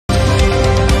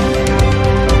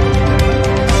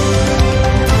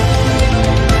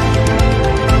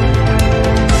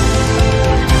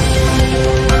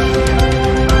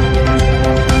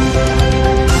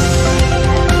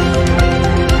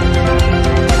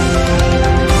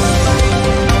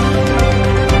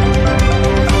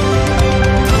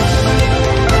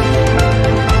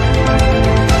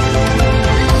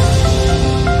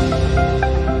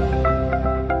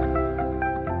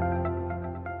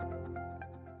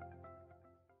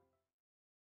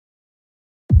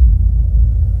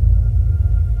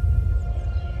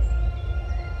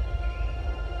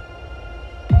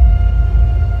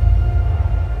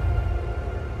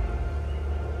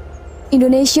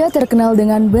Indonesia terkenal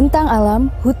dengan bentang alam,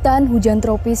 hutan, hujan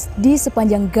tropis di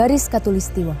sepanjang garis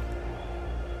khatulistiwa.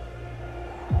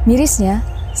 Mirisnya,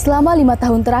 selama 5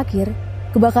 tahun terakhir,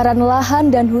 kebakaran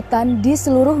lahan dan hutan di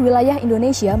seluruh wilayah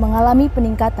Indonesia mengalami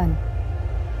peningkatan.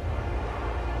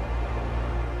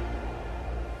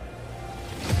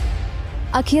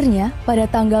 Akhirnya, pada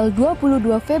tanggal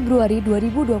 22 Februari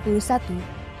 2021,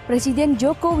 Presiden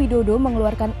Joko Widodo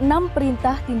mengeluarkan 6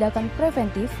 perintah tindakan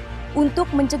preventif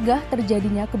untuk mencegah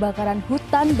terjadinya kebakaran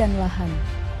hutan dan lahan.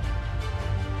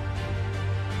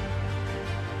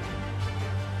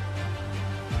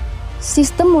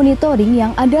 Sistem monitoring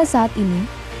yang ada saat ini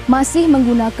masih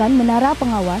menggunakan menara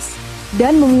pengawas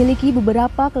dan memiliki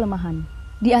beberapa kelemahan.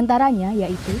 Di antaranya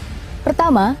yaitu,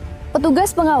 pertama,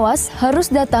 petugas pengawas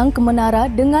harus datang ke menara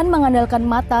dengan mengandalkan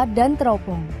mata dan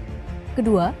teropong.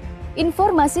 Kedua,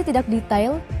 informasi tidak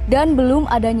detail dan belum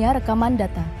adanya rekaman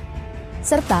data,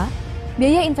 serta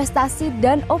biaya investasi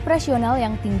dan operasional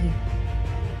yang tinggi.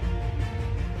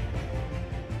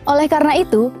 Oleh karena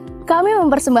itu, kami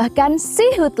mempersembahkan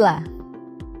SIHUTLA.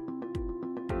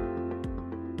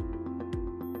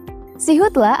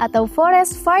 SIHUTLA atau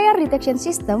Forest Fire Detection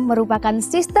System merupakan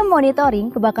sistem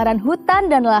monitoring kebakaran hutan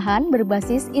dan lahan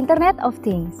berbasis Internet of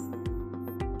Things.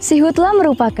 SIHUTLA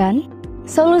merupakan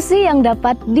solusi yang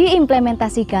dapat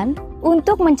diimplementasikan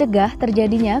untuk mencegah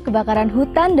terjadinya kebakaran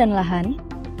hutan dan lahan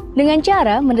dengan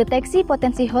cara mendeteksi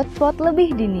potensi hotspot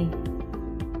lebih dini.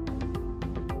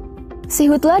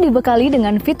 SIHUTLA dibekali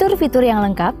dengan fitur-fitur yang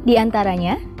lengkap, di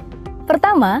antaranya,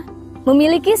 pertama,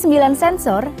 memiliki 9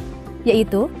 sensor,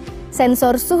 yaitu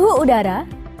sensor suhu udara,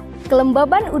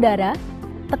 kelembaban udara,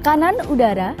 tekanan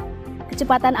udara,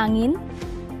 kecepatan angin,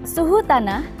 suhu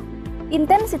tanah,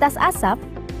 intensitas asap,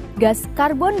 gas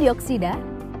karbon dioksida,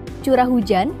 curah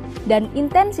hujan, dan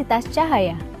intensitas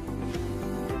cahaya.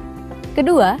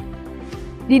 Kedua,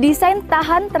 didesain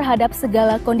tahan terhadap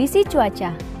segala kondisi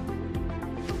cuaca.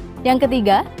 Yang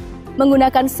ketiga,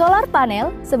 menggunakan solar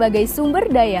panel sebagai sumber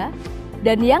daya.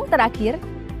 Dan yang terakhir,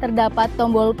 terdapat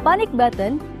tombol panic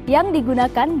button yang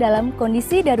digunakan dalam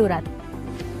kondisi darurat.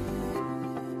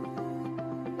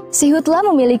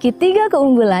 SIHUTLA memiliki 3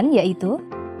 keunggulan, yaitu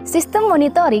sistem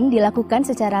monitoring dilakukan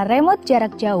secara remote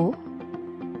jarak jauh,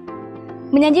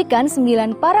 menyajikan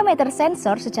 9 parameter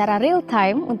sensor secara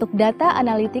real-time untuk data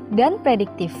analitik dan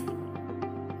prediktif,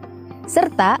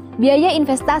 serta biaya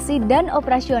investasi dan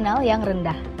operasional yang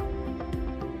rendah.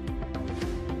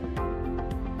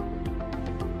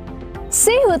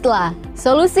 SIHUTLA,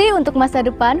 solusi untuk masa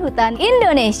depan hutan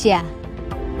Indonesia.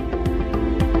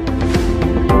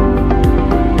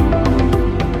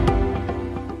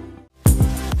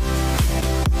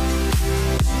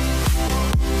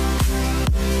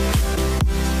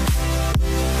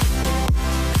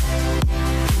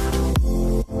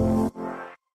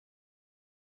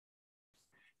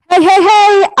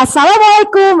 Hey,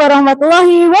 Assalamualaikum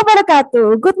warahmatullahi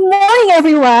wabarakatuh. Good morning,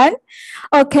 everyone.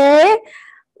 Okay,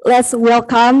 let's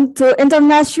welcome to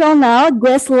International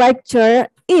Gues Lecture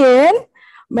in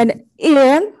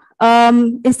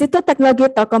Institut Teknologi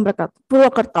Telkom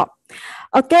Purwokerto.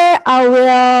 Okay, I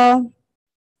will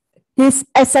His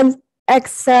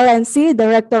Excellency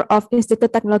Director of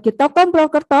Institut Teknologi Telkom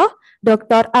Purwokerto,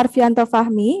 Dr. Arfianto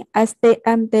Fahmi,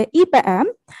 STMT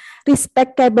IPM,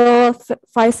 Respectable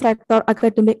Vice Rector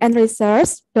Academic and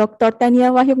Research, Dr. Tania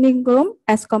Wahyuningrum,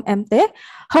 Eskom MT,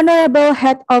 Honorable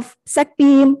Head of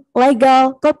Sekpim,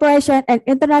 Legal, Corporation and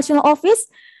International Office,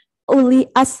 Uli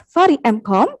Asfari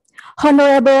MCom,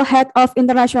 Honorable Head of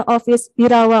International Office,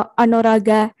 Birawa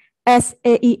Anoraga,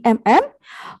 SEIMM,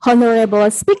 Honorable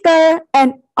Speaker,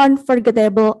 and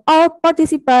unforgettable all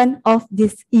participants of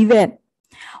this event.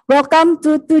 Welcome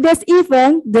to today's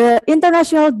event, the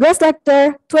International Gues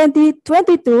Lecture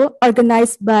 2022,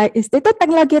 organized by Institut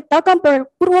Teknologi Telkom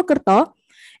Purwokerto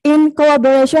in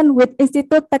collaboration with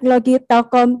Institut Teknologi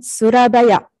Telkom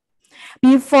Surabaya.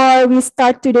 Before we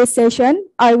start today's session,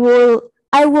 I will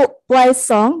play a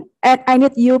song, and I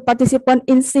need you participant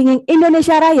in singing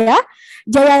Indonesia Raya,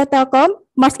 Jaya Telkom,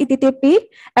 Mars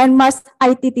ITTP, and Mars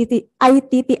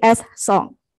ITTS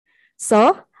song.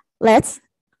 So, let's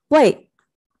play.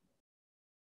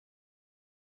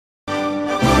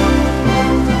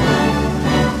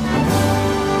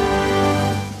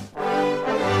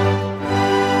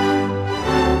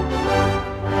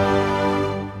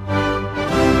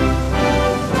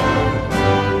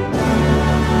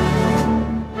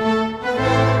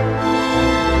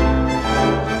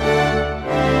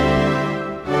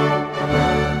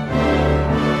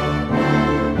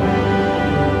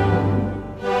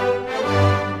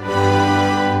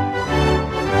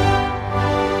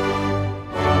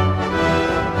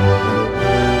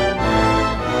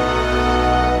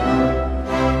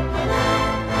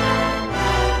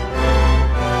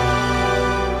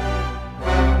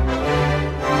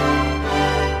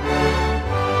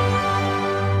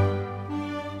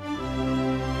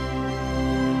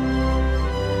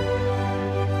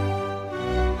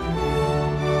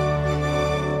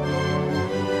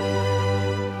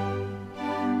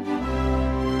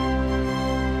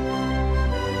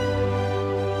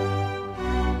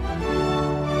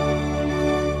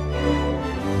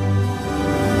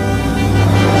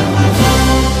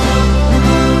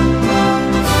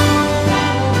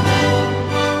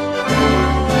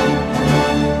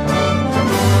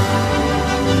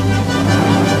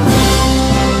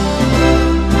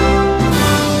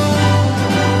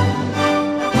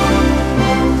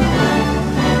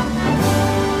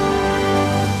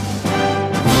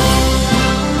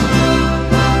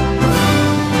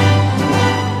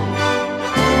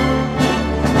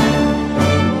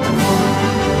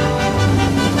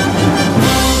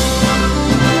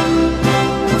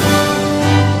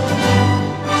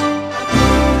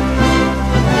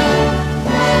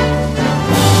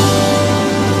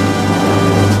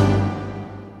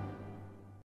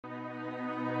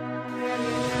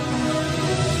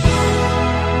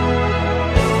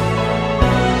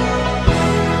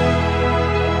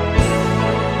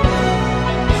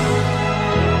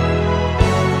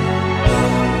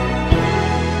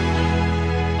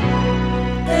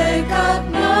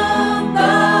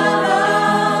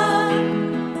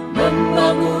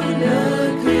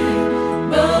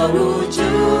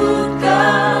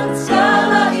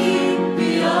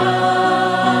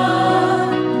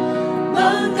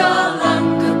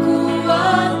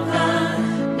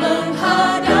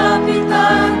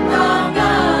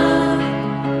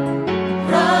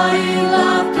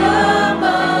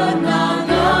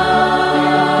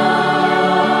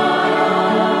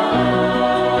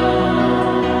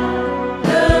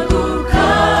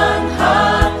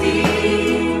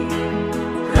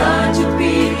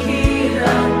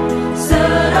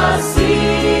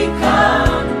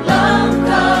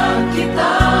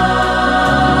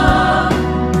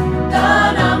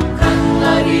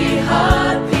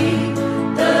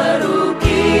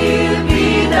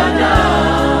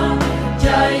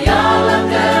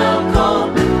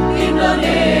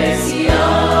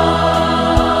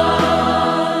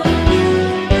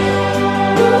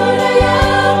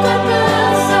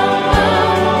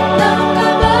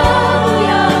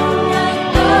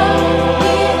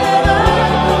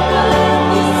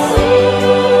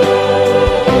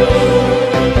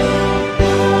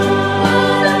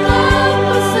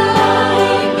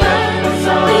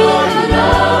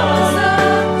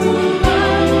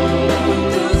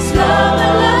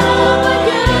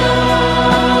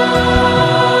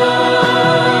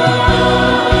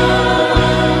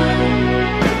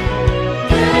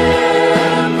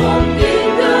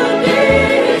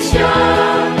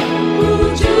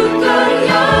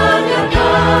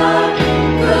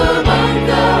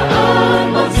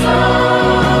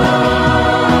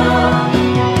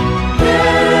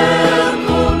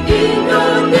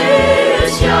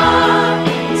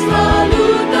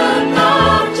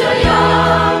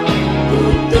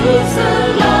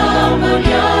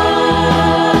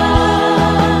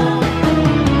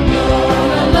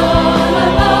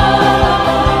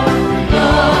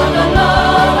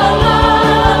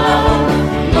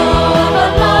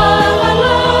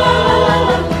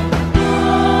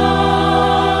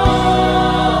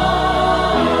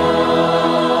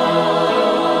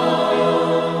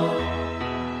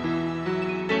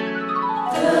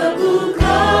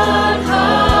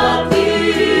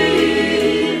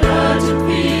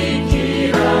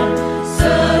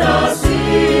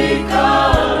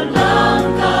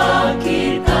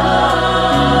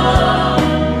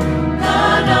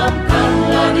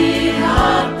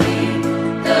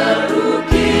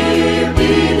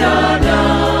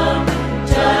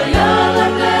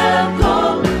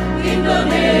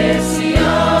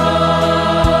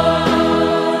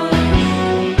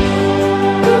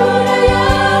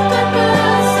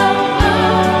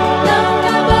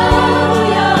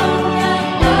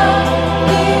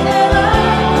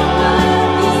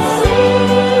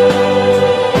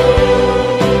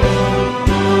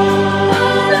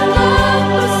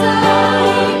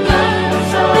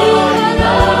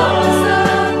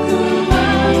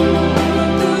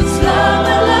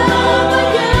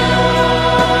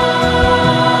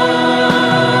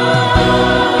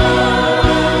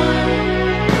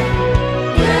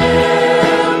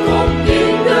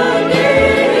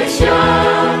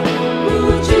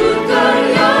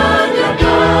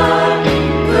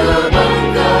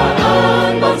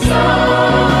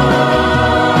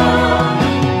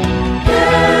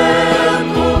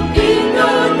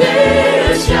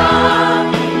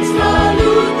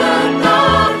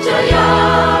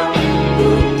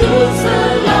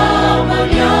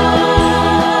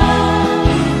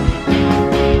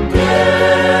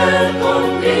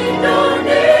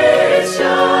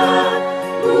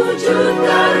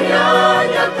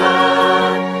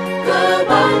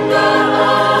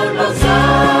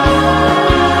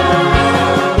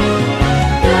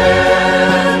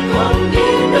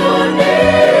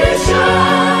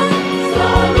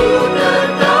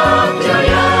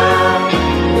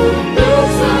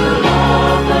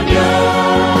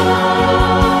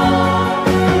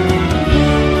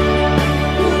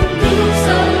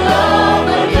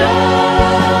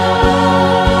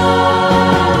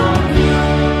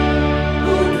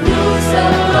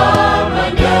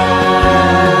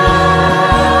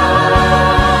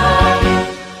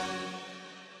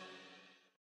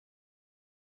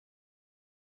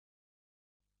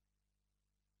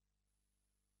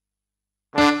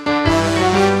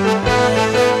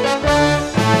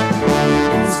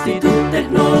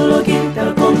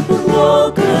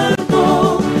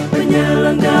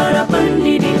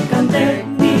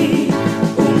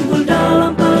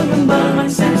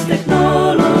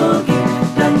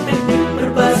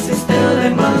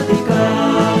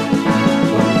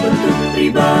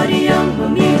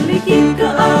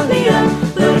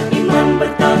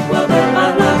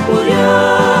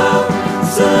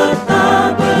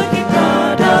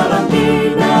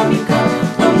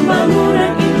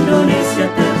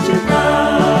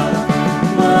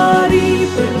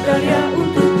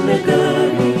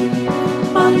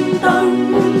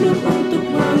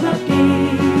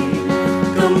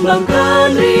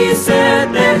 Kembangkan riset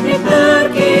teknik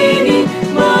terkini,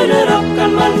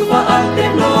 menerapkan manfaat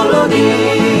teknologi.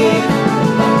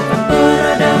 Kembangkan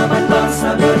peradaban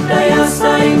bangsa berdaya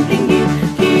saing tinggi,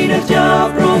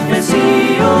 kinerja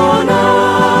profesional.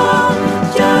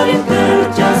 Jalin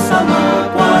kerjasama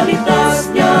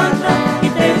kualitas nyata,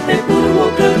 ITT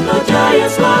Purwokerto jaya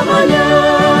selamanya.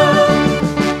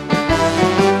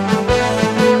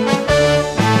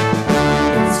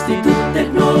 Institut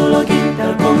Teknologi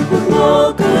Telkom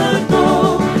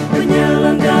Purwokerto,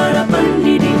 penyelenggara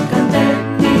pendidikan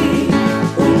teknik,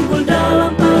 unggul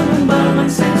dalam pengembangan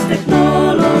sains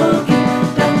teknologi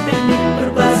dan teknik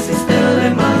berbasis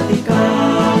telematika,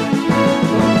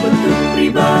 membentuk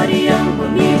pribadi yang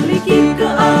memiliki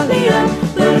keahlian,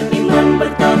 beriman,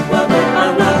 bertakwa,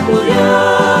 berakhlak mulia,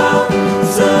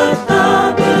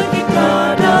 serta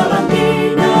berkiprah dalam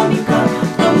dinamika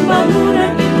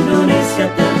pembangunan Indonesia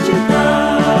tercinta.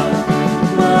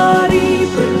 Mari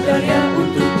berkarya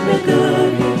untuk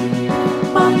negeri,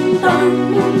 pantang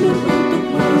mundur untuk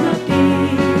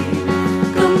mengabdi.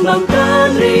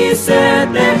 Kembangkan riset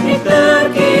teknik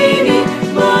terkini,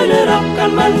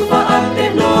 menerapkan manfaat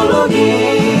teknologi.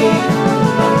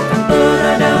 Kembangkan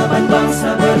peradaban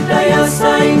bangsa berdaya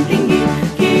saing tinggi,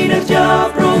 kinerja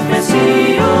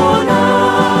profesional.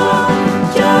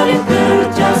 Jalin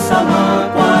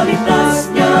kerjasama kualitas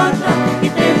nyata,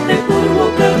 ITT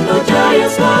Purwokerto jaya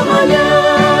selamanya.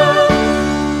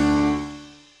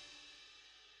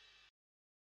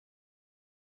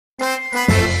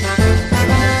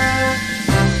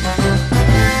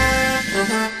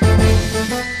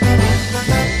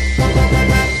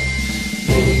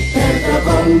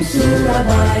 Telkom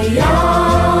Surabaya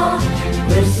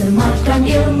bersematkan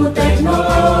ilmu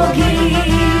teknologi,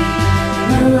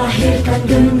 melahirkan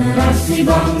generasi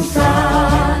bangsa,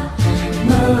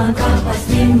 melangkah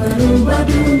pasti merubah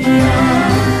dunia.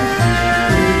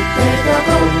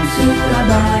 Telkom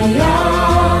Surabaya,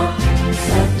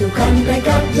 satukan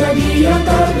tekad jadi yang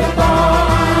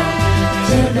terdepan,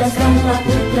 cerdaskanlah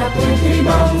putra putri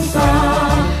bangsa,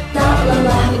 tak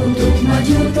lelah untuk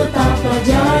maju tetaplah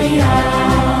jaya.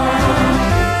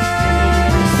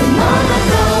 Semangat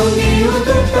kami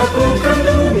untuk taklukkan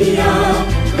dunia,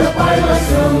 gapailah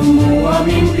semua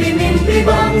mimpi-mimpi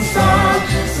bangsa.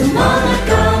 Semangat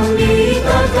kami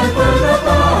takkan pernah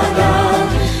padam,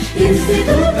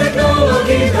 Institut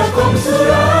Teknologi Telkom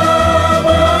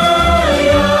Surabaya.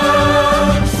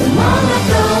 Semangat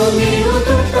kami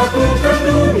untuk taklukkan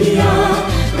dunia,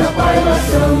 gapailah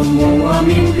semua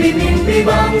mimpi-mimpi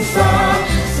bangsa.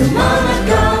 Semangat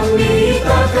kami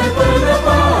takkan pernah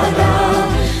padam,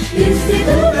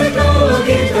 Institut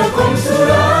Teknologi Telkom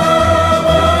Surabaya.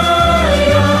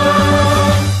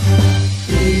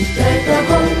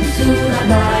 Telkom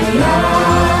Surabaya,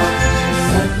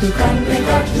 satukan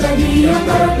tekad jadi yang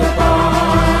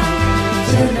terdepan,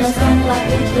 cerdaskanlah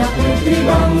putra putri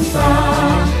bangsa,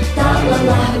 tak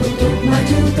lelah untuk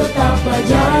maju tetaplah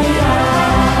jaya.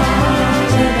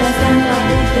 Cerdaskanlah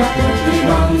putra putri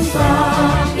bangsa,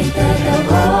 kita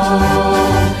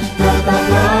Telkom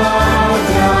tetaplah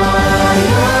jaya.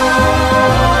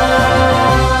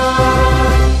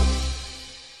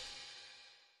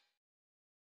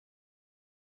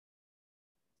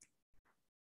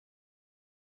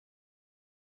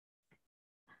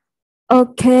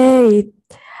 Okay,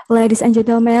 ladies and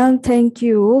gentlemen, thank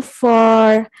you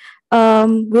for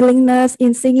willingness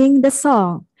in singing the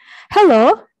song.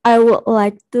 Hello, I would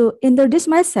like to introduce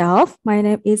myself. My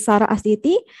name is Sarah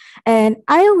Astiti, and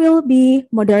I will be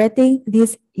moderating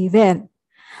this event.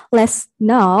 Let's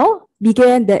now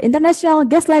begin the International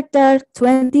Guest Lecture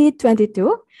 2022.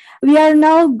 We are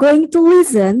now going to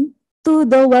listen to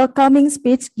the welcoming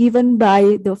speech given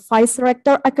by the Vice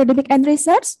Rector Academic and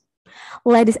Research.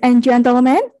 Ladies and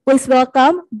gentlemen, please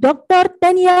welcome Dr.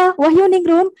 Tania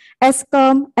Wahyuningrum,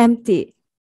 Eskom MT.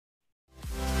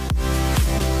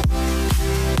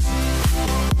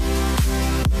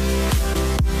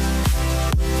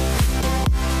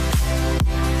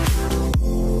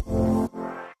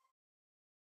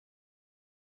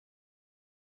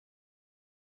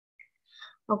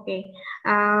 Okay.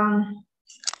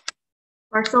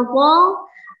 First of all,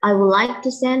 I would like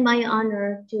to send my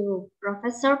honor to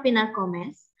Professor Pinar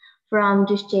Gomez from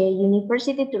Düzce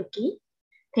University, Turkey.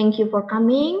 Thank you for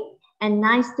coming and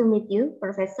nice to meet you,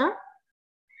 Professor.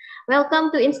 Welcome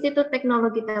to Institut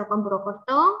Teknologi Telkom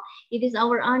Purwokerto. It is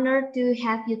our honor to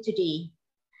have you today.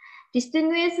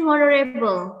 Distinguished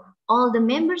Honorable, all the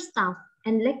member staff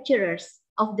and lecturers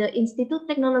of the Institut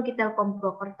Teknologi Telkom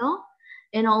Purwokerto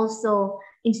and also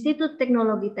Institut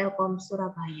Teknologi Telkom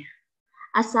Surabaya.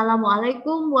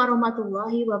 Assalamualaikum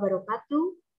warahmatullahi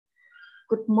wabarakatuh.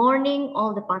 Good morning,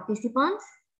 all the participants.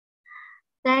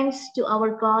 Thanks to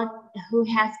our God who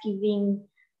has given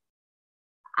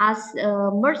us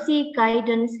mercy,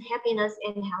 guidance, happiness,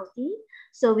 and healthy,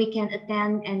 so we can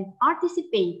attend and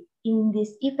participate in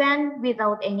this event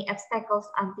without any obstacles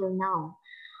until now.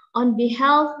 On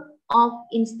behalf of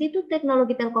Institut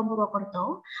Teknologi Telkom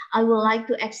Purwokerto, I would like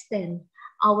to extend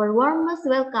our warmest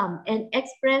welcome and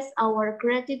express our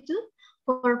gratitude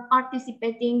for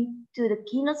participating to the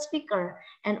keynote speaker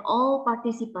and all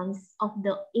participants of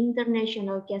the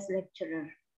International Guest Lecturer.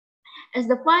 As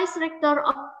the Vice Rector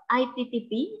of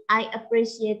ITTP, I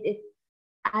appreciate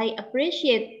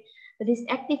these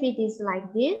activities like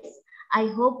this. I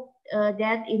hope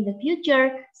that in the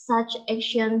future, such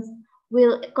actions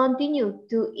will continue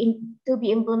to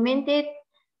be implemented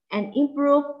and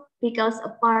improve, because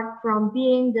apart from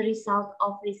being the result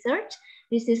of research,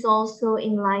 this is also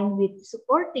in line with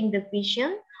supporting the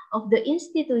vision of the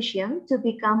institution to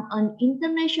become an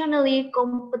internationally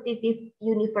competitive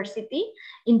university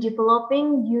in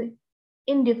developing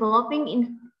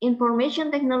information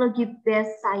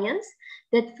technology-based science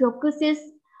that focuses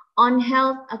on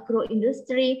health,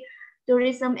 agro-industry,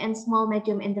 tourism, and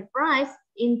small-medium enterprise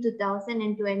in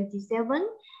 2027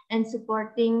 and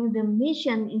supporting the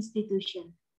mission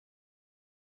institution.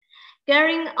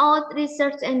 Carrying out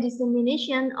research and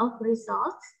dissemination of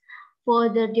results for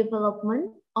the development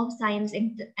of science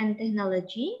and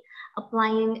technology,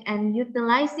 applying and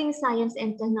utilizing science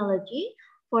and technology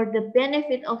for the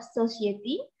benefit of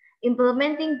society,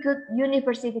 implementing good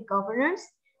university governance,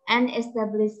 and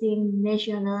establishing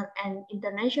national and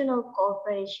international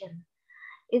cooperation.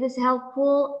 It is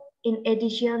helpful in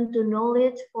addition to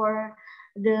knowledge for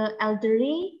the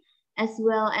elderly, as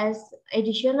well as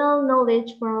additional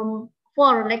knowledge for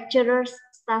lecturers,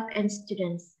 staff, and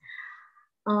students.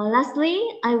 Lastly,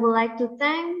 I would like to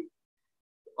thank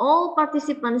all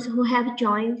participants who have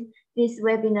joined this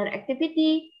webinar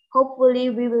activity.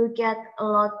 Hopefully, we will get a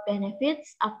lot of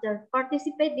benefits after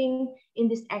participating in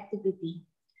this activity.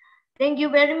 Thank you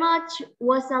very much.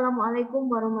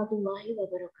 Wassalamualaikum warahmatullahi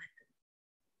wabarakatuh.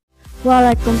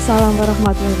 Waalaikumsalam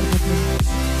warahmatullahi wabarakatuh.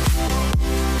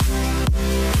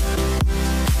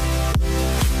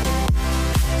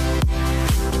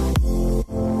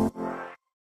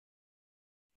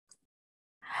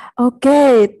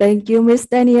 Okay, thank you, Ms.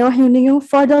 Daniel Huning,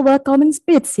 for the welcoming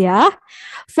speech. Yeah,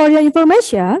 for your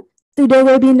information, today's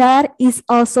webinar is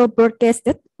also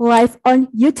broadcasted live on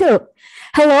YouTube.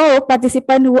 Hello,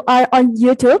 participants who are on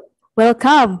YouTube.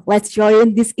 Welcome. Let's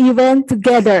join this event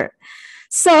together.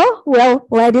 So, well,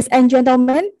 ladies and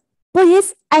gentlemen,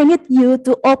 please, I need you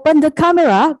to open the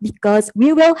camera because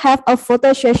we will have a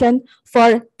photo session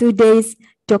for today's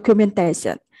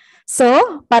documentation. So,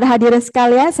 para hadirin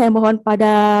sekalian, saya mohon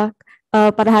pada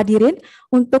para hadirin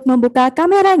untuk membuka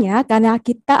kameranya karena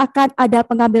kita akan ada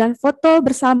pengambilan foto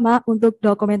bersama untuk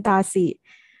dokumentasi.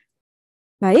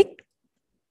 Baik.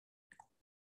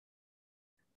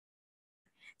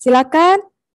 Silakan.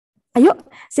 Ayo,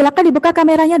 silakan dibuka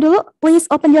kameranya dulu. Please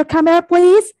open your camera,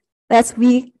 please. Let's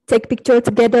we take picture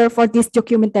together for this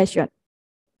documentation.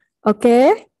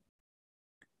 Okay.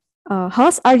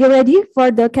 Host, are you ready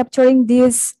for the capturing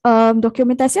this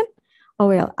documentation?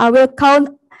 Oh well, I will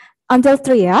count until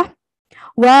 3. Yeah.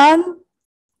 1,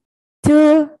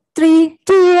 2, 3.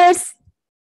 Cheers.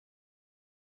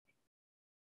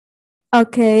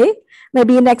 Okay.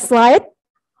 Maybe next slide.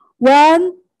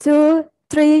 1, 2,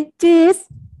 3. Cheers.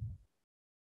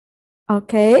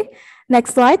 Okay.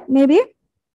 Next slide, maybe.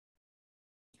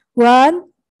 1,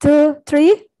 2,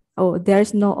 3. Oh,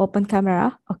 there's no open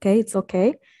camera. Okay, it's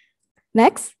okay.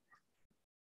 Next.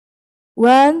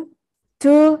 1,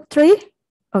 2, 3.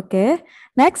 Okay.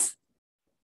 Next.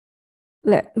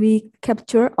 Let we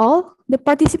capture all the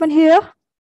participants here.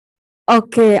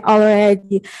 Okay,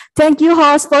 already. Thank you,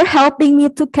 host, for helping me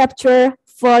to capture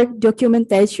for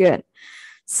documentation.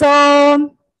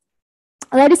 So,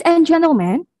 ladies and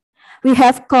gentlemen, we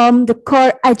have come the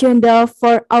core agenda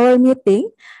for our meeting,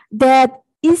 that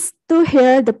is to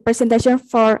hear the presentation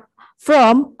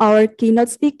from our keynote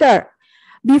speaker.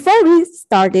 Before we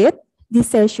started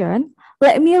this session,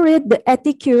 let me read the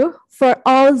FAQ for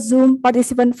all Zoom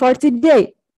participants for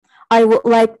today. I would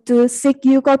like to seek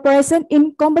your cooperation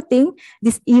in conducting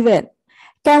this event.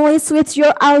 Kindly switch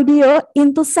your audio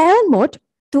into silent mode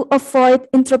to avoid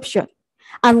interruption,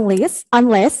 unless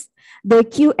the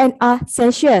Q&A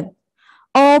session.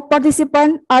 All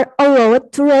participants are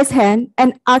allowed to raise hand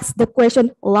and ask the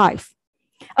question live.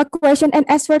 A question and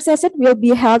answer session will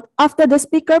be held after the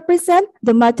speaker presents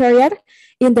the material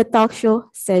in the talk show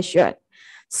session.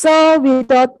 So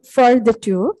without further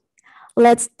ado,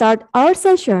 Let's start our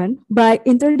session by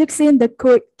introducing the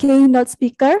keynote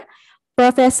speaker,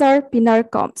 Professor Pinar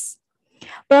Combs.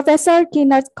 Professor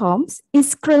Pinar Combs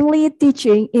is currently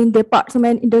teaching in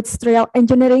Department Industrial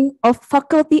Engineering of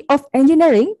Faculty of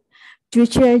Engineering,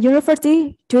 Gues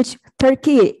University,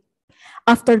 Turkey.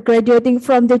 After graduating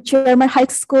from the German High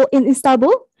School in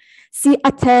Istanbul, she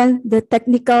attended the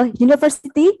Technical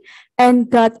University and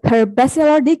got her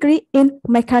bachelor degree in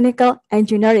mechanical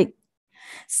engineering.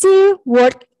 She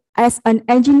worked as an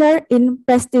engineer in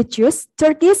prestigious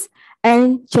Turkish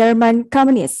and German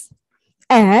companies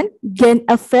and gained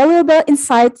a valuable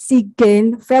insight. She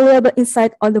gained valuable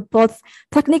insight on the both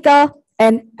technical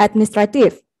and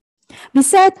administrative.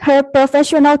 Besides her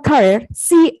professional career,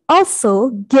 she also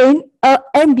gained an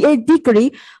MBA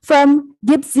degree from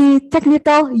Gues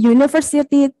Technical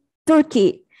University,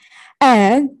 Turkey,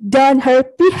 and done her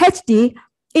PhD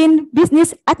in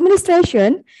business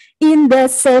administration in the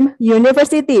same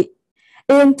university.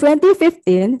 In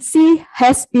 2015, she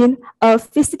has been a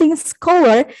visiting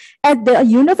scholar at the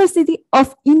University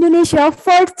of Indonesia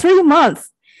for 3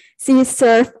 months. She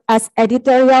served as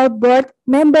editorial board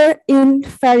member in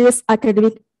various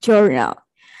academic journals.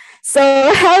 So,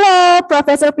 hello,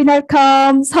 Professor Pinar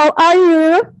Combs. How are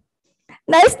you?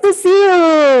 Nice to see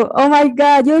you. Oh my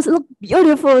God, you look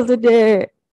beautiful today.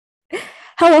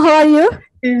 Hello, how are you?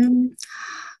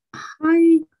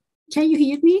 Hi, can you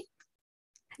hear me?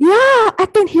 Yeah, I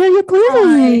can hear you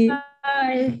clearly.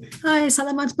 Hi,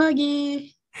 selamat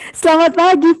pagi. Selamat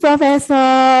pagi,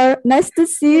 Professor. Nice to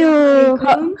see you.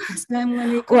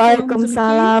 Assalamualaikum.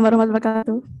 Waalaikumsalam warahmatullahi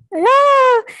wabarakatuh.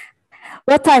 Yeah.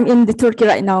 What time in the Turkey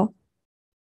right now?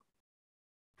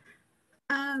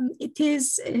 It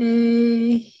is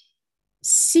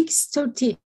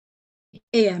 6:30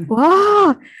 a.m.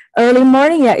 Wow, early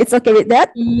morning. Yeah, it's okay with that?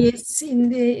 Yes,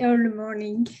 in the early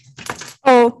morning.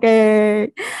 Okay.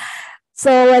 So,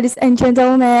 ladies and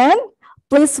gentlemen,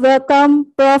 please welcome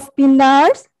Prof.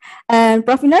 Pinar. And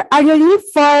Prof. Pinar, are you ready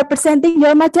for presenting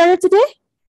your material today?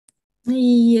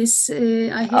 Yes,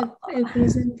 I have a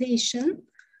presentation.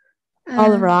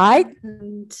 All right.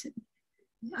 And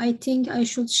I think I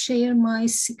should share my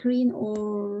screen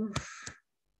or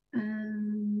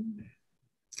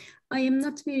I am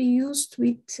not very used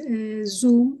with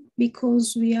Zoom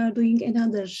because we are doing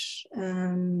another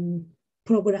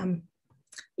program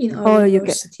in our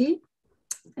university.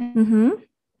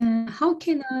 How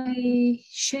can I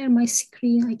share my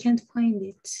screen? I can't find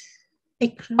it.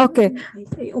 Ekran. Okay.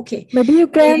 Okay. Maybe you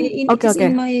can. It is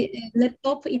in my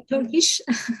laptop in Turkish.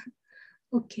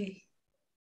 Okay.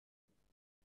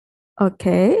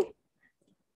 Okay.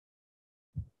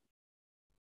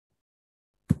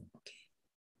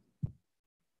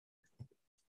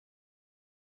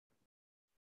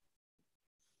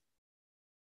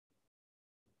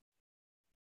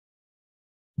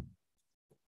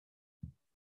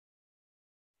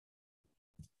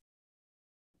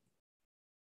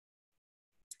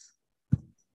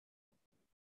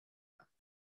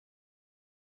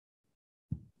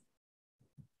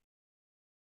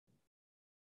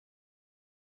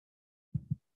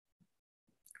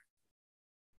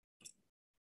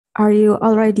 Are you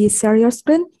already share your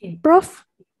screen, Prof?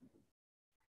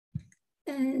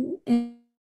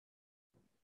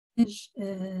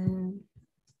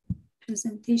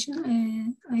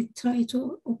 Presentation. I try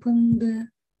to open the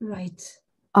right.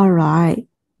 All right.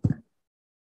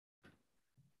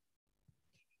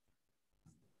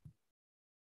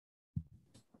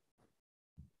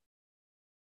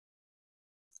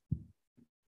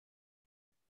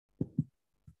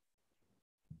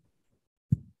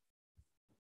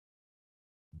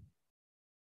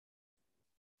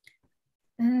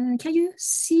 Can you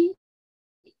see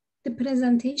the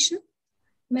presentation?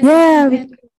 Yeah,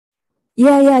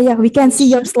 we can see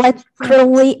your slide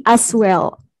clearly as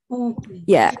well. Okay.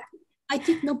 Yeah. I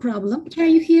think no problem.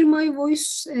 Can you hear my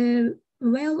voice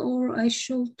well, or I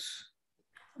should?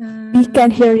 We can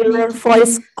hear your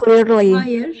voice clearly.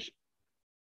 Higher.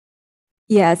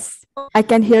 Yes, I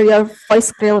can hear your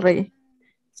voice clearly.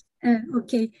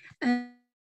 Okay.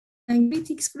 And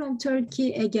greetings from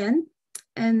Turkey again.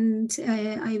 And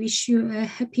I wish you a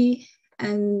happy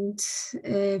and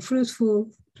fruitful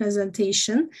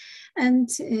presentation. And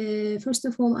first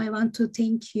of all, I want to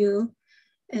thank you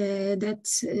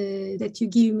that you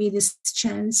give me this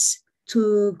chance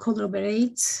to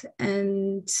collaborate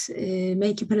and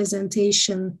make a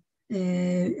presentation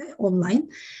online.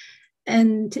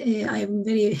 And I'm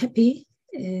very happy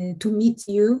to meet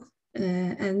you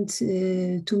and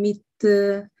to meet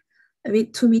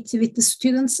with the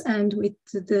students and with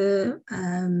the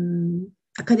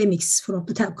academics from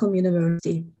the Telkom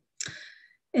University.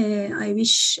 I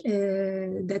wish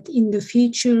that in the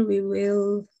future we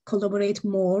will collaborate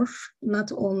more,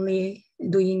 not only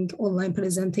doing online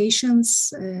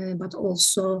presentations, but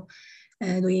also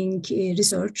doing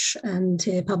research and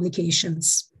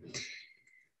publications.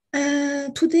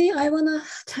 Today, I want to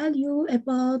tell you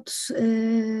about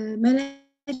management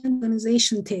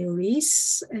organization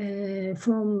theories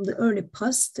from the early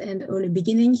past and early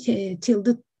beginning till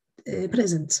the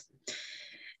present.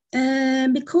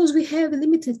 Because we have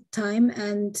limited time,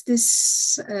 and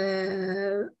this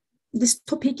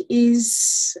topic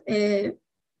is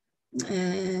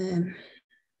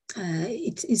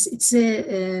it's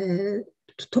a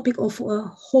topic of a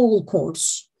whole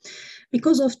course.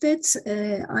 Because of that,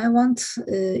 I want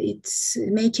it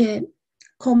make a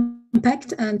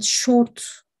compact and short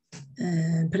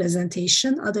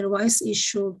presentation. Otherwise, it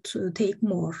should take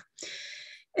more.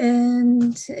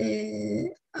 And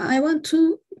I want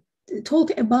to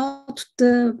talk about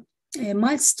the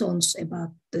milestones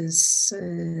about this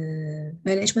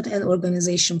management and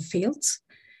organization field,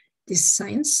 this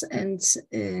science, and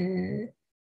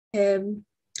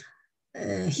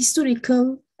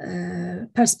historical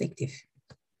perspective.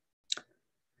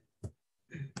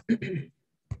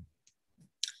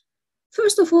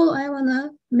 First of all, I want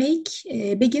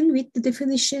to begin with the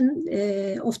definition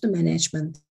of the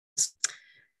management.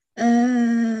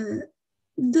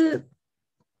 The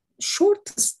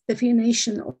shortest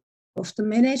definition of the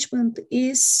management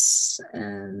is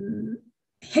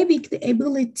having the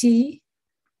ability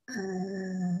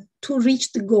to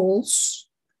reach the goals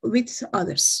with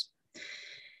others.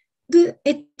 The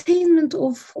attainment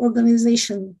of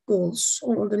organization goals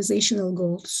or organizational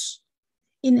goals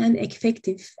in an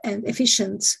effective and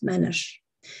efficient manner.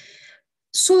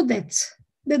 So that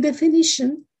the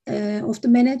definition of the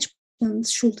management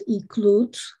should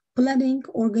include planning,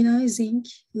 organizing,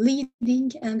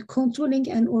 leading, and controlling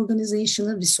an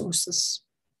organizational resources.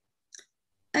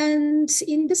 And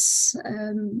in this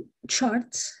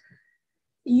chart,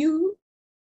 you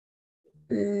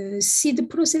see the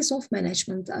process of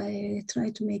management. I try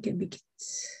to make a bit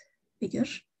bigger.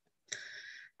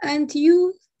 And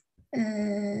you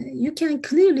can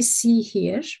clearly see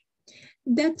here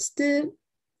that the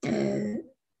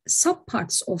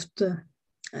subparts of the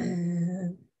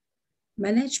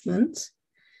management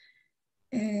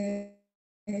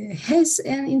has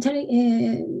an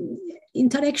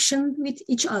interaction with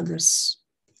each others.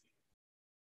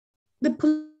 The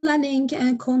planning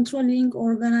and controlling,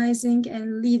 organizing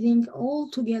and leading all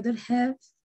together have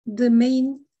the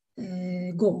main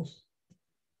goal.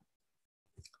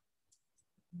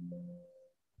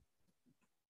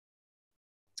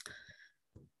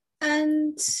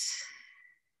 And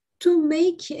to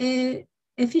make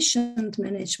efficient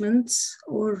management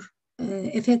or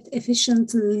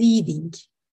efficient leading,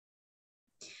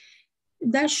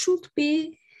 there should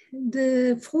be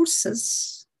the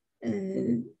forces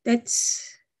that,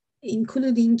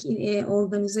 including in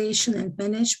organization and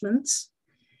management,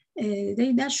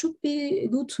 that should be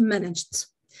good managed.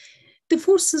 The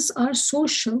forces are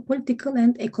social, political,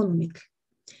 and economic.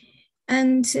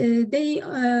 And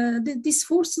these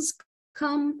forces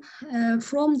come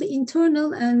from the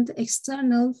internal and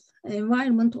external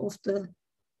environment of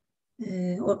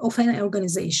an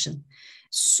organization.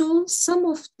 So some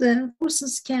of the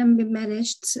forces can be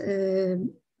managed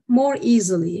more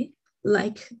easily,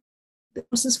 like the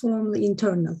forces from the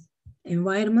internal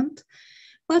environment,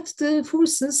 but the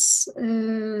forces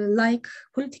like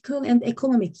political and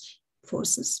economic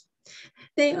forces,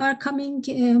 they are coming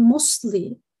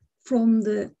mostly from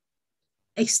the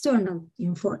external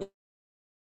environment,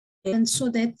 and so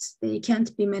that they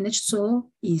can't be managed so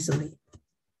easily.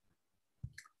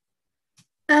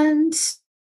 And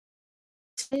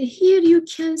here you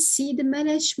can see the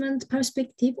management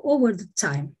perspective over the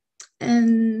time,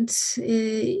 and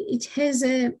it has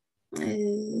a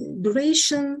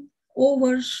duration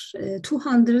over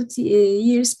 200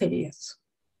 years period.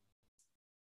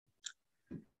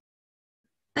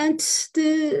 And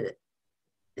the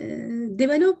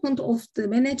development of the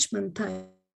management type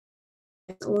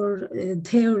or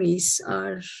theories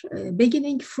are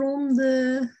beginning from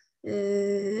the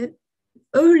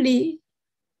early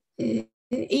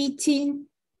 18th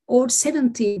or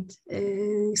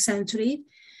 17th century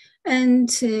and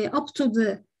up to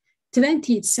the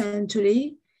 20th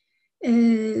century.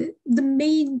 The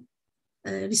main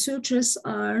researchers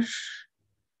are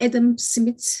Adam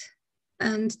Smith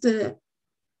and the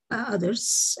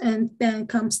others, and then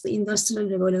comes the Industrial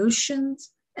Revolution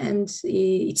and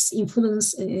its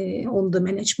influence on the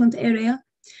management area.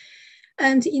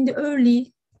 And in the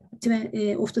early of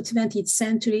the 20th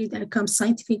century, there comes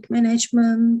scientific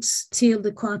management till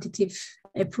the quantitative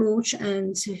approach,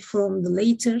 and from the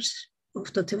later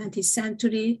of the 20th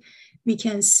century, we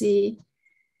can see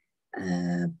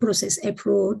process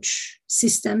approach,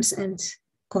 systems and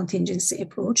contingency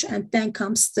approach, and then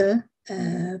comes the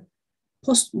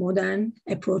postmodern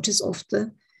approaches of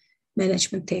the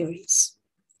management theories.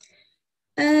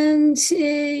 And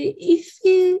if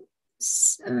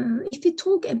we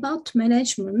talk about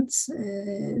management,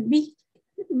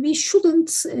 we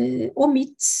shouldn't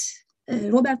omit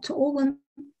Robert Owen,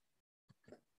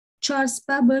 Charles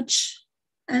Babbage,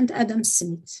 and Adam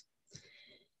Smith.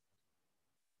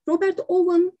 Robert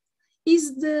Owen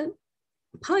is the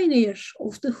pioneer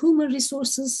of the human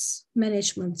resources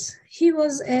management. He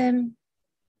was an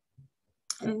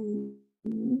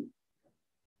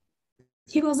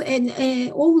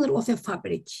owner of a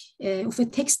fabric, of a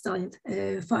textile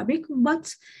fabric,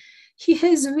 but he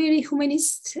has very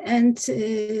humanist and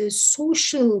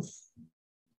social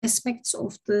aspects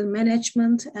of the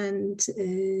management and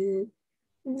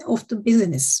of the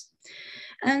business.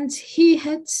 And he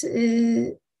had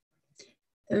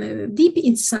deep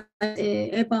insight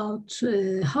about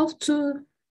how to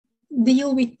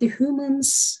deal with the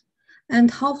humans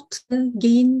and how to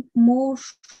gain more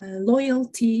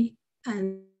loyalty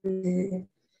and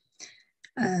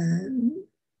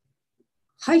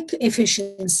high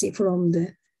efficiency from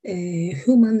the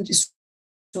human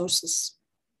resources.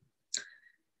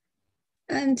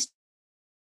 And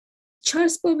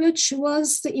Charles Babbage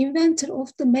was the inventor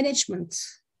of the management.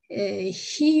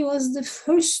 He was the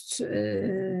first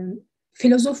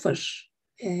philosopher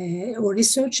or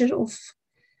researcher of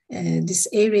this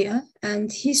area,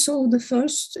 and he saw the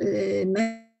first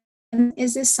man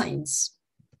as a science.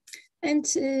 And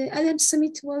Adam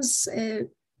Smith was a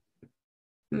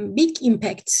big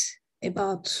impact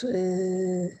about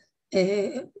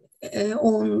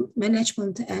on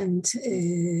management and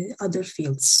other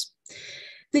fields.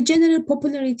 The general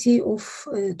popularity of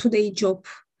today's job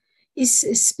is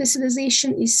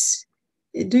specialization is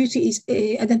due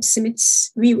to Adam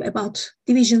Smith's view about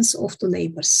divisions of the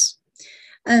labors.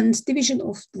 And division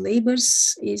of the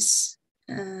labors is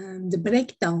the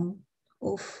breakdown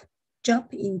of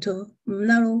job into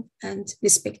narrow and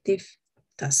respective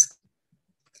tasks.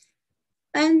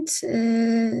 And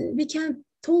we can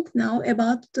talk now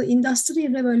about the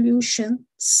Industrial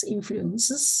Revolution's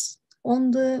influences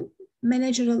on the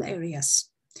managerial areas.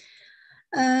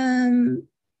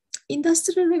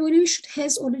 Industrial Revolution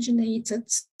has originated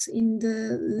in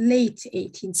the late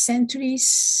 18th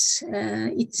centuries.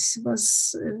 It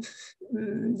was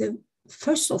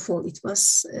first of all, it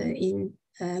was in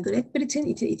Great Britain.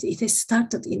 It has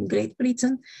started in Great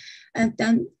Britain, and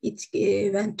then it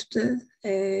went to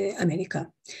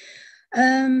America.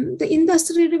 The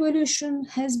Industrial Revolution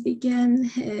has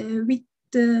begun with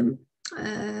the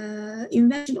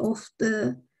invention of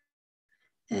the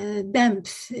damp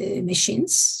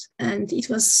machines, and it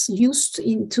was used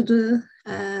into the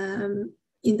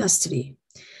industry.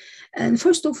 And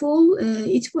first of all,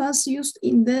 it was used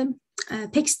in the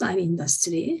textile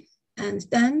industry, and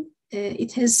then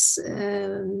it has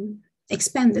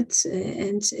expanded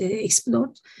and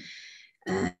explored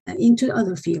into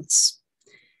other fields.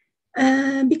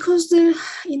 Because the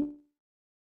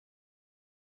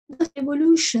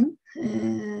revolution,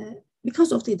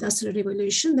 because of the Industrial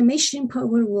Revolution, the machine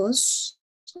power was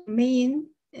the main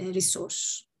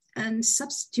resource and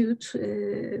substitute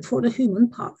for the human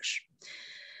power,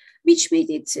 which made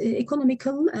it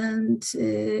economical and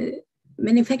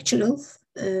manufacturable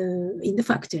in the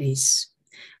factories.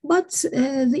 But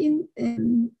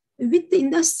with the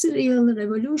Industrial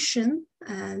Revolution,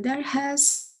 there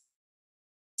has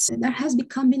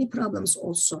become many problems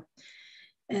also.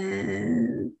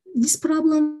 These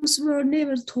problems were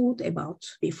never thought about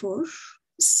before,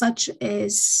 such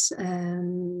as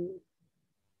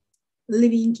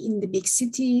living in the big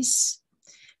cities,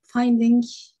 finding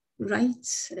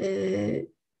right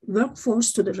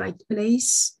workforce to the right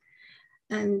place,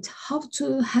 and how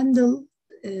to handle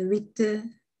with the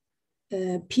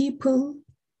people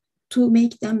to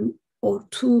make them or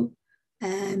to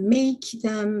make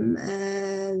them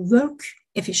work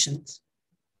efficient.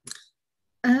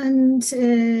 And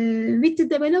with the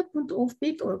development of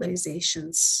big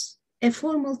organizations, a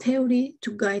formal theory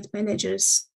to guide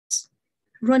managers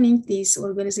running these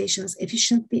organizations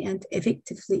efficiently and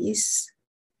effectively is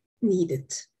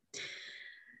needed.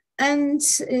 And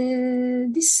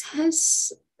this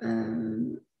has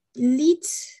led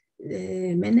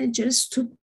managers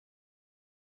to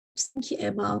think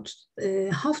about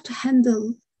how to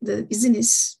handle the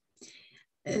business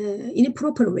in a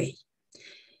proper way.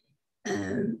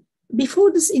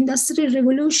 Before this industrial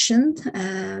revolution,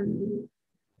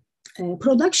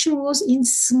 production was in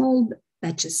small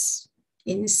batches,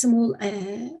 in small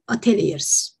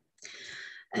ateliers.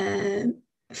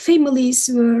 Families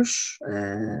were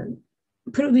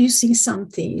producing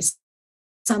something,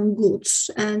 some goods,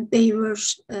 and they were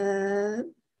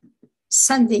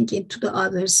sending it to the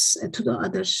others, to the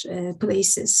other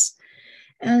places.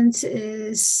 And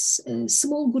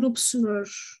small groups were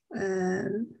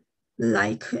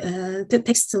like the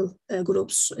textile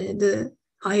groups, the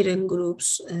iron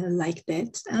groups, like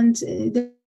that. And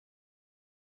they're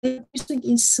using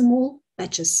in small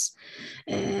batches.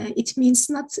 It means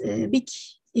not big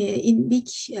in big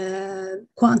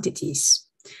quantities.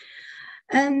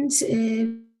 And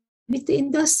with the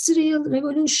industrial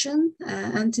revolution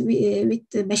and with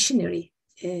the machinery,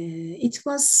 it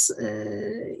was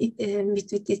with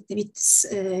this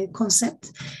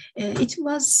concept. It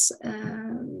was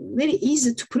very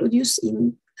easy to produce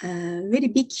in very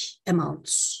big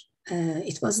amounts.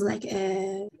 It was like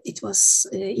in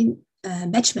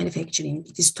batch manufacturing.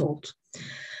 It is told,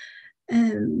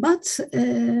 but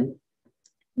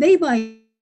day by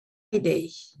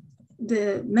day,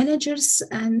 the managers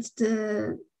and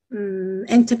the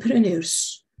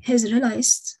entrepreneurs has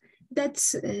realized that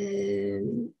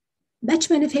batch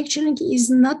manufacturing is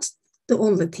not the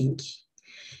only thing.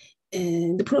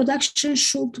 The production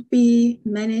should be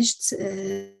managed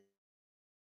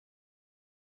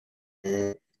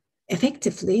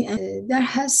effectively. There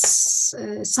has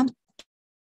some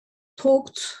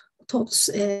talks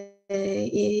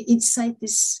inside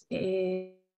this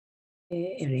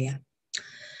area.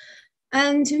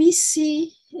 And we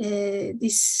see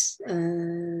these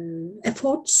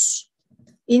efforts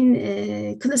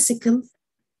in classical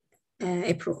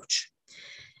approach.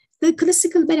 The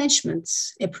classical management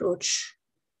approach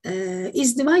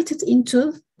is divided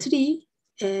into three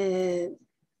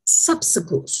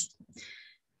sub-schools.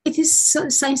 It is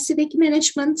scientific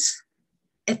management,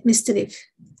 administrative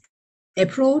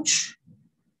approach,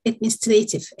 and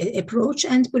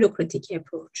bureaucratic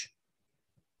approach.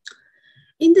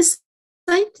 In the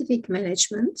scientific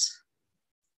management,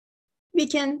 we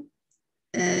can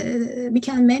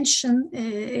mention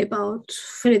about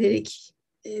Frederick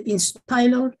Winston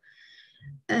Taylor,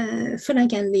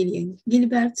 Frank and Lillian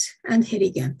Gilbert, and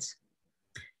Harry Gantt.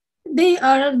 They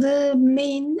are the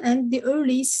main and the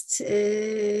earliest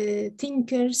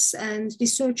thinkers and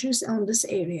researchers on this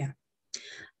area.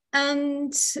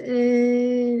 And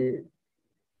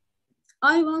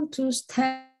I want to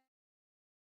tell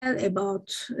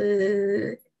about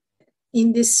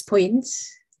in this point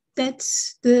that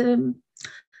the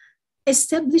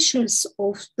establishers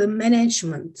of the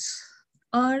management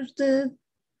are the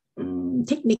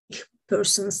technical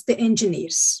persons, the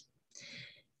engineers.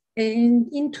 And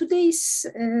in today's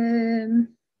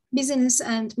business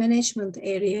and management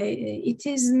area, it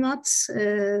is not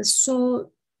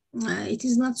so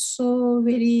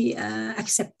very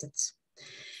accepted.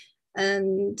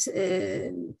 And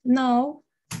now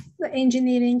the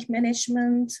engineering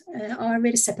management are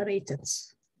very separated,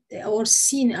 or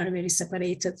seen are very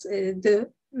separated.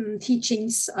 The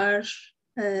teachings are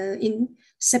in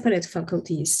separate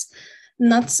faculties,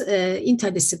 not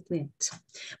interdisciplinary.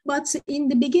 But in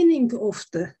the beginning of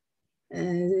the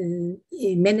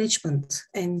management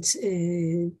and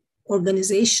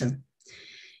organization,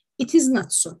 it is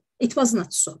not so. It was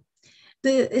not so.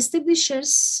 The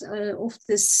establishers of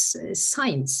this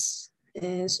science,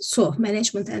 so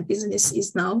management and business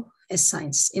is now a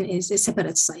science, is a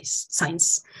separate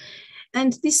science.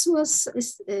 And this was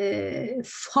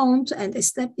found and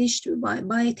established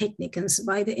by technicians,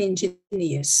 by the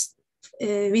engineers.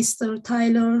 Mr.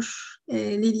 Taylor,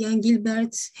 Lillian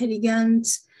Gilbert, Harry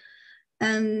Gantt,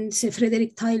 and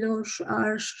Frederick Taylor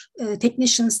are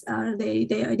technicians.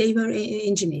 They were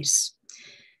engineers.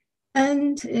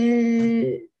 And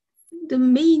the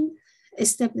main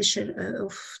establisher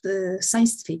of the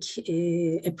scientific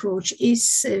approach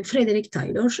is Frederick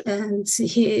Taylor, and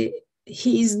he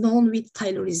is known with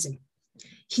Taylorism.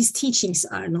 His teachings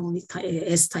are known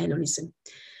as Taylorism.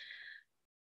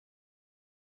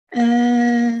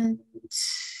 And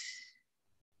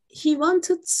he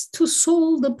wanted to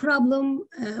solve the problem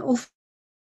of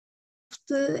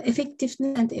the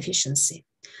effectiveness and efficiency.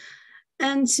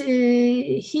 And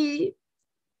he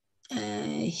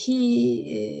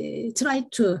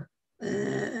tried to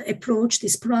approach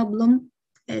this problem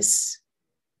as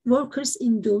workers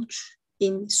indulge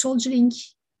in soldiering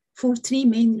for three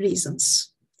main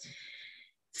reasons: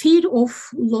 fear of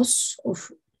loss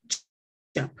of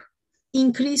job,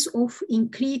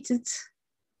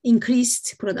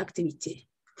 increased productivity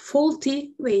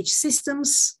faulty wage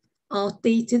systems,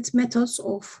 outdated methods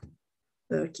of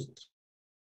working.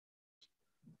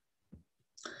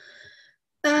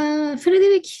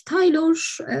 Frederick Taylor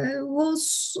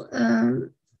was a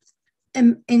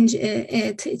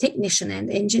technician and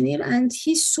engineer, and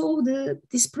he saw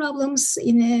these problems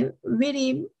in a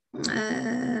very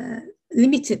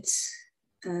limited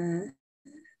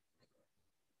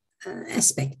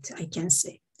aspect, I can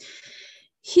say.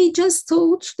 He just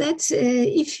thought that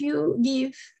if you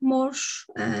give more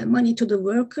money to the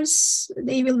workers,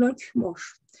 they will work more.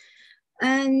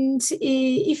 And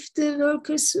if the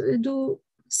workers do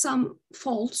some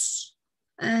faults,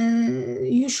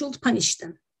 you should punish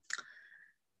them.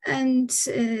 And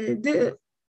the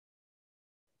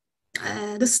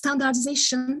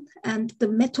standardization and the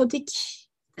methodic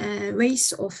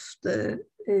ways of the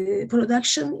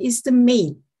production is the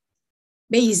main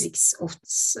basics of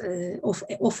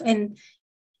an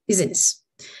business.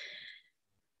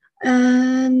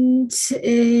 And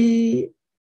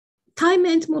time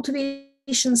and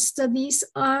motivation studies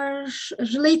are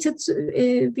related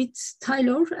with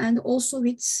Taylor and also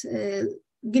with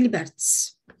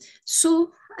Gilbert's.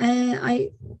 So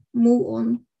I move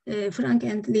on Frank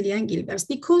and Lillian Gilbert,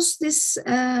 because these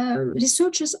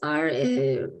researchers are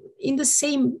in the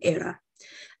same era,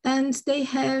 and they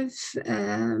have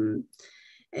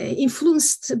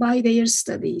influenced by their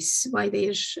studies, by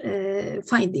their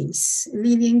findings.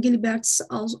 Lillian Gilbert's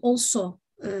also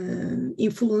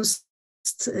influenced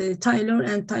Taylor,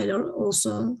 and Taylor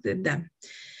also did them.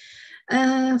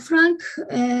 Frank,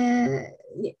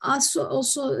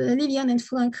 also Lillian and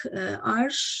Frank are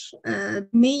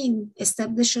main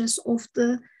establishers of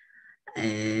the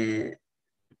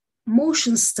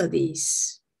motion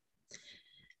studies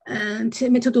and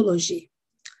methodology.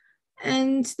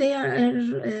 And they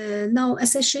are now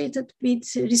associated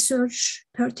with research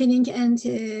pertaining and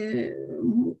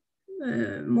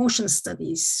motion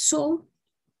studies. So,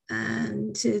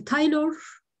 and Taylor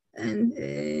and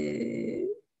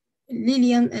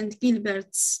Lillian and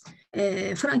Gilbert's,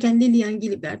 Frank and Lillian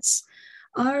Gilbert's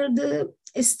are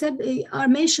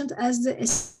mentioned as the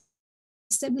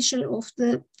establisher of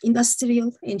the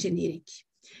industrial engineering,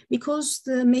 because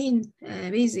the main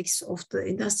basics of the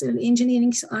industrial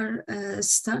engineering are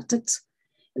started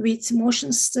with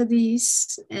motion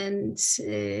studies and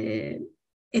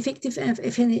effective and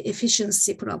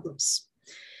efficiency problems.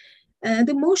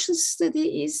 The motion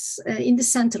study is in the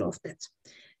center of that.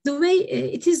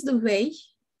 It is the way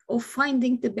of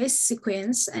finding the best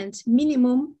sequence and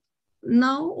minimum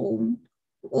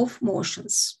of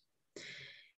motions.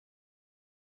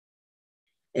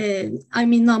 I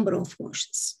mean number of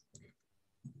motions.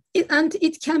 And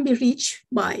it can be reached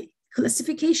by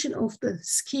classification of the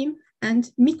scheme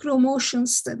and micro-motion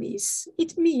studies.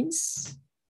 It means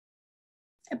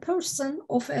a person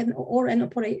or an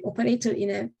operator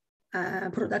in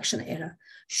a production era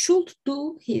should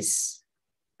do his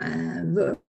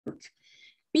work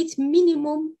with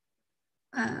minimum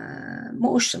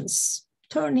motions,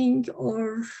 turning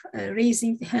or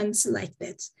raising the hands like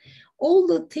that. All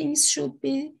the things should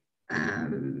be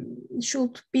in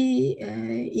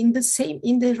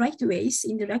the right ways,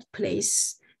 in the right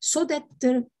place, so that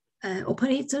the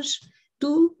operators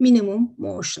do minimum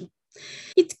motion.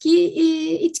 It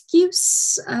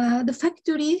gives the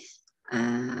factory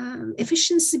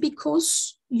efficiency,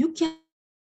 because you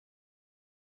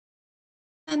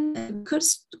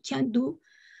workers can do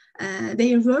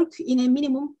their work in a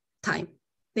minimum time.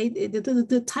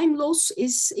 The time loss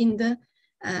is in the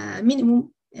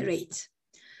minimum rate.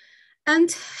 And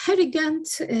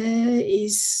Harrigant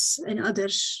is another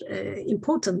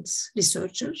important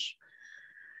researcher.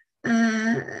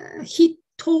 He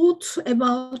taught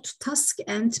about task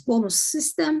and bonus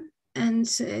system, and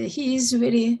he is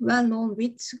very well known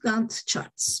with Gantt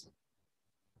charts.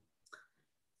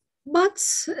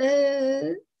 But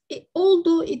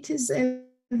although it is a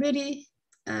very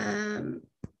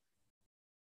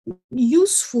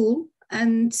useful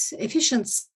and efficient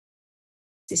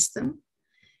system,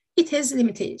 it has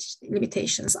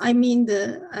limitations. I mean,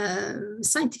 the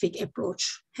scientific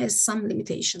approach has some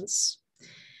limitations.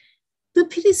 The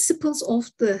principles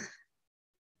of the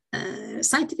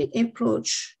scientific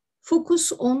approach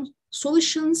focus on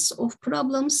solutions of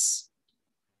problems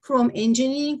from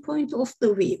engineering point of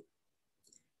the view,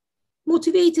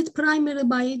 motivated primarily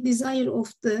by desire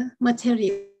of the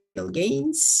material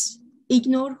gains,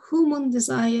 ignore human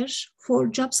desire for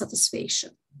job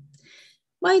satisfaction.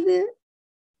 By the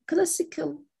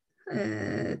classical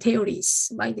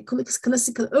theories, by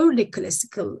the early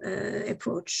classical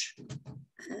approach,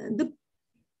 the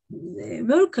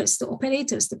workers, the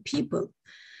operators, the people,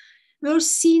 were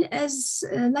seen as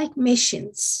like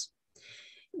machines.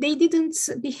 They didn't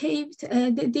behave,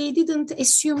 they didn't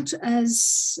assume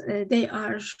as they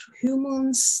are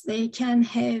humans. They can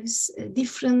have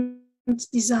different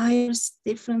desires,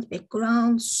 different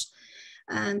backgrounds,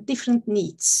 and different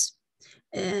needs.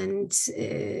 And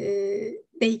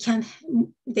they can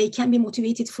be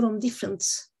motivated from different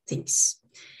things.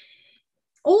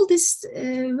 All this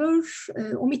were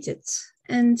omitted,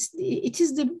 and it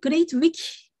is the great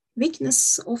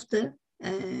weakness of the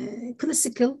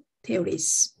classical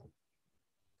theories.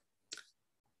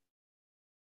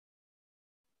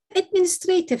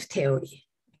 Administrative theory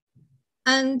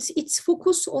and its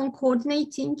focus on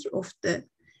coordinating of the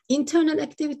internal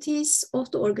activities of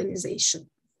the organization.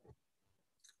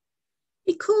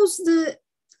 Because the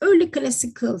early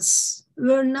classicals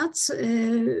were not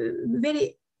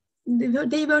very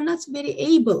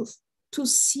able to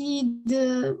see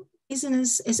the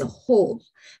business as a whole.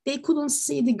 They couldn't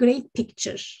see the great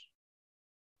picture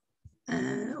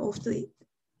of the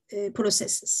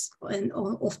processes and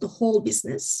of the whole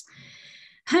business.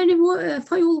 Henry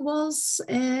Fayol was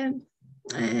a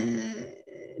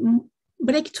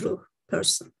breakthrough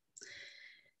person.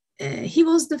 He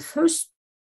was the first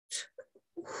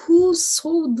who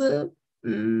saw the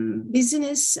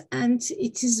business and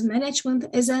its management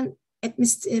as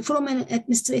from an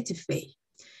administrative way,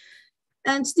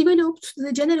 and developed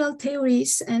the general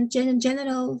theories and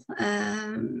general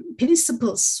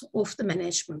principles of the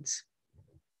management.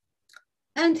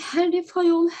 And Henry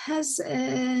Fayol has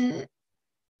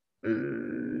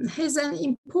an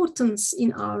importance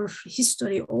in our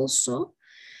history also,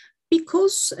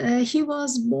 because he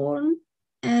was born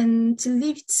and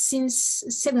lived since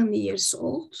 7 years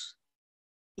old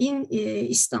in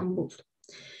Istanbul.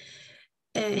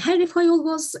 Henry Fayol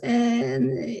was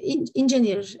an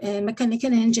engineer,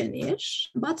 mechanical engineer,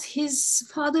 but his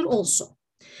father also.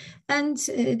 And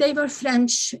they were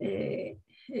French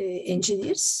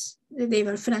engineers, they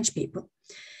were French people.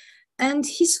 And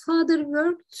his father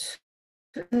worked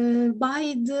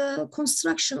by the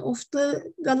construction of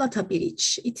the Galata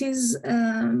Bridge. It is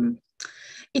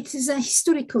a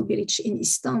historical bridge in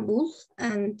Istanbul,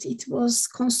 and it was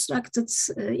constructed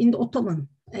in the Ottoman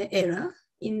era,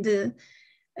 in the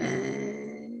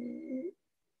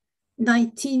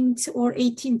 19th or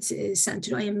 18th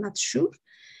century, I am not sure.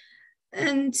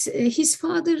 And his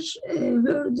father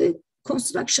were the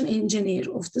construction engineer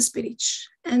of this bridge.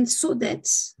 And so that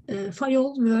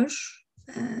Fayol were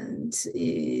and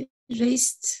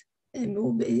raised,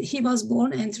 he was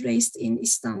born and raised in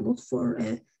Istanbul for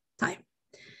a time.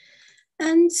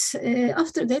 And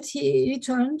after that, he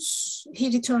returned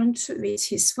with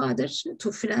his father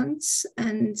to France,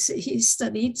 and he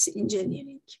studied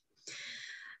engineering.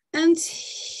 And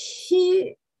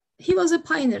he was a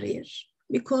pioneer,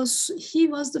 because he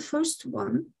was the first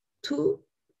one who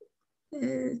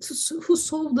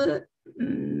saw the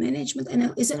management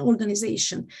as an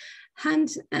organization,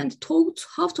 and taught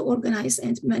how to organize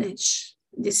and manage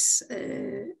this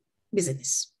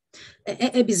business,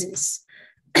 a business.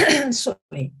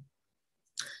 Sorry.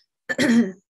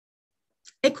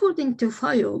 According to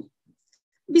Fayol,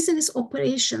 business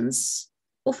operations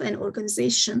of an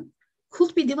organization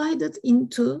could be divided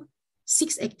into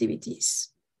 6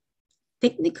 activities: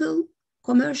 technical,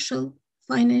 commercial,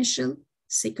 financial,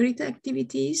 security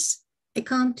activities,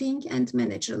 accounting, and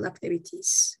managerial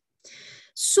activities.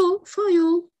 So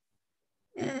Fayol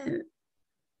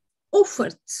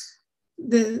offered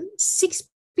the 6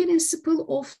 principles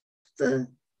of the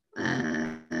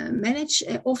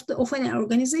of an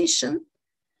organization,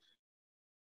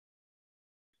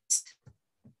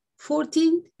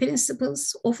 14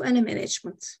 principles of any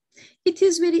management. It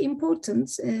is very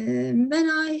important when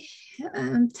I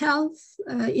tell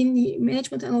in the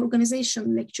management and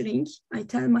organization lecturing, I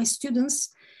tell my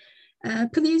students,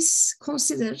 please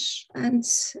consider and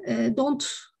don't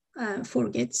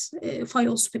forget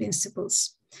Fayol's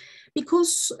principles,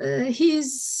 because he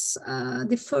is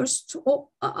the first.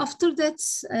 After that,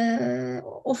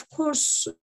 of course,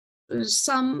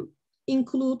 some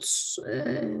includes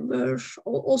were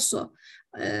also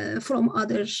from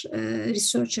other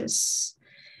researchers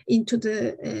into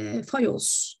the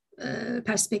Fayol's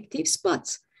perspectives,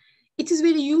 but it is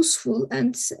very useful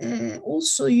and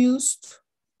also used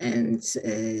and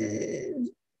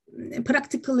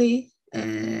practically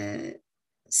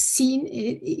seen.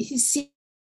 It is seen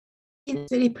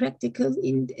very practical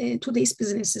in today's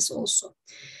businesses also.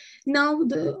 Now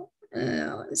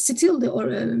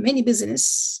many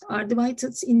businesses are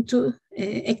divided into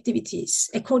activities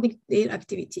according to their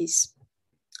activities.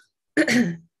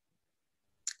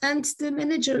 And the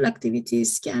managerial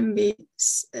activities can be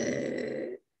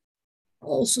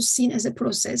also seen as a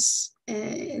process,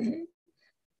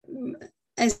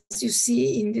 as you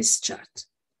see in this chart.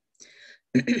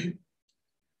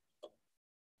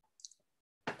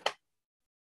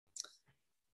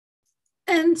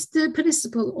 And the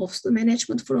principle of the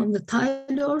management from the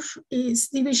Taylor is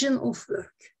division of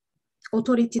work,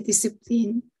 authority,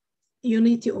 discipline,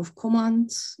 unity of command,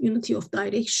 unity of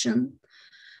direction,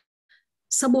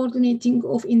 subordinating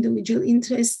of individual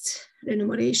interests,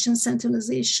 remuneration,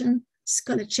 centralization,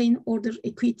 scholar chain, order,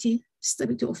 equity,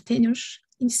 stability of tenure,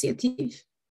 initiative,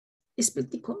 esprit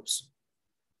de corps.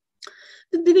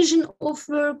 The division of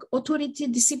work, authority,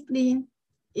 discipline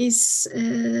is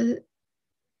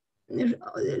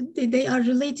they are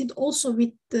related also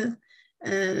with the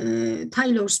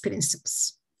Taylor's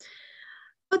principles.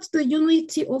 But the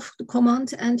unity of the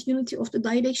command and unity of the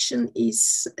direction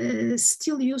is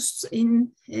still used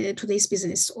in today's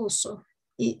business also.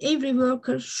 Every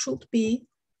worker should be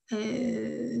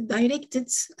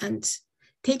directed and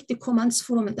take the commands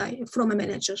from a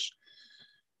manager.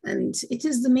 And it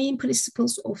is the main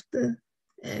principles of the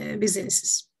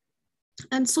businesses.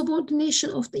 And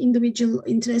subordination of the individual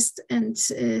interest and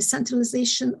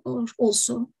centralization are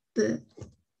also the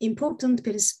important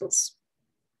principles.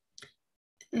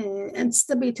 And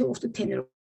stability of the tenure.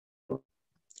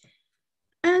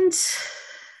 And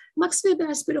Max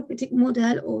Weber's bureaucratic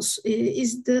model also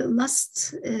is the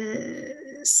last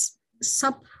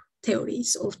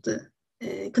sub-theories of the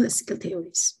classical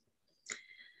theories.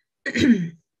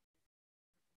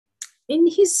 In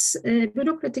his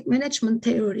bureaucratic management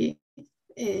theory,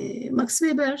 Max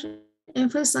Weber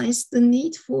emphasized the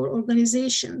need for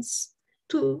organizations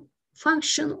to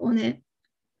function on a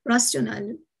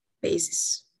rational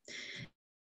basis.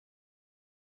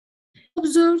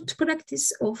 Observed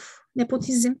practice of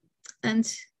nepotism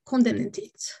and condemned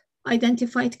it.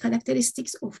 Identified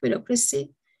characteristics of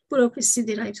bureaucracy. Bureaucracy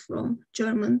derived from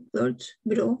German word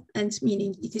bureau and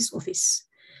meaning it is office.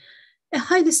 A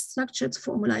highly structured,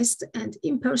 formalized, and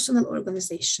impersonal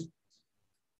organization.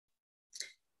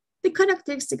 The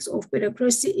characteristics of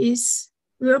bureaucracy is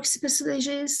work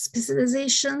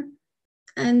specialization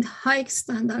and high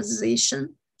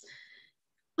standardization,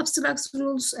 abstract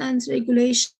rules and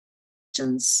regulations,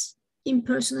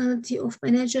 impersonality of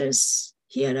managers,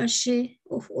 hierarchy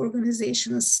of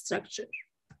organizational structure.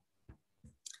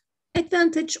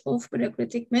 Advantage of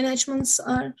bureaucratic managements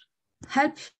are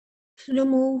help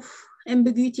remove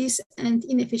ambiguities and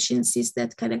inefficiencies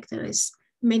that characterize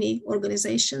many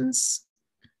organizations,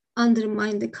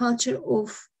 undermine the culture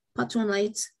of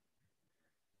patronage,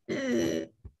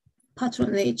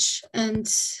 and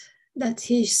that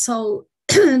he saw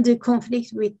the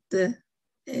conflict with the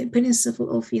principle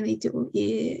of unity of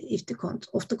the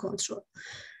control.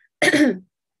 In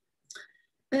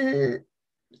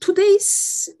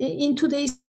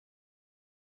today's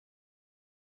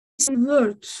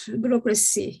word,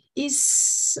 bureaucracy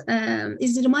is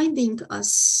reminding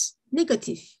us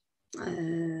negative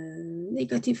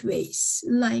ways,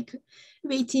 like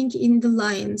waiting in the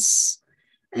lines,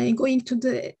 going to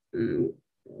the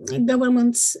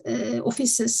government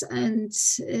offices and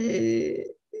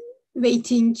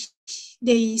waiting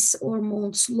days or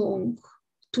months long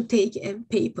to take a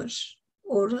paper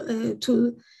or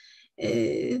to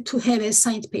have a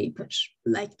signed paper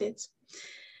like that.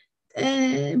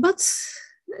 But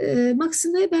Max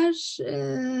Weber,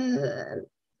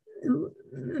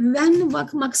 when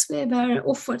Max Weber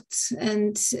offered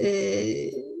and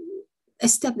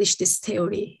established this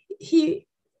theory, he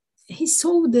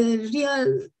saw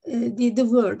the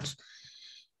world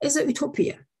as a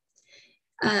utopia.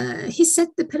 He set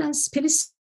the principle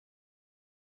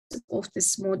of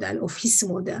this model, of his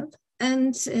model,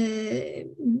 and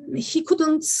he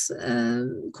couldn't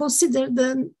consider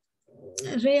the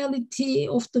reality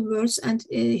of the words and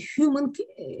the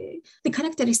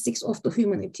characteristics of the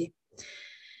humanity.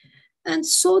 And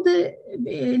so the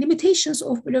limitations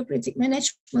of bureaucratic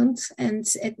management and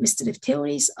administrative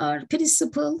theories are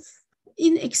principles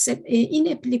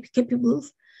inapplicable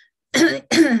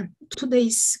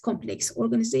today's complex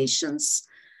organizations,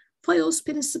 follows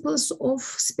principles of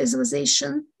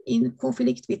specialization in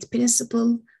conflict with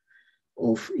principle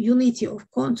of unity of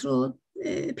control,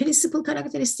 principal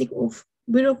characteristic of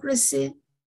bureaucracy,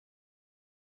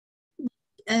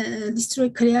 destroy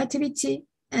creativity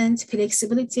and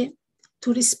flexibility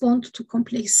to respond to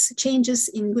complex changes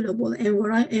in global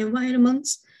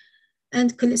environments,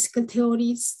 and classical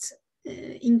theories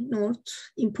ignored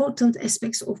important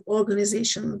aspects of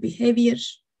organizational behavior,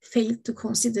 failed to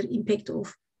consider impact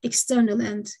of external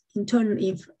and internal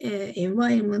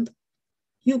environment,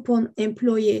 upon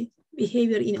employee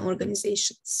behavior in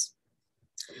organizations.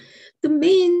 The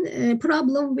main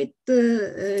problem with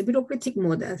the bureaucratic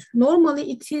model,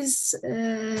 normally it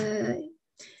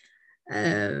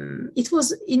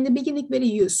was in the beginning very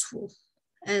useful,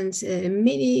 and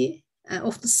many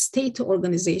of the state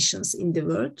organizations in the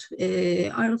world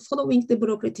are following the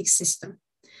bureaucratic system,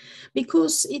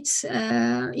 because it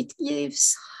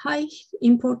gives high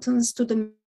importance to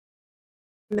the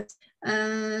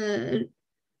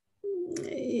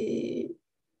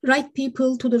right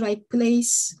people to the right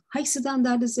place, high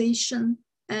standardization,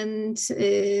 and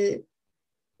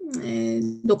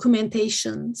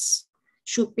documentations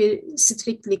should be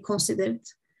strictly considered.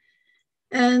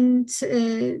 And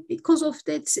because of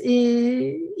that,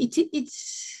 it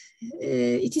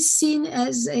is seen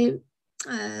as a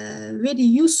very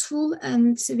useful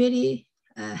and very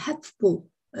helpful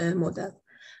model.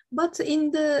 But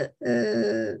in the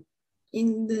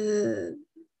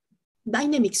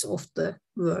dynamics of the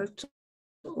world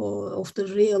or of the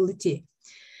reality,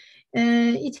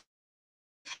 it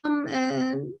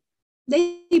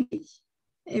they be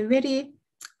very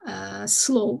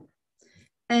slow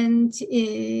and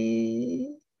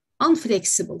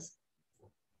unflexible.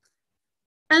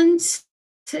 And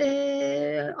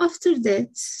after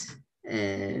that,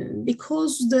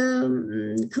 because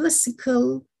the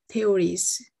classical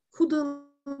theories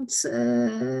couldn't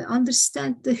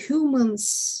understand the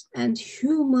humans and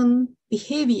human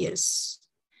behaviors,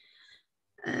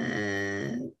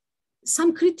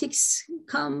 some critics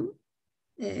come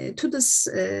to this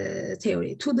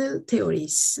theory, to the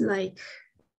theories like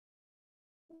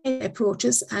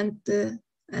approaches and the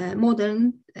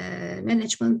modern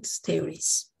management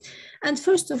theories. And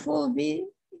first of all, we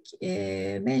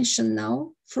mention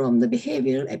now from the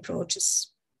behavioral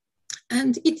approaches,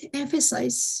 and it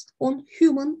emphasizes on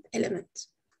human element.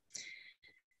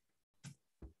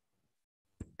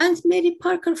 And Mary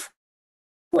Parker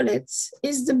Follett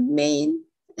is the main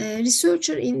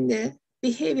researcher in the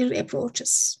behavioral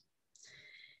approaches.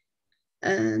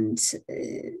 And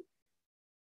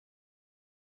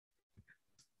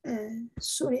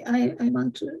sorry, I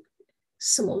want to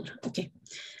smaller, okay.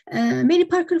 Mary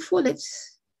Parker Follett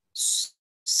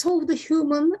saw the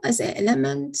human as an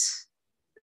element,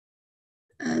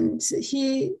 and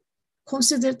he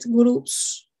considered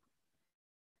groups,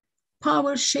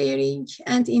 power sharing,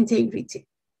 and integrity.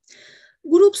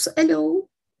 Groups allow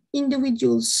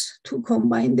individuals to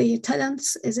combine their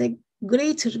talents as a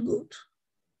greater good.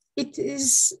 It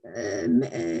is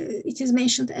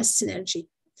mentioned as synergy.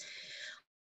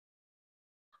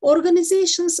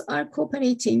 Organizations are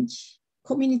cooperating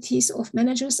communities of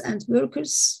managers and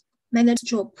workers, manage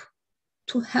job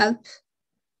to help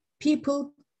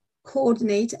people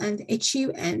coordinate and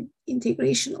achieve an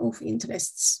integration of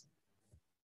interests.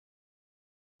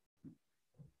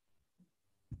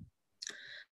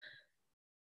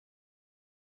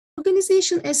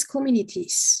 Organization as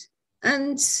communities,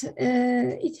 and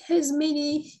it has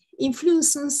many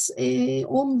influences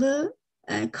on the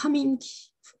coming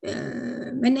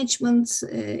management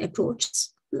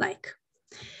approaches, like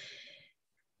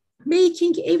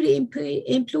making every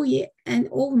employee an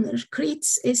owner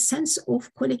creates a sense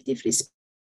of collective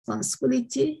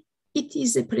responsibility. It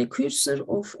is a precursor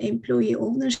of employee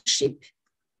ownership,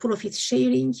 profit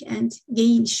sharing, and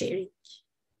gain sharing.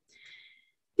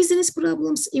 Business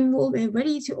problems involve a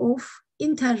variety of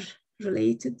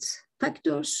interrelated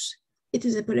factors. It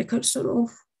is a precursor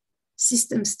of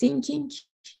systems thinking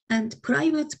and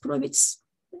private profits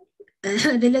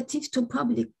relative to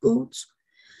public good.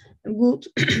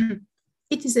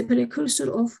 It is a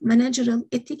precursor of managerial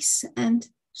ethics and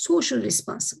social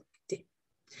responsibility.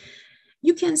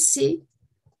 You can see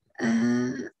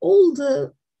all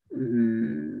the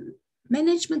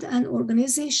management and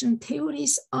organization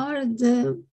theories are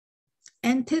the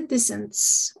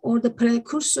antecedents or the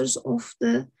precursors of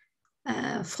the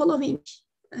following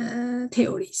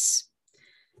theories.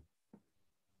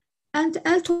 And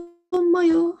Elton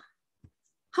Mayo,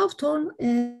 Hawthorne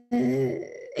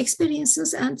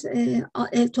experiences and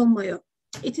Elton Mayo.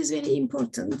 It is very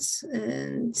important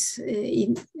and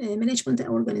in management and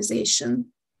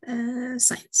organization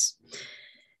science.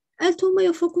 Elton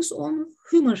Mayo focused on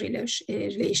human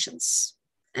relations,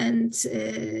 and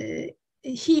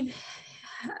he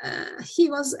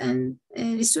was a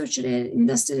researcher, an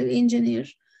industrial engineer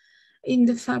in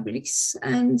the fabrics,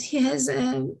 and he has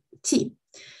a team.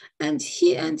 And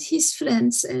he and his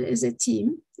friends as a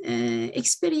team they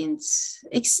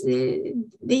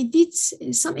did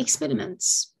some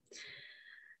experiments.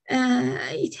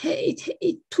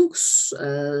 It took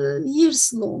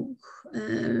years long,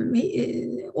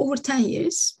 over 10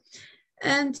 years.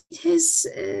 And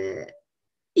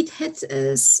it had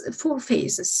 4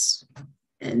 phases.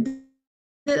 And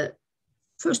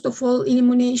first of all,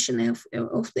 elimination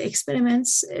of the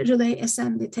experiments, relay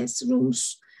assembly test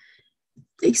rooms,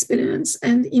 experiments,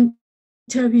 and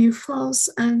interview files,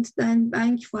 and then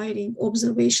bank firing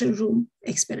observation room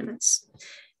experiments.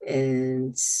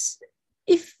 And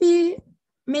if we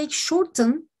make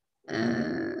shorten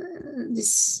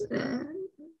this,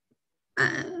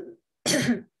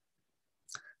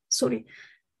 sorry,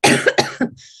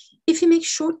 if we make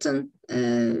shorten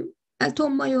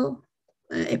Elton Mayo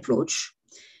approach,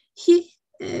 he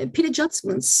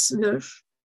prejudgments were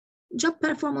job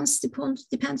performance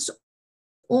depends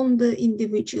on the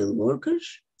individual worker.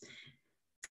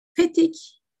 Fatigue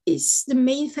is the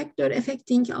main factor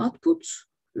affecting output.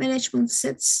 Management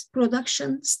sets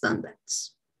production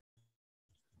standards.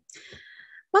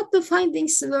 But the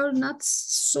findings were not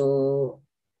so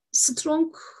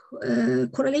strong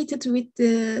correlated with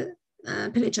the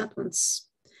prejudgments.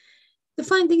 The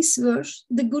findings were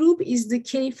the group is the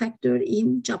key factor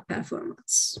in job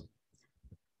performance.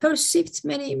 Perceived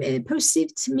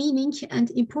meaning and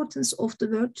importance of the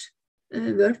work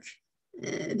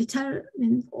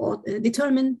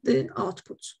determine the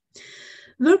output.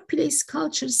 Workplace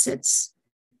culture sets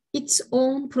its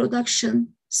own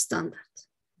production standard.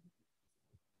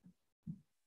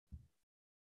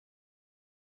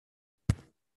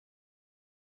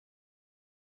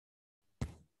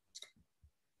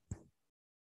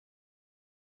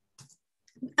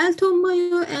 Elton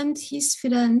Mayo and his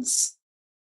friends,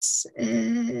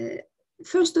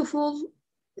 first of all,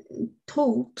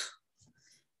 thought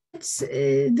that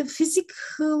the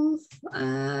physical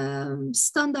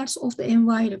standards of the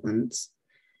environment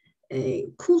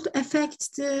could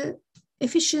affect the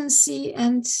efficiency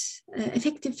and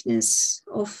effectiveness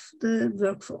of the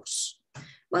workforce.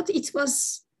 But it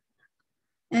was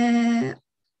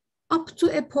up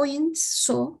to a point,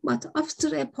 so, but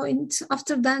after a point,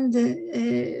 after then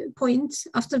the point,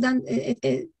 after then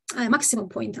a maximum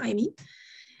point, I mean,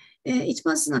 it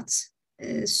was not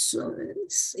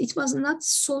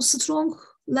so strong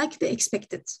like they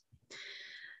expected.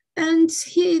 And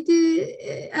here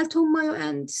Elton Mayo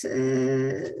and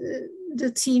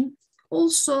the team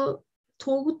also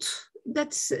thought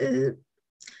that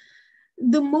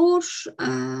the more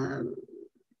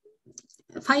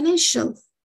financial,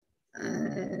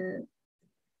 the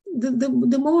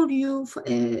more you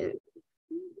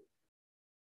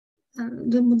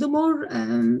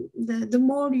the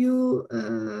more you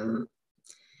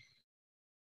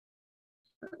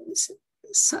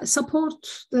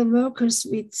support the workers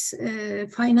with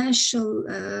financial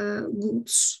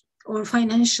goods or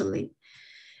financially,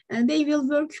 they will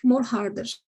work more harder.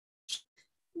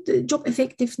 The job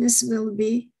effectiveness will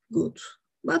be good,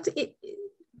 but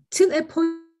till a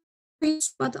point.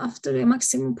 But after a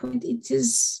maximum point, it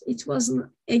was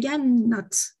again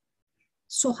not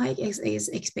so high as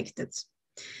expected.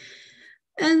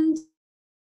 And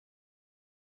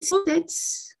so that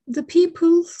the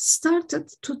people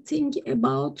started to think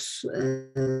about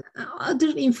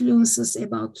other influences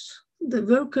about the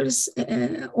workers,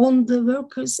 on the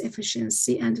workers'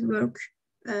 efficiency and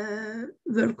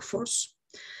workforce.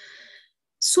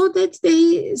 So that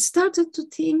they started to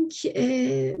think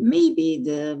maybe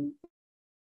the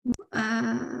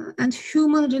and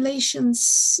human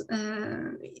relations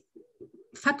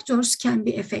factors can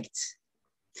be affected.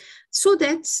 So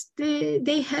that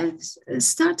they have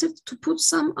started to put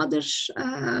some other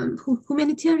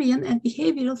humanitarian and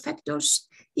behavioral factors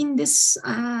in this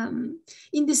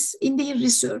in their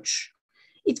research.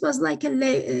 It was like a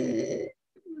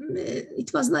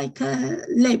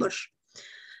labor.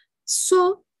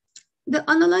 So the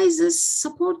analysis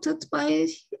supported by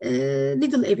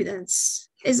little evidence,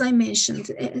 as I mentioned,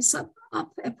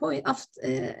 up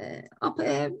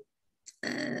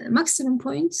a maximum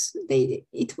point,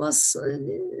 it was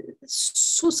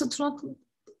so strong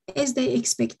as they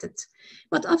expected.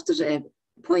 But after a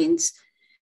point,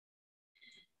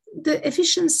 the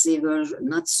efficiency were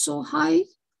not so high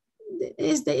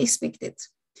as they expected.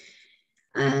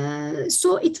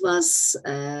 So it was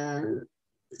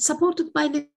supported by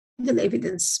little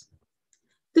evidence.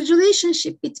 The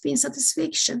relationship between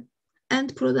satisfaction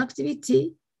and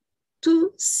productivity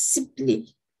to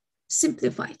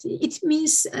simplified. It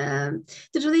means the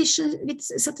relation with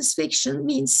satisfaction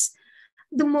means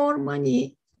the more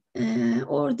money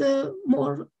or the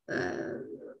more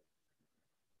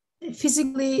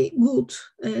physically good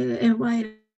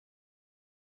environment,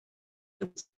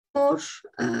 more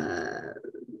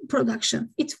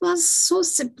production. It was so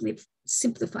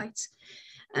simplified.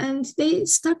 and they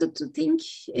started to think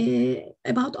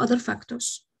about other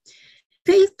factors.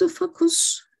 Failed to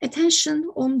focus attention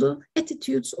on the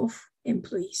attitudes of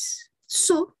employees.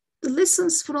 So the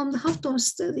lessons from the Hawthorne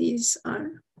studies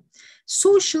are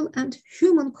social and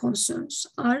human concerns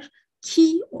are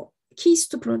keys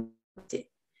to productivity.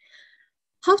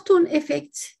 Hawthorne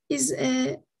effect is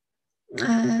a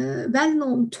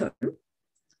well-known term,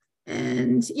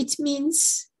 and it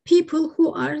means people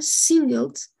who are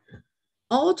singled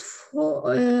out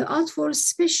for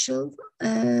special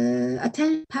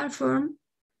attention perform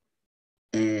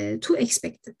to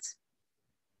expected.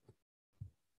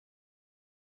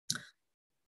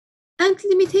 And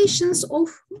limitations of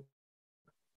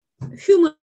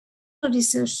human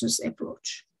resources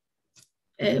approach,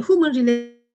 human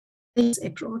relations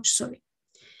approach, sorry.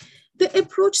 The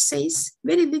approach says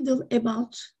very little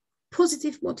about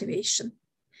positive motivation.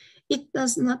 It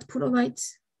does not provide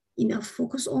enough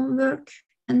focus on work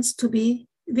and to be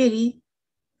very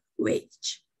vague.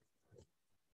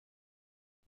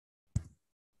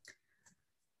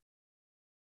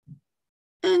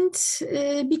 And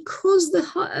because the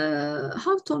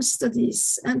Hawthorne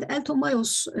studies and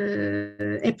Elton-Mayo's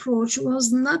approach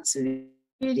was not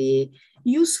very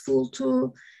useful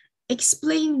to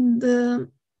explain the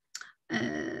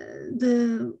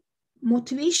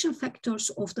motivation factors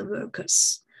of the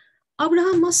workers,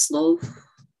 Abraham Maslow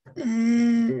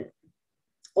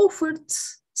offered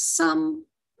some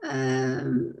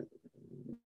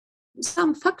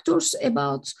factors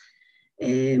about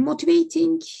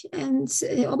motivating and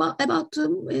about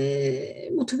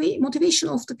motivation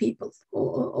of the people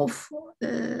of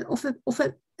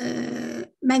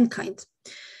mankind.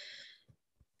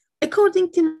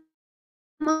 According to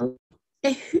Maslow,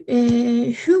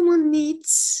 human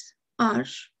needs are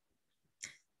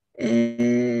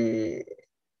in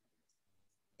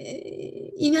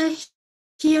a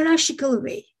hierarchical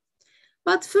way.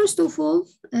 But first of all,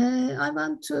 I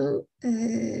want to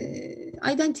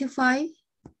identify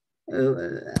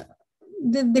the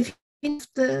definition of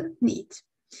the need.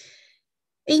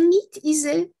 A need is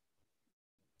a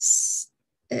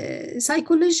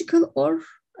psychological or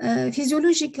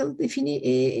physiological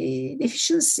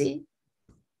deficiency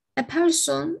a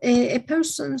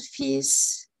person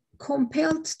feels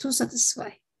compelled to satisfy.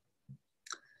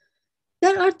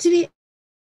 There are three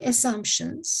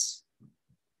assumptions.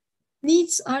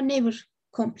 Needs are never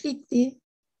completely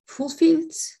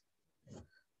fulfilled.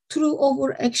 Through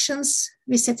overactions,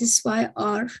 we satisfy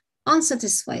our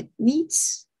unsatisfied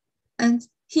needs and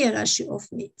hierarchy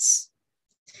of needs.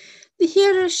 The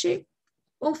hierarchy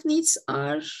of needs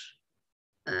are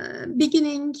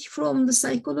beginning from the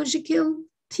psychological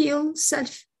till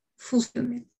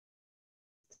self-fulfillment.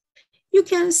 You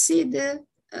can see the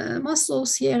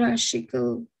Maslow's hierarchy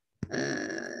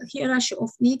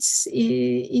of needs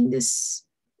in this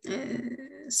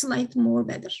slide more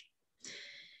better.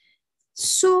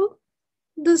 So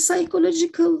the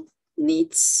psychological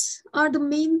needs are the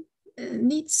main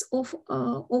needs of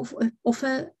a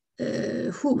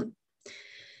human,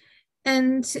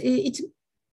 and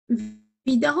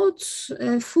without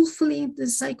fulfilling the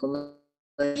psychological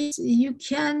needs, you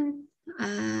can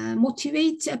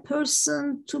motivate a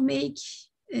person to make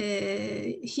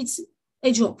a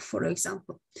job, for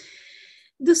example.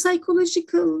 The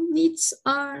psychological needs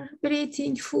are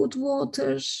breathing, food,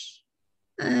 water,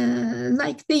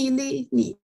 like daily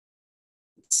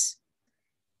needs.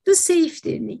 The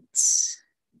safety needs.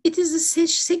 It is the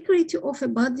security of a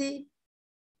body,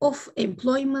 of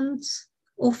employment,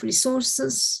 of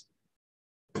resources,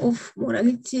 of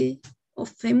morality, of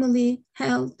family,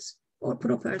 health, or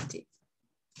property.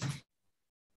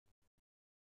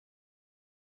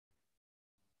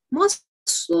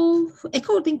 Maslow,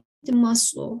 according to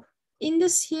Maslow, in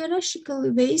this hierarchical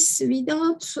ways,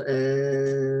 without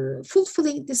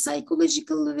fulfilling the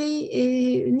psychological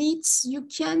needs, you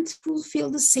can't fulfill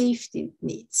the safety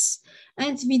needs.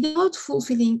 And without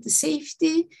fulfilling the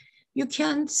safety, you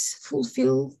can't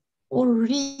fulfill or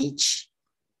reach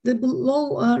the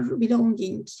lower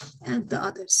belonging and the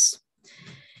others.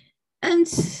 And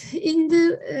in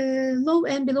the low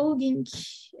and belonging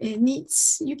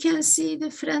needs, you can see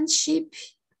the friendship,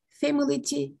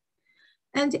 family,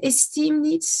 and esteem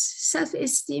needs,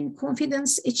 self-esteem,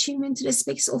 confidence, achievement,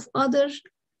 respects of others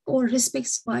or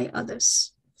respects by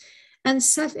others. And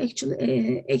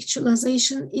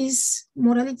self-actualization is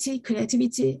morality,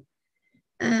 creativity,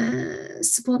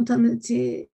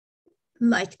 spontaneity,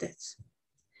 like that.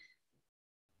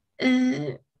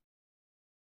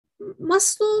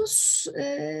 Maslow's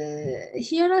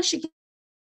hierarchy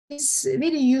is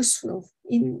very useful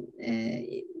in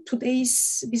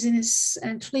today's business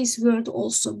and today's world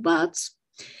also, but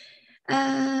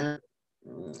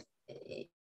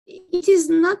it is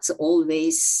not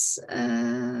always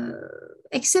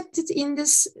accepted in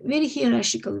this very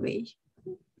hierarchical way.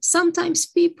 Sometimes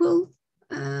people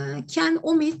can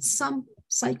omit some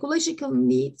psychological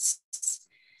needs,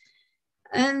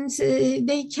 and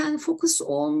they can focus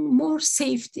on more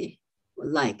safety.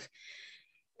 Like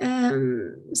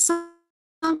some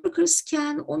workers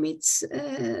can omit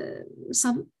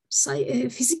some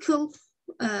physical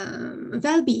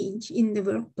well-being in the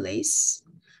workplace,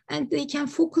 and they can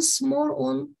focus more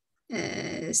on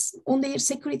their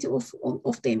security of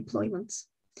the employment.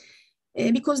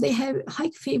 Because they have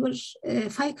high fear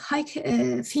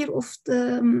of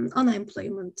the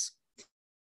unemployment.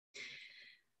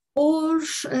 Or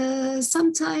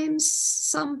sometimes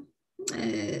some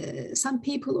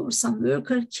people or some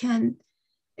worker can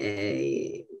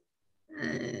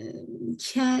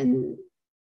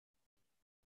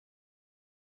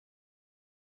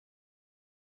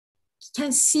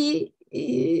see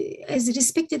as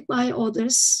respected by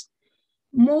others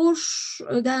more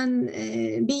than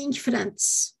being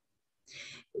friends.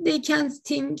 They can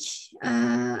think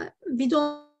we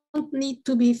don't need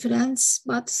to be friends,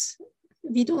 but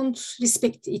we don't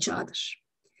respect each other.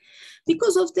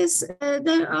 Because of this,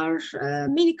 there are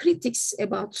many critics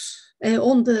about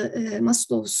on the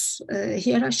Maslow's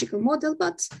hierarchical model,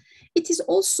 but it is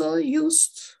also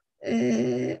used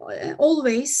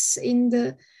always in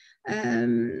the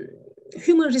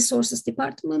human resources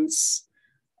departments,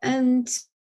 and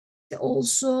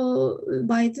also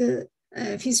by the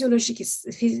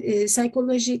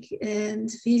psychologic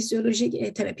and physiologic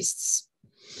therapists.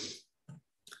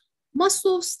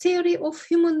 Maslow's theory of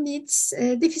human needs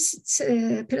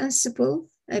deficit principle,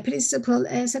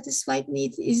 a satisfied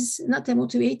need is not a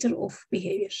motivator of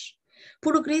behavior.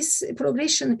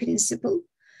 Progression principle,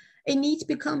 a need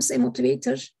becomes a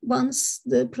motivator once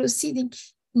the preceding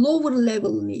lower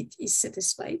level need is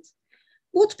satisfied.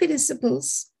 Both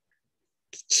principles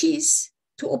choose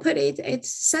to operate at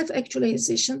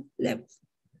self-actualization level.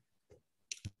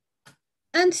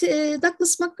 And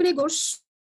Douglas McGregor's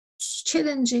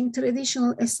challenging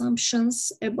traditional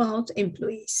assumptions about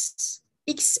employees,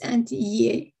 X and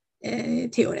Y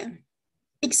theorem,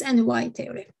 X and Y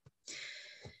theorem.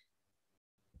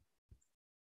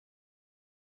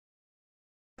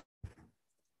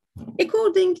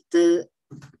 According to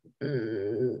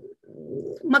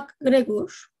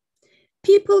McGregor,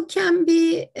 people can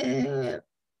be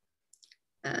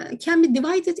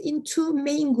divided into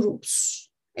main groups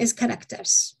as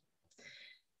characters.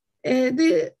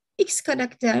 The X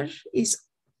character is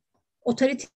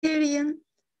authoritarian,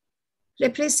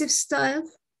 repressive style,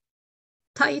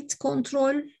 tight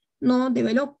control, no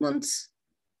development,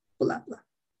 blah, blah.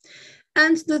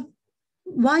 And the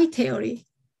Y theory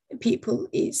people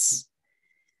is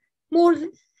more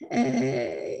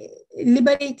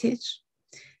liberated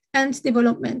and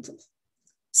developmental,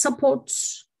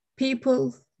 supports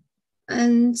people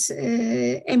and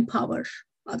empower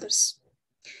others.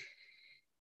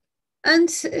 And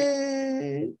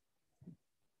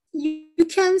you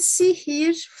can see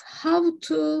here how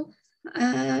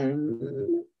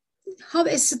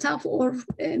a staff or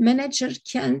a manager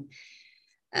can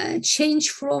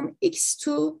change from X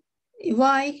to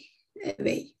Y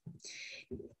way.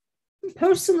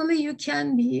 Personally, you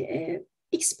can be an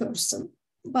X person,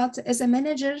 but as a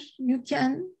manager, you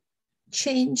can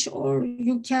change or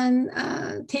you can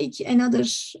take another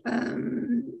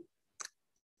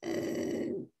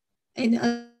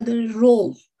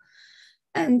role,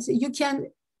 and you can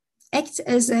act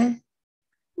as a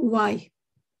Y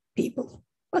people.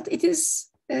 But it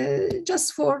is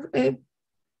just for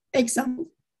example.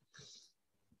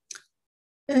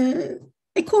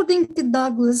 According to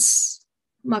Douglas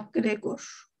McGregor,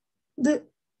 the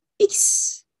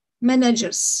X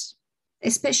managers,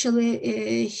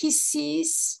 especially he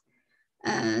sees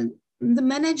the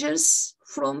managers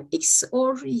from X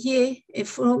or Y,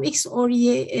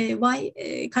 Y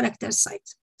character side.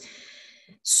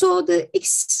 So the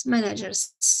X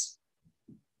managers,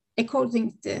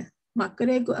 according to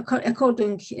McGregor,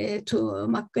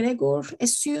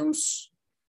 assumes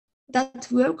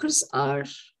that workers are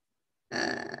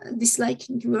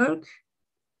disliking work,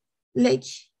 lack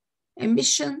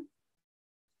ambition,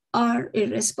 are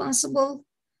irresponsible,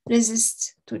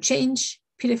 resist to change,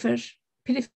 prefer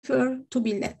to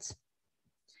be led.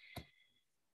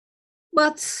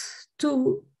 But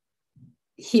to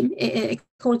him,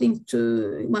 according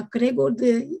to McGregor,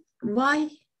 the Y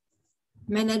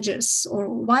managers or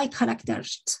Y character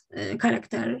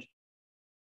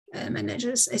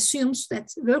managers assumes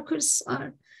that workers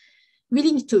are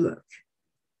willing to work.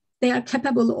 They are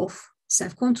capable of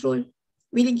self-control,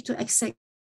 willing to accept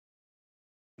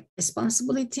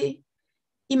responsibility,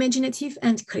 imaginative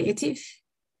and creative,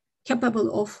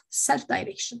 capable of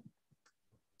self-direction.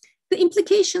 The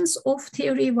implications of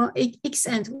theory X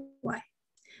and Y.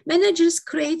 Managers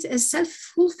create a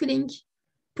self-fulfilling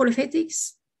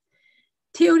prophetics.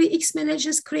 Theory X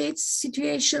managers create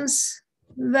situations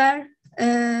where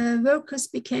workers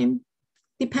became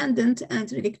dependent and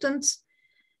reluctant.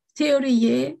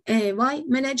 Theory Y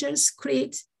managers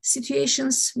create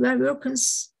situations where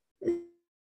workers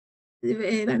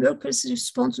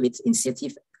respond with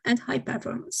initiative and high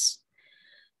performance.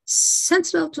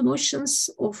 Central to notions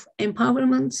of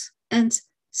empowerment and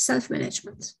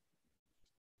self-management.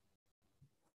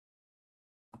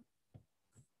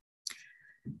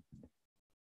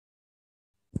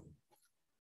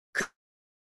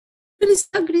 Gues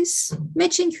agrees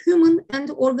matching human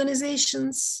and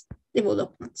organizational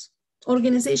development.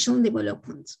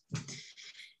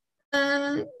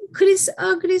 Gues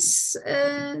agrees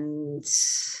and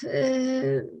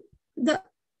the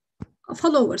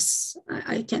followers,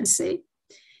 I can say,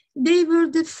 they were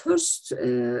the first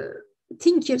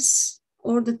thinkers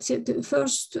or the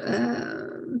first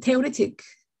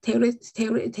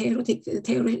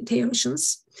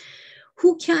theoreticians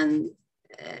who can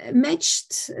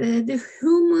matched the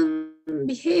human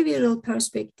behavioral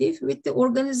perspective with the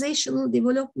organizational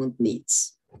development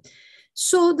needs.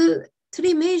 So the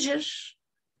three major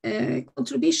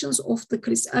contributions of the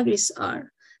Gues agrees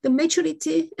are the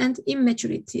maturity and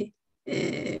immaturity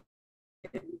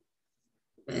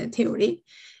theory,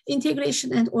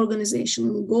 integration and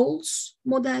organizational goals,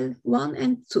 model 1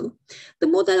 and 2. The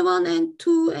model 1 and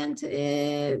 2 and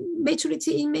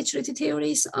maturity, immaturity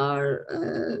theories are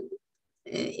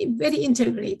very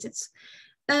integrated.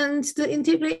 And the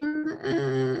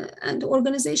integration and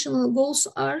organizational goals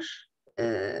are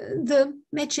the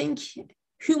matching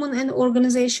human and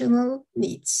organizational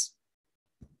needs.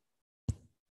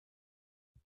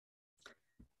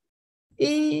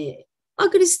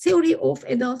 Agrees theory of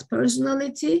adult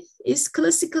personality is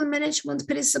classical management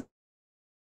principles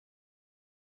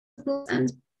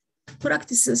and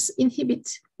practices inhibit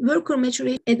worker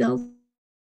maturing adult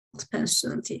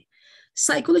personality.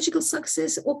 Psychological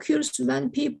success occurs when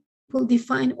people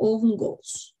define own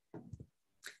goals.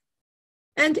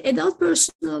 And adult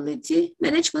personality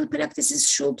management practices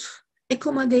should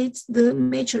accommodate the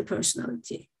mature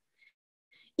personality,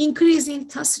 increasing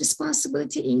task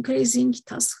responsibility, increasing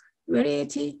task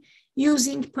variety,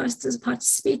 using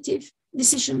participative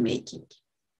decision-making.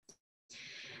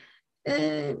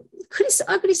 Gues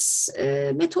agrees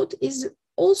method is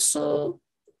also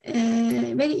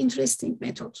a very interesting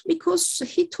method because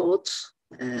he taught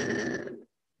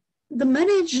the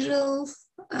managerial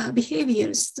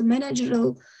behaviors, the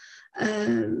managerial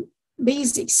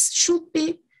basics should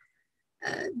be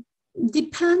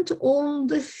depend on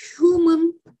the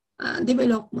human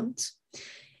development.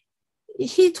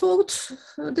 He taught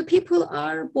the people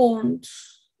are born,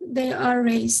 they are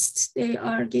raised, they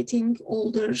are getting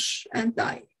older and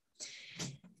die.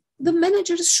 The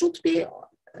managers should be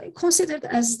considered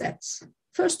as that.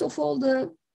 First of all,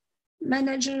 the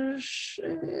managers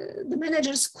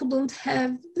couldn't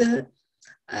have the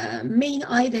main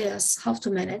ideas how to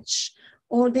manage,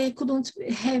 or they couldn't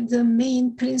have the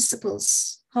main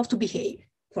principles how to behave,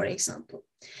 for example.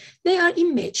 They are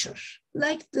immature,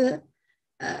 like the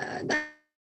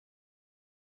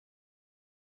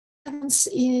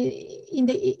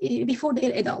before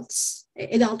their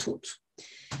adulthood.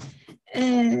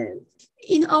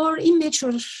 In our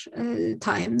immature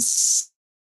times,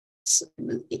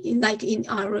 like in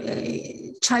our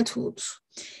childhood,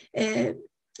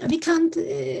 we can't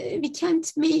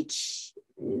make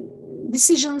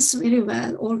decisions very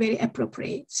well or very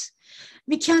appropriate.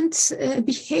 We can't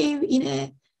behave in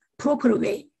a proper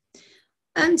way.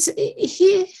 And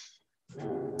he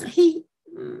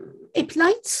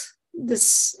applied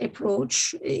this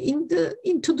approach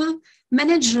into the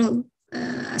managerial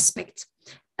aspect.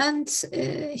 And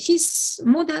his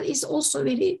model is also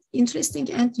very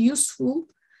interesting and useful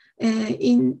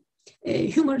in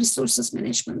human resources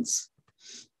management.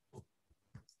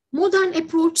 Modern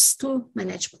approach to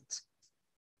management.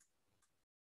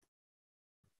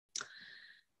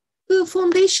 The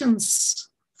foundations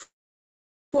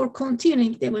for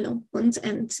continuing development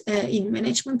and in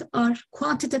management are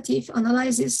quantitative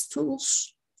analysis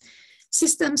tools,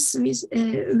 systems with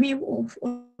a view of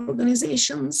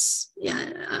organizations,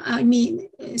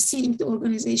 seeing the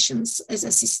organizations as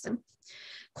a system,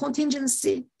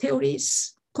 contingency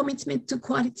theories, commitment to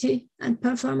quality and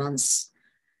performance,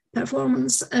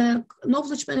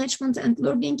 knowledge management and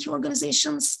learning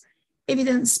organizations,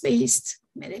 evidence-based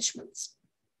management.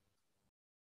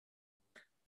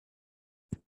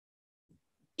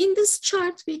 In this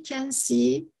chart, we can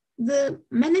see the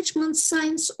management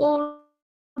science or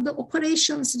the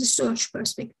operations research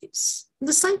perspectives,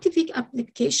 the scientific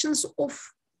applications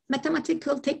of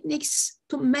mathematical techniques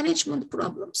to management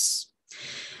problems.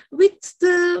 With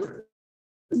the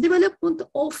development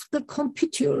of the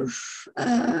computer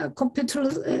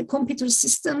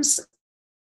systems,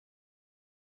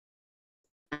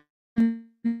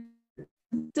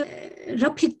 the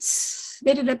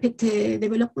very rapid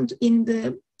development in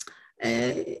the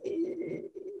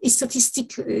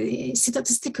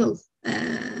statistical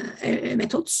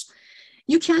methods,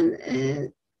 you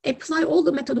can apply all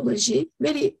the methodology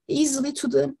very easily to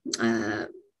the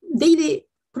daily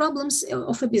problems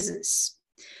of a business,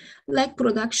 like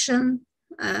production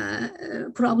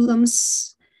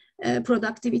problems,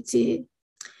 productivity,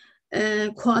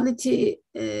 quality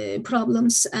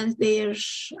problems, and their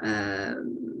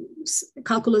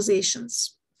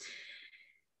calculations.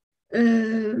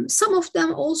 Some of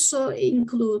them also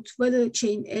include value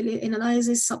chain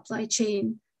analysis, supply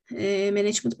chain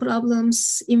management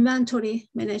problems, inventory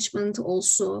management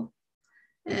also,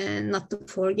 not to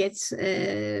forget.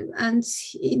 And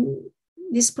in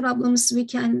these problems, we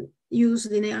can use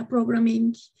linear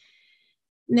programming,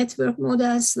 network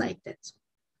models like that.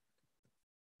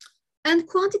 And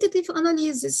quantitative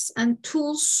analysis and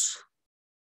tools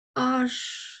are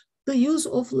the use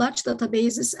of large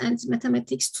databases and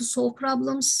mathematics to solve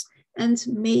problems and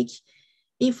make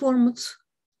informed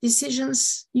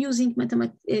decisions using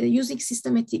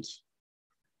systematic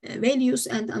values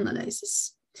and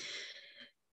analysis.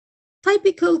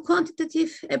 Typical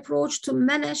quantitative approach to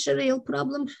managerial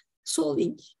problem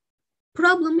solving.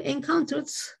 Problem encountered,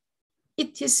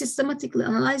 it is systematically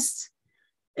analyzed,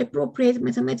 appropriate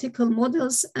mathematical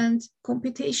models and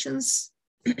computations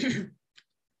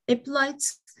applied,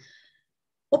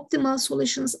 optimal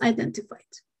solutions identified.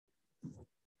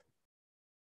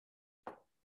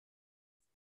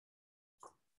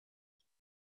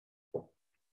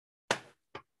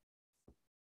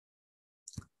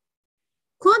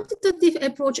 Quantitative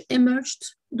approach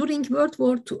emerged during World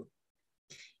War II,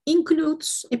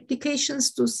 includes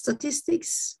applications to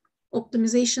statistics,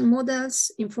 optimization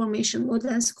models, information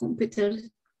models, computer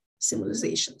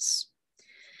simulations.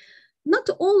 Not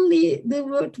only the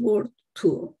World War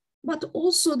II, but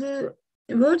also the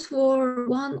World War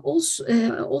I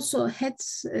also had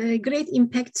a great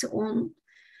impact on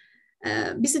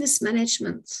business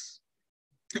management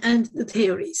and the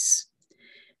theories.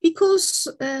 Because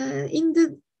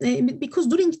because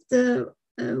during the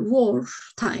war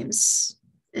times,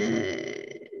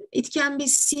 it can be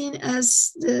seen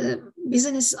as the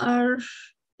business are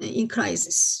in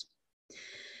crisis.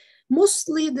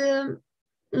 Mostly the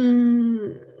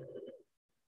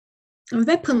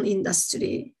weapon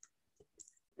industry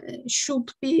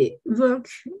should be work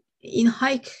in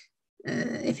high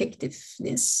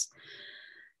effectiveness.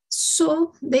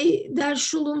 So there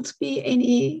shouldn't be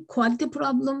any quality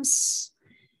problems.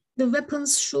 The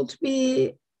weapons should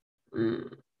be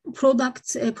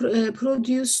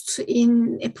produced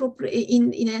in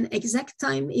an exact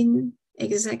time, in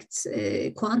exact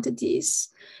quantities.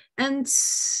 And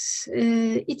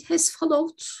it has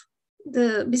followed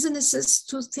the businesses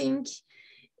to think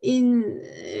in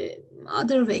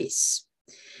other ways.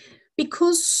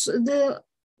 Because the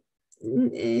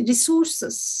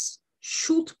resources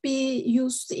should be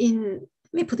used in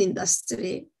weapon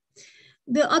industry.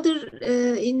 The other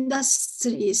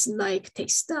industries like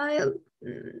textile,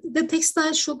 the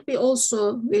textile should be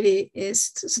also very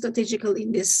strategical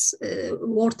in this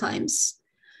war times,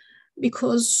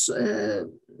 because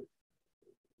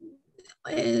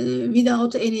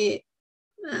without any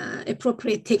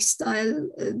appropriate textile,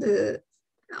 the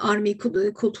army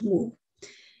could move.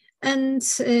 And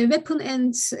weapon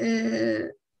and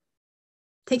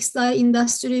textile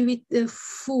industry with the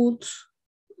food,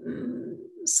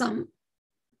 some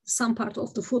part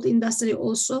of the food industry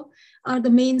also are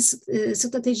the main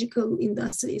strategical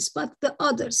industries, but the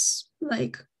others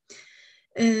like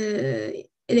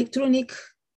electronic,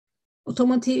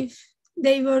 automotive,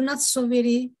 they were not so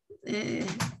very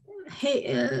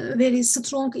very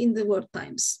strong in the war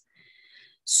times.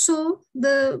 So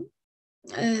the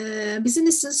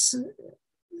businesses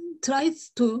tried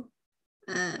to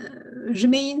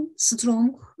remain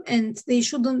strong, and they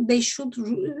should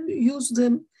use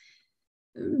the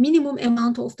minimum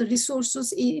amount of the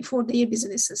resources for their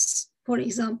businesses. For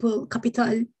example,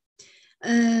 capital,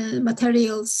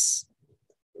 materials,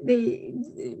 they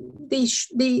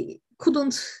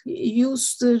couldn't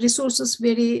use the resources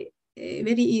very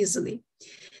easily,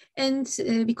 and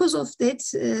because of that,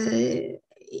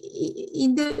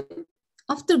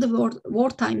 after the war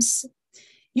times,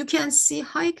 you can see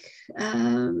high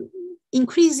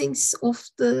increasing of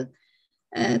the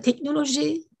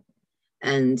technology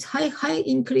and high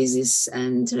increases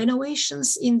and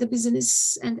renovations in the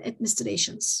business and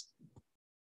administrations.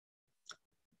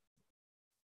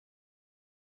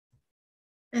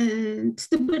 And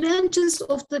the branches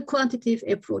of the quantitative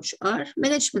approach are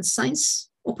management science,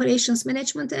 operations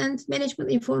management, and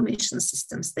management information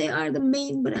systems. They are the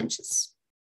main branches.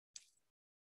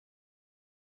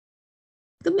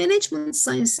 The management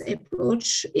science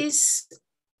approach is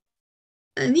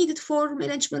needed for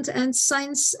management and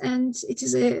science, and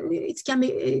it can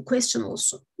be a question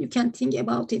also. You can think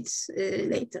about it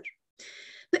later.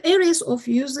 The areas of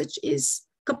usage is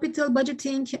capital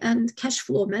budgeting and cash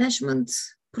flow management,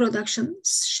 production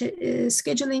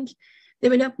scheduling,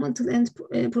 development and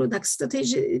product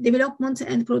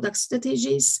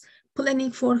strategies,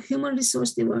 planning for human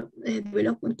resource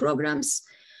development programs,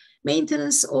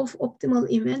 maintenance of optimal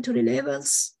inventory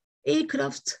levels,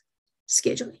 aircraft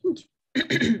scheduling.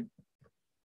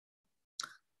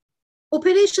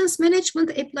 Operations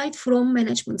management applied from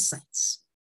management science,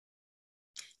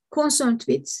 concerned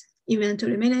with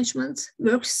inventory management,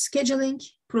 work scheduling,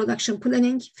 production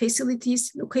planning,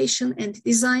 facilities, location and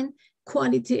design,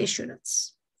 quality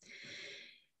assurance.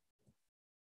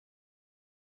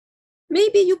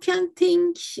 Maybe you can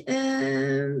think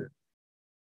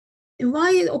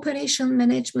why operation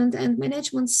management and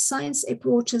management science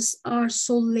approaches are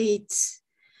so late.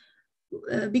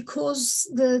 Because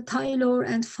the Taylor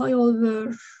and Fayol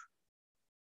were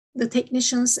the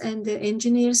technicians and the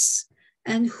engineers,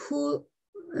 and who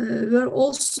were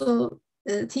also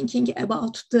thinking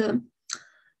about the,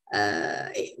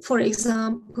 for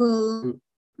example,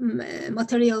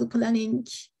 material planning,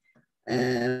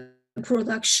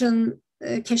 production,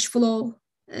 cash flow,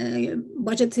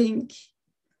 budgeting,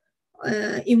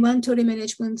 inventory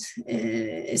management,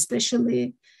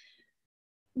 especially.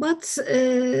 But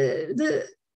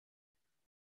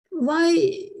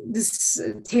why these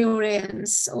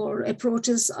theorems or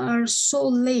approaches are so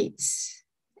late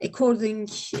according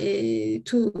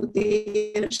to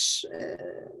their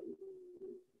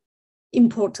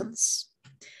importance,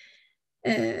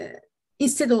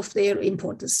 instead of their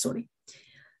importance, sorry.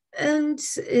 And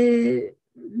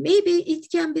maybe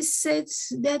it can be said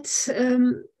that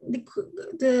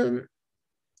the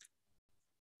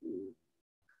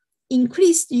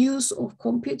increased use of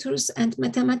computers and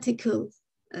mathematical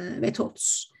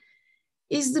methods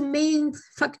is the main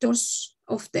factors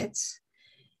of that.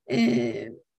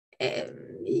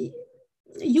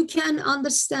 You can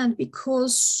understand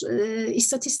because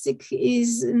statistics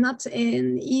is not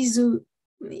an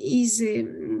easy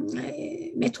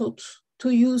method to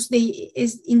use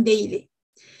in daily.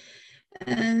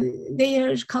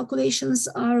 Their calculations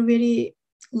are very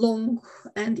long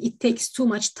and it takes too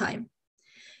much time.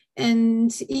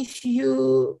 And if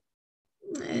you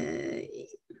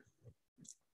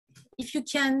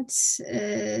can't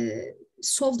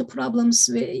solve the problems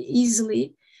very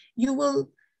easily, you will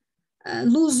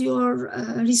lose your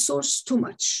resource too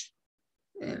much.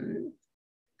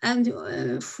 And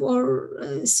for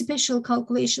special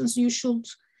calculations, you should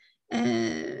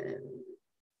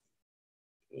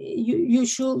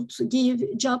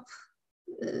give job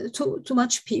to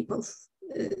much people.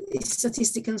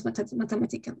 Statisticians,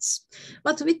 mathematicians.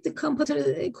 But with the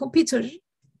computer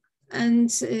and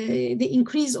the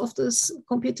increase of this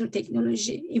computer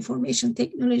technology, information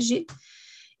technology,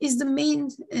 is the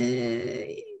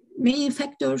main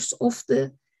factors of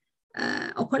the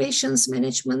operations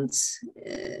management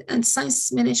and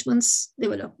science management's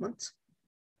development.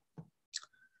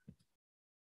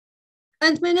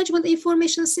 And management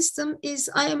information system is,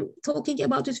 I am talking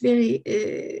about it very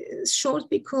short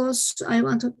because I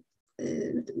want to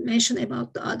mention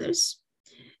about the others.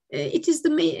 It is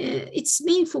its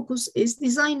main focus is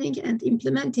designing and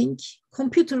implementing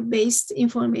computer-based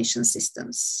information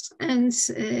systems. And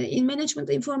in management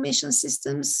information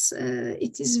systems,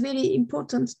 it is very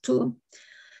important to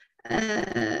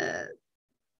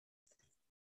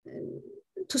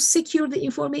secure the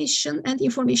information and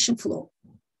information flow.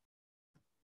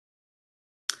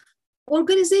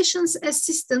 Organizations as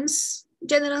systems,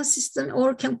 general system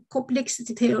or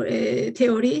complexity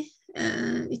theory,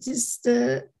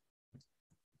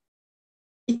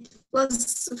 it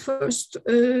was first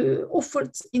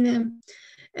offered in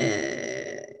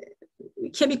a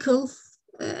chemical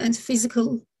and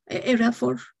physical era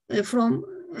from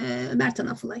Merton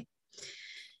Aflay.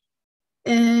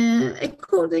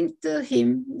 According to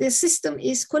him, the system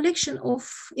is collection of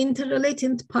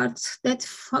interrelated parts that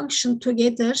function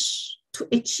together to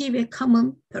achieve a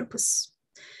common purpose.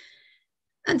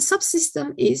 And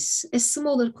subsystem is a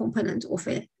smaller component of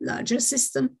a larger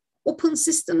system. Open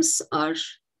systems are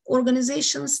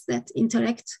organizations that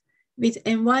interact with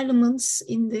environments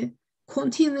in the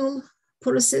continual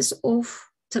process of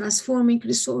transforming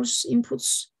resource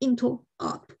inputs into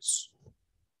outputs.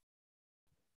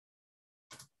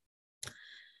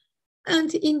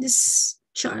 And in this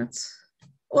chart,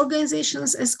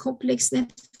 organizations as complex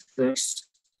networks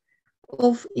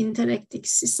of interacting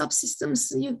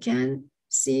subsystems, you can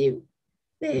see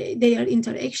their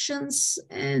interactions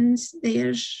and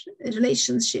their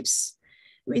relationships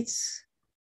with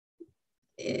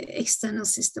external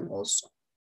system also.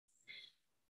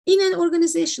 In an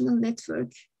organizational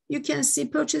network, you can see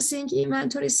purchasing,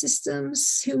 inventory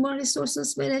systems, human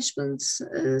resources management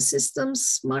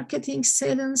systems, marketing,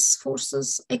 sales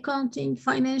forces, accounting,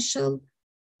 financial,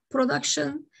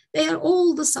 production. They are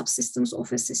all the subsystems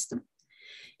of a system.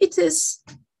 It is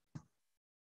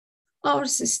our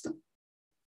system,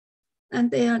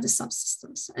 and they are the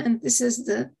subsystems. And this is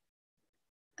the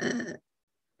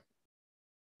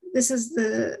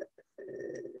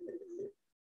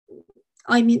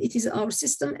it is our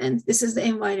system, and this is the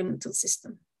environmental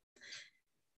system.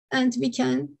 And we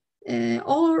can,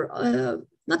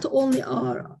 not only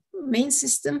our main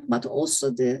system, but also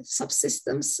the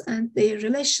subsystems and their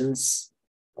relations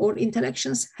or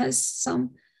interactions has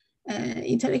some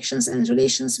interactions and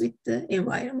relations with the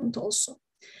environment also.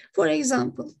 For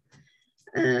example,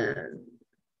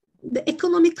 the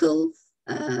economical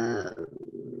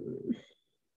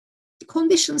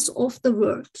conditions of the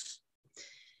world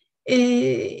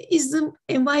is the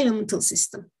environmental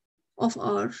system of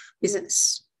our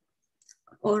business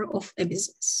or of a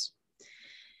business.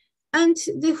 And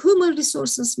the human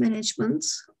resources management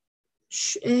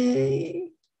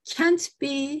can't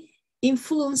be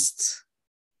influenced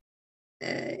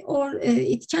or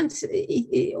we can't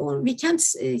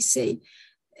say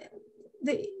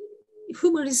the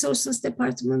human resources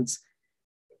department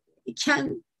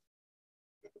can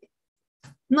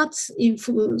not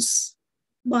influence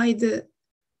by the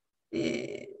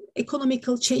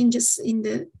economical changes in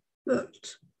the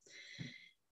world.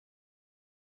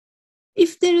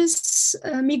 If there is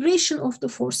a migration of the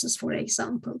forces, for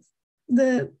example,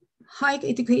 the high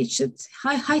talented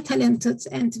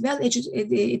and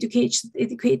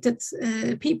educated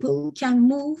people can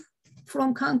move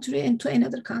from country into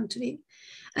another country.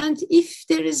 And if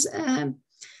there is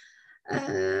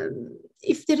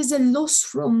a loss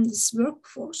from this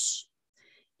workforce,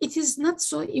 it is not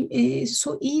so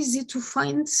easy to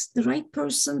find the right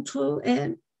person to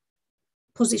a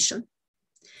position.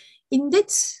 In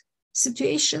that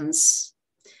situations,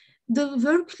 the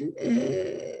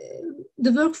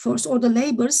workforce or the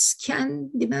laborers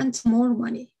can demand more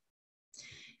money.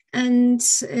 And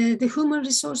the human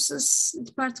resources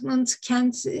department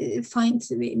can't find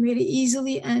very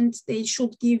easily, and they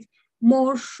should give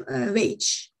more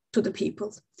wage to the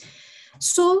people.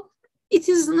 So it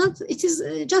is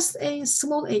just a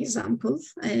small example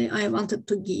I wanted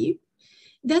to give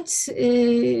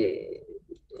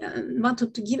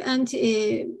and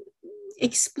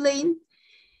explain.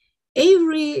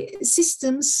 Every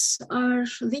systems are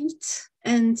linked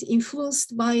and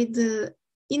influenced by the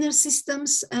inner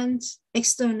systems and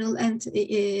external and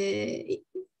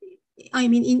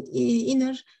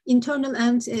internal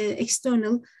and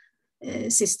external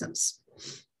systems.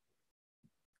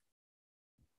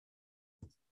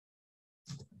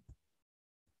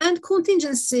 And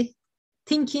contingency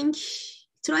thinking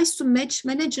tries to match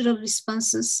managerial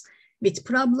responses with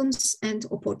problems and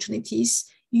opportunities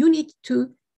unique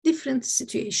to different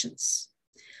situations.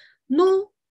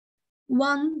 No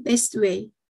one best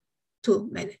way to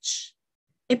manage.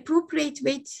 Appropriate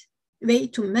way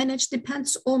to manage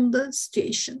depends on the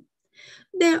situation.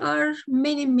 There are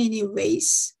many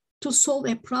ways to solve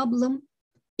a problem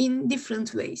in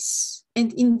different ways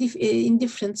and in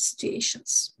different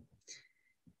situations.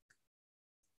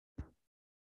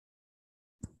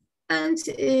 And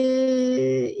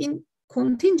in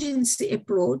contingency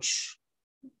approach,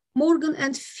 Morgan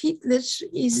and Fiedler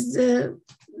is the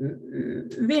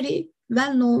very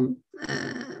well-known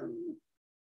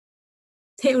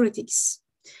theoretics.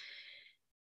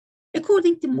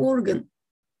 According to Morgan,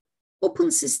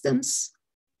 open systems,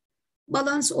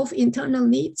 balance of internal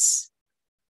needs,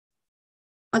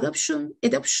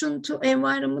 adaptation to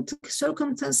environmental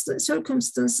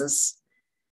circumstances.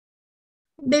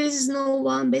 There is no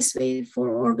one best way for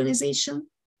organization.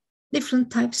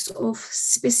 different types of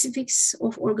specifics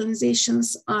of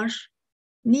organizations are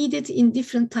needed in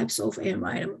different types of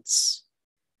environments.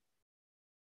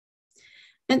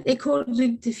 And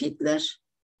according to Fiedler,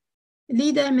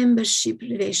 leader-membership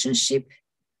relationship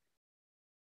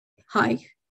high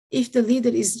if the leader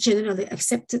is generally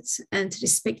accepted and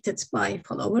respected by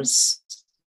followers.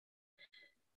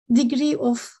 Degree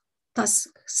of task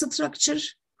structure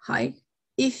high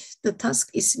if the task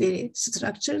is very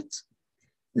structured.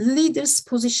 Leader's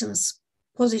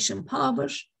position power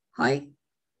high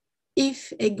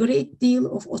if a great deal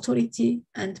of authority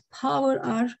and power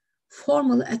are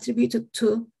formally attributed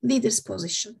to leader's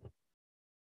position.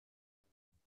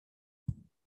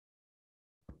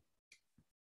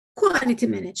 Quality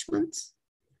management.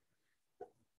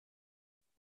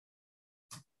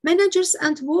 Managers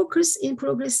and workers in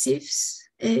progressive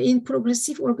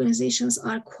organizations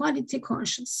are quality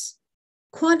conscious.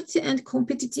 Quality and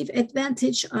competitive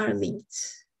advantage are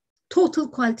linked. Total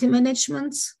quality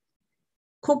management,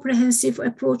 comprehensive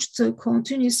approach to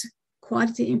continuous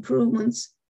quality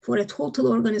improvements for a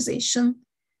total organization,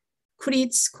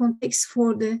 creates context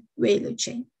for the value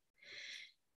chain.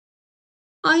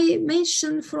 I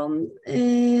mentioned from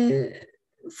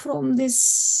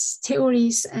these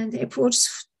theories and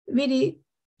approaches very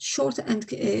short and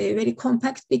very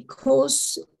compact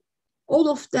because all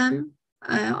of them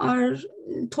are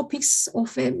topics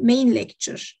of a main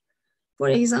lecture. For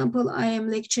example, I am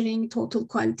lecturing total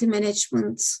quality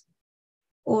management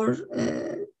or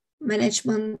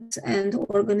management and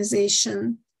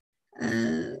organization.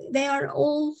 They are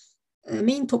all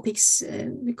main topics.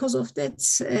 Because of that,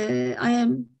 I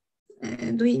am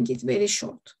doing it very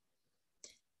short.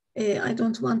 I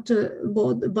don't want to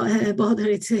bother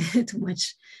it too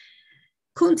much.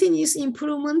 Continuous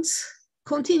improvement,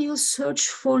 continuous search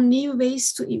for new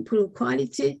ways to improve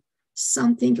quality,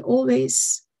 something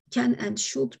always can and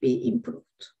should be improved.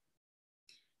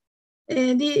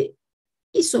 The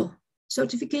ISO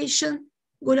certification,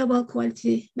 global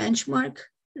quality benchmark,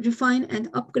 refine and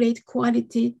upgrade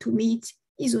quality to meet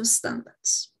ISO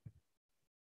standards.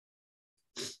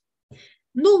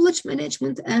 Knowledge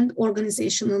management and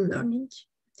organizational learning.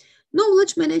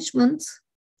 Knowledge management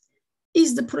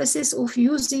is the process of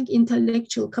using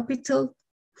intellectual capital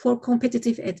for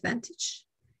competitive advantage.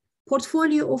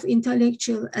 Portfolio of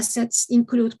intellectual assets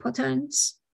include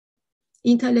patents,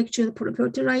 intellectual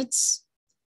property rights,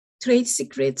 trade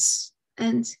secrets,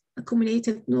 and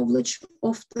accumulated knowledge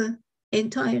of the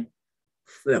entire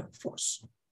workforce.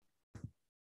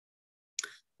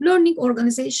 Learning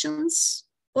organizations,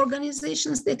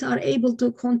 organizations that are able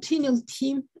to continually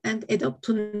team and adapt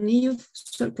to new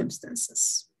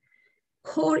circumstances.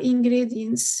 Core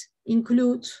ingredients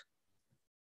include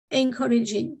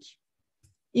encouraging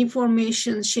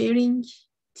information sharing,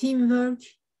 teamwork,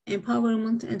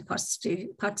 empowerment, and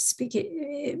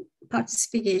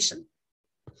participation.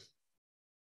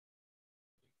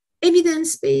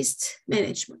 Evidence-based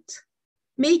management,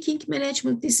 making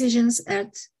management decisions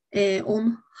on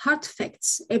hard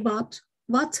facts about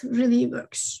what really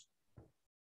works.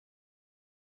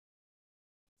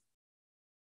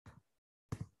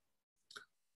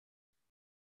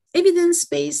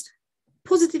 Evidence-based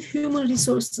positive human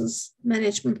resources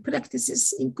management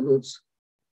practices include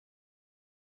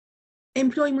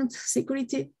employment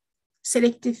security,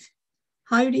 selective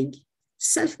hiring,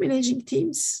 self-managing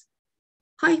teams,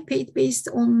 high paid based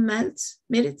on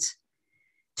merit,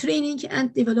 training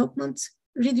and development,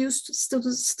 reduced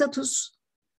status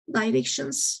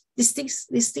distinctions,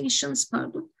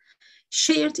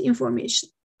 shared information,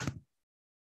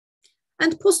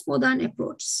 and postmodern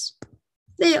approaches.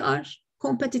 They are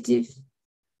competitive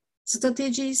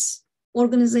strategies,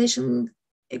 organizational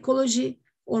ecology,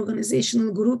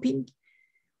 organizational grouping,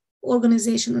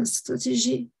 organizational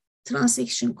strategy,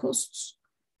 transaction costs,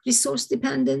 resource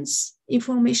dependence,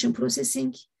 information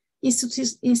processing,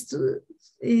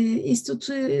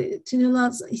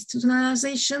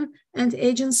 institutionalization, and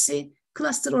agency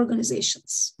cluster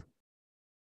organizations.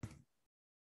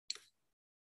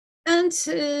 And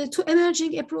to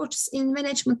emerging approaches in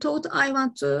management thought, I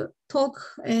want to talk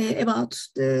about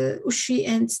the Ushi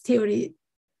and theory.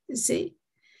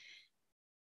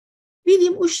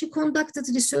 William Ushi conducted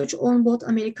research on both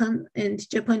American and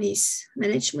Japanese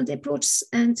management approaches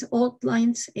and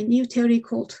outlined a new theory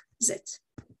called Z.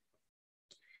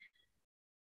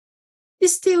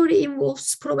 This theory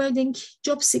involves providing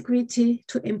job security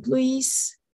to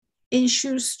employees,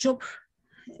 ensures job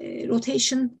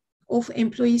rotation of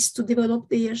employees to develop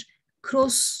their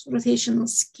cross-rotational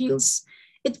skills,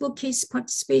 advocates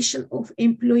participation of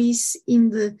employees in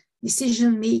the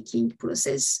decision-making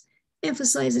process,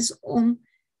 emphasizes on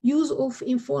use of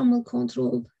informal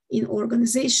control in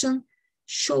organization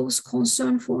shows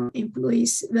concern for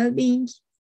employees' well-being,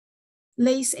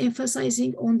 lays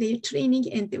emphasizing on their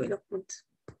training and development.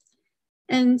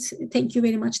 And thank you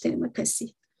very much, Terima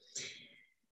kasih.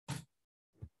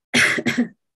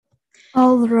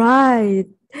 All right.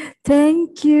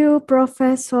 Thank you,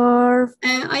 Professor.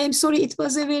 I am sorry, it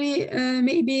was a very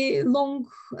maybe long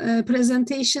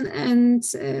presentation, and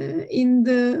in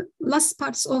the last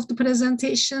parts of the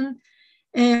presentation,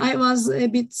 I was a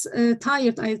bit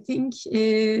tired, I think.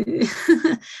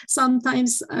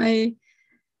 Sometimes I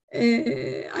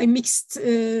mixed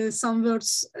some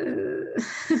words.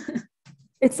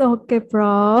 It's okay,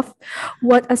 Prof.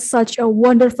 Such a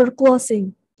wonderful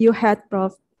closing you had,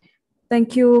 Prof.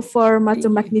 Thank you for much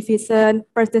magnificent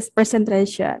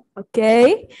presentation.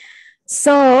 Okay,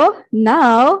 so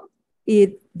now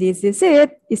this is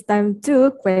it. It's time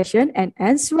to question and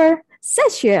answer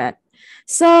session.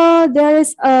 So there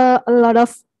is a lot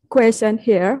of question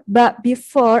here, but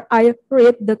before I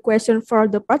read the question for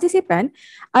the participant,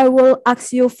 I will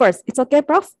ask you first. It's okay,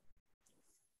 Prof?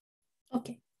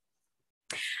 Okay.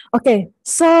 Okay,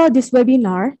 so this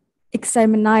webinar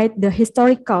examined the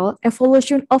historical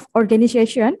evolution of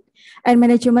organization and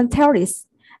management theories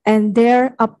and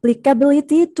their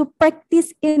applicability to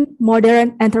practice in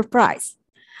modern enterprise.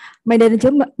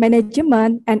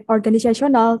 Management and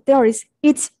organizational theories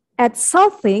each add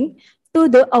something to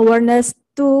the awareness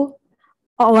to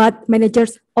what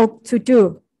managers ought to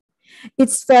do.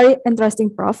 It's very interesting,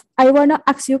 Prof. I want to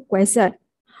ask you a question.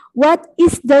 What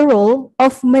is the role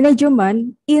of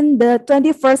management in the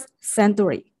 21st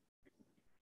century?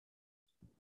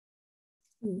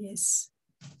 Yes.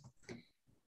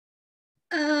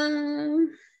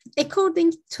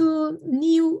 According to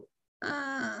new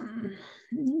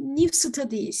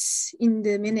studies in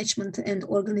the management and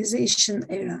organization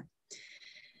era,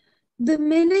 the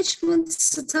management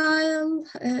style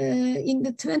in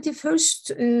the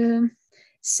 21st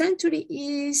century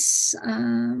is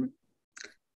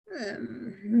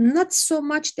not so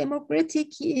much democratic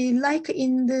like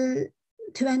in the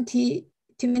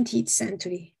 20th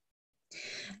century.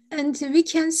 And we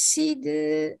can see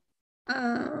the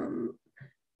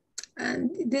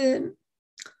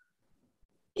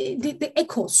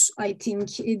echoes, I think,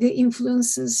 the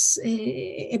influences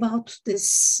about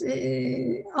this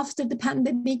after the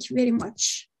pandemic very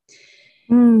much.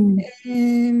 When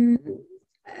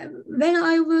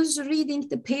I was reading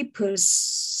the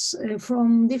papers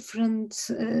from different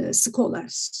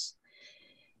scholars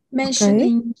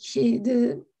mentioning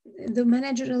the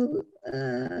managerial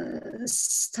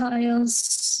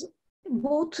styles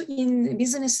both in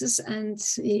businesses and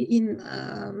in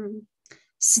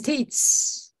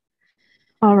states.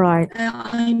 All right.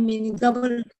 I mean,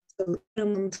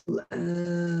 governmental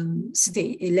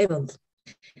state level.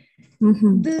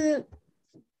 The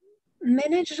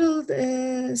managerial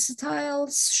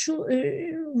styles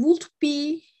would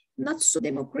be not so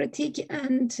democratic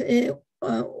and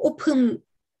open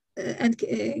and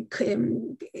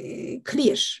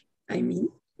clear, I mean.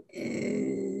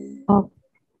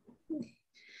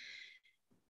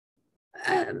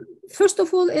 First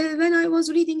of all, when I was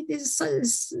reading these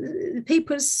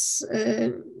papers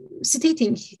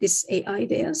stating these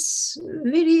ideas,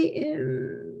 very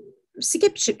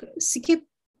skeptical,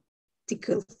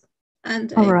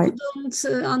 and I couldn't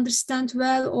understand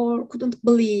well or couldn't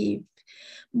believe.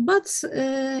 But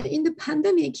in the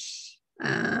pandemic,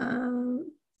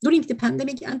 during the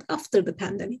pandemic and after the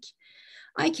pandemic,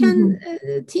 I can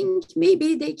think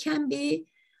maybe they can be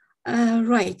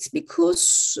right,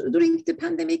 because during the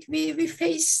pandemic we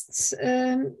faced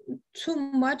too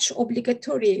much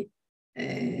obligatory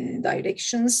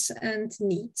directions and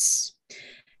needs.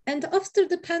 And after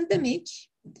the pandemic,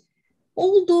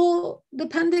 although the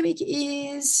pandemic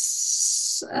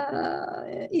is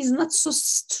not so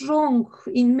strong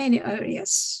in many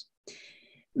areas,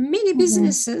 many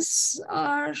businesses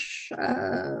are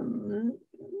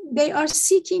they are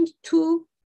seeking to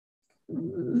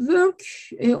work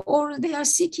or they are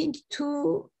seeking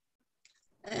to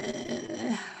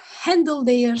handle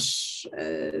their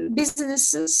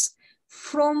businesses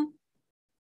from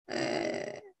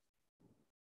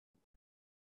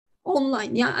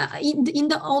online, in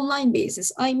the online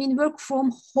basis. I mean, work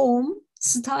from home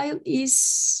style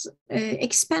is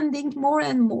expanding more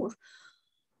and more,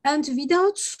 and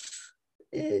without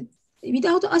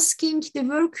asking the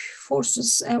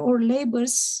workforces or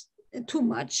laborers too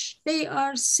much, they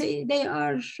are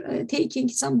taking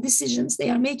some decisions. They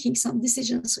are making some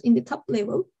decisions in the top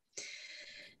level,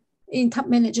 in top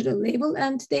managerial level,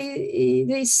 and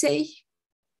they say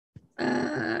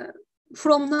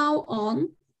from now on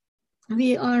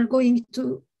we are going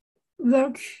to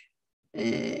work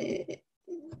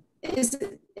as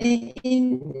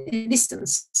in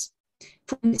distance,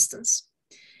 from distance.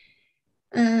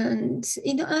 And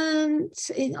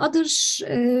in other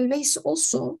ways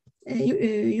also,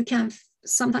 you can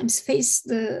sometimes face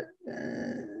the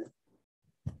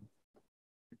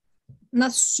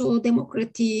not so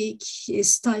democratic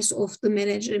styles of the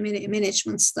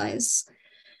management styles.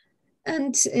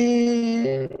 And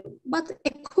but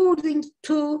according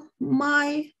to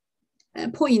my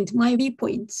point, my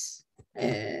viewpoint,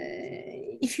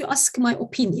 if you ask my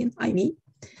opinion,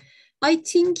 I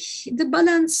think the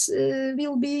balance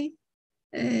will be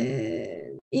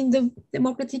in the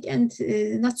democratic and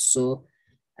not so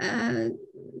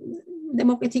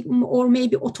democratic or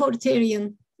maybe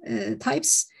authoritarian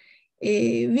types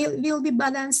will be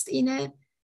balanced in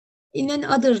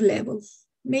another level,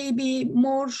 maybe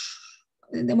more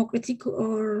democratic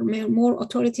or more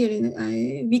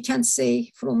authoritarian. We can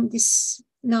say from this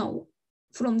now,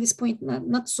 from this point,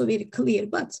 not so very clear,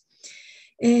 but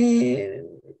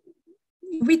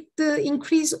with the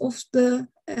increase of the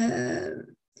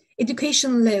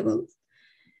education level,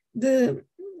 the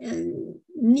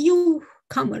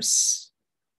newcomers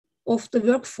of the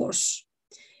workforce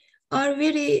are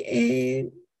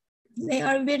very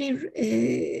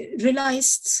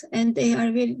realized, and they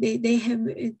have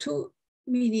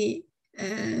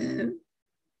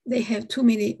too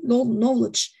many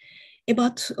knowledge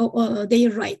about their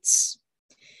rights.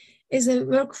 As a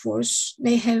workforce,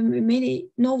 they have many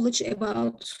knowledge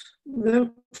about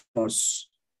workforce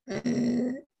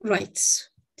rights,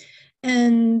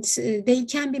 and they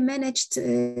can be managed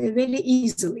very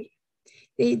easily.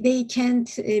 They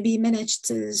can't be managed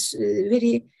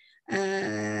very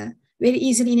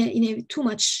easily in a too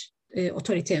much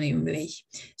authoritarian way.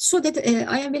 So that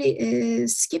I am very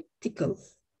skeptical,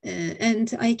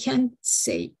 and I can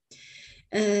say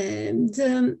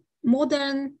the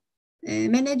modern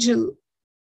managerial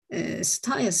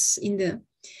styles in the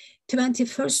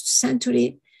 21st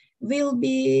century will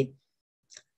be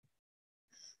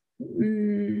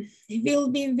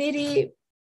very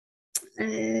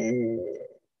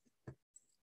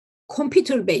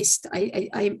computer-based,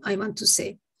 I want to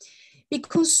say,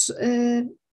 because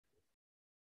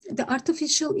the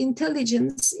artificial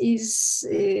intelligence is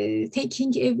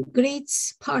taking a great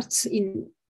part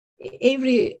in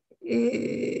every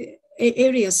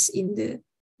areas in the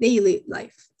daily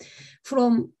life,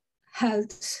 from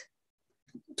health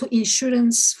to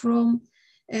insurance, from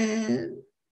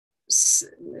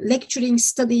lecturing,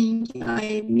 studying,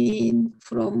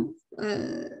 from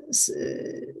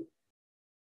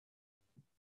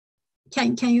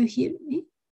can you hear me?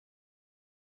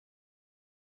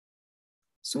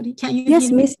 Sorry, can you Yes,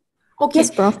 hear me? Miss. Okay.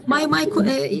 Yes, Prof.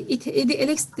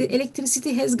 The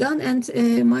electricity has gone, and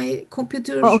my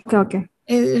computer Okay.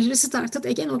 restarted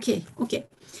again. Okay.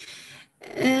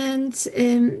 And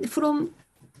from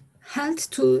health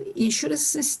to insurance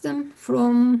system,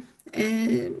 from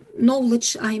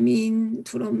knowledge,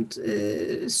 from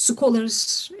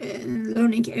scholars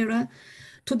learning era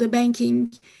to the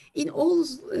banking, in all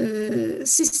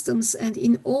systems and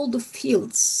in all the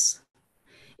fields,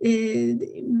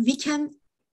 we can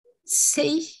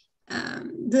say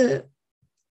the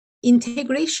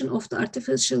integration of the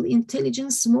artificial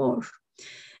intelligence more,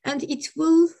 and it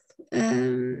will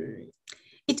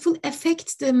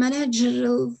affect the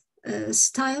managerial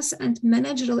styles and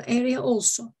managerial area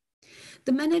also.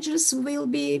 The managers will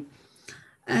be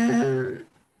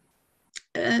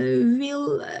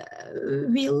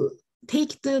will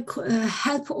take the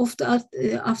help of the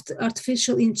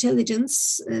artificial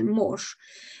intelligence more,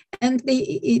 and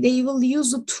they will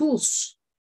use the tools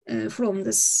from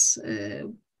this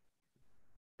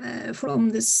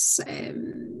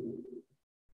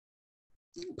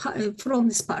part,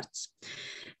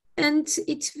 and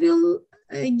it will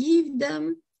give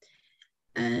them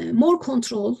more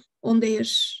control on their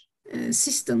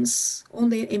systems, on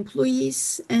their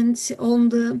employees, and on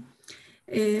the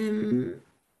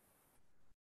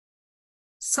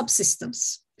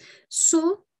subsystems.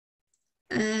 So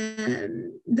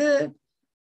the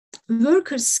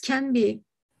workers can be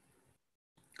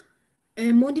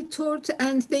monitored,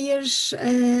 and they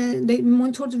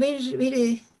monitored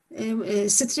very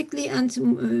strictly and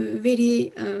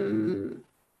very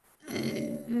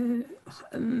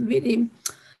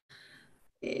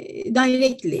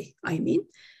directly,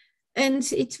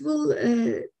 and it will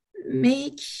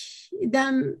make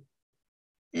them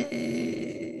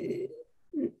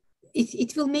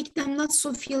it will make them not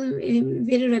so feel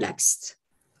very relaxed.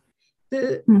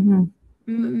 The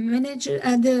manager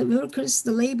and the workers,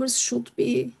 the laborers should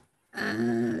be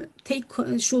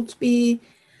should be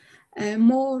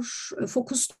more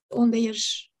focused on their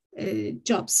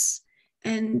jobs,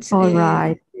 and All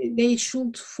right. they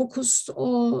should focus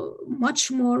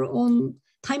much more on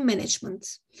time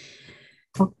management.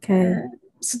 Okay.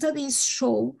 Studies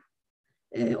show,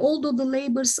 although the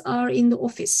laborers are in the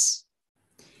office,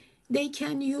 they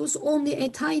can use only a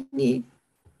tiny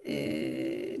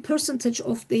percentage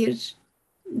of their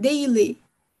daily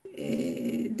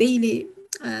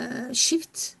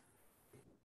shift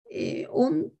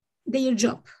on their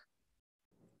job.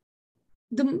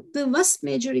 The vast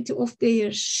majority of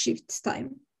their shift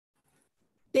time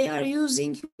they are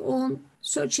using on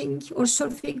searching or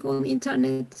surfing on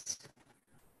internet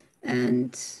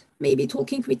and maybe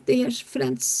talking with their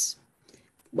friends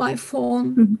by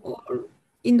phone or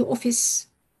in the office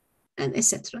and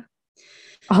etc.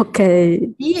 Okay.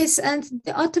 Yes, and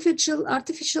the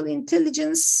artificial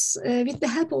intelligence, with the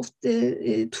help of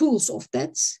the tools of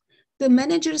that, the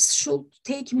managers should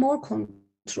take more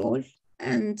control,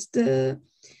 and the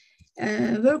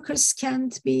workers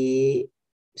can't be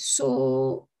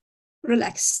so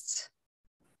relaxed.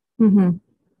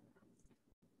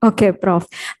 Okay, Prof.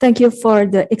 Thank you for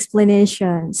the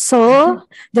explanation. So,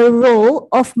 the role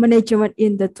of management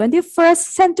in the 21st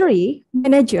century,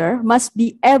 manager must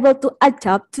be able to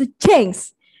adapt to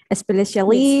change,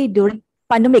 especially during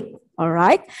pandemic. All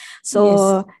right.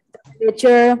 So, the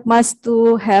manager must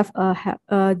to have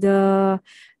the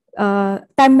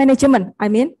time management,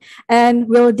 and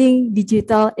wielding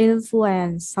digital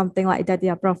influence, something like that,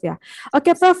 yeah, Prof. Yeah.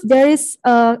 Okay, Prof. There is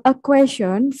a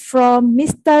question from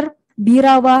Mr.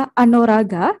 Birawa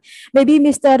Anoraga. Maybe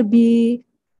Mr.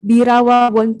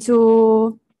 Birawa want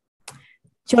to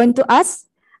join to us.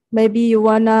 Maybe you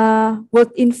would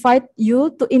invite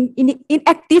you to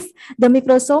inactive the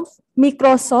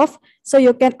Microsoft so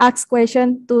you can ask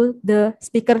question to the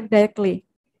speaker directly.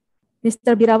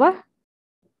 Mr. Birawa,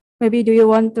 maybe do you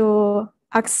want to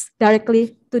ask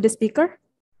directly to the speaker?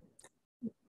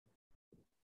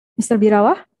 Mr.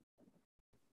 Birawa?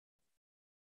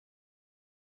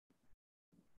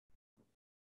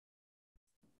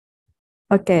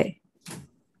 Okay.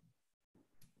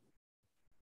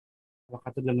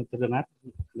 Apakah terdengar?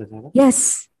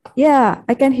 Yes. Yeah,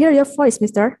 I can hear your voice,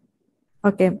 Mister.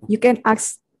 Okay, you can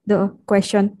ask the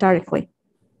question directly.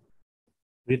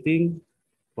 Greeting,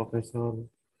 Professor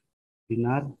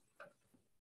Pinar.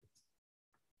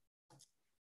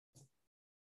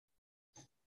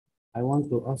 I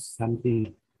want to ask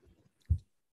something.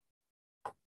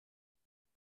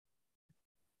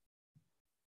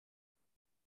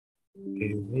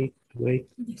 Okay, wait.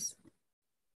 Yes.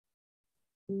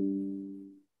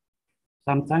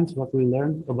 Sometimes what we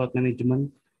learn about management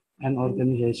and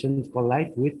organization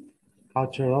collide with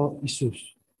cultural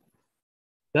issues.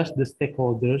 Does the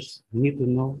stakeholders need to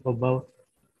know about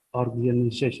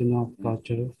organizational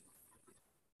culture?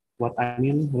 What I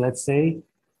mean, let's say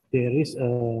there is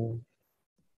a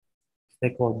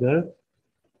stakeholder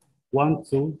want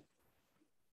to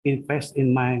invest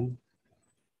in my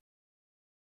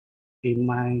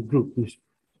group.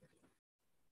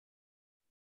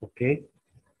 Okay,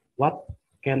 what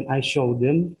can I show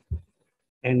them?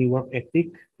 Any work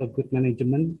ethic, a good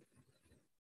management?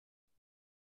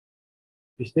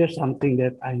 Is there something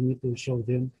that I need to show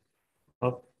them?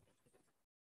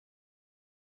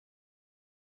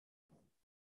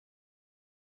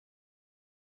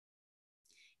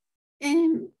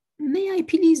 May I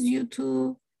please you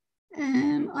to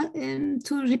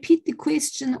repeat the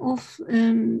question of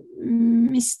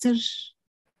Mr.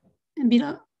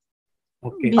 Bira?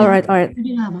 Okay. All right.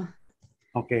 Birama.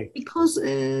 Okay. Because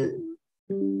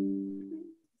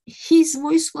his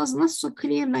voice was not so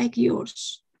clear like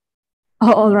yours.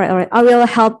 Oh, all right. I will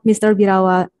help Mr.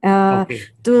 Birawa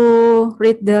to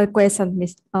read the question,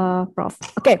 Prof.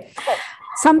 Okay.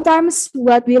 Sometimes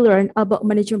what we learn about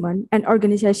management and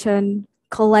organization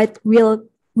collide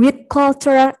with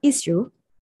cultural issue.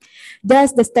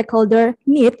 Does the stakeholder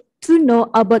need to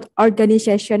know about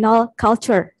organizational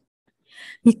culture?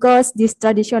 Because this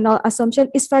traditional assumption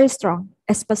is very strong,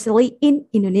 especially in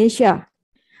Indonesia.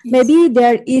 Yes. Maybe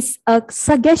there is a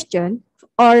suggestion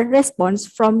or response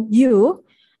from you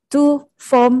to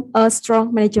form a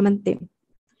strong management team.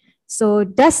 So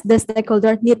does the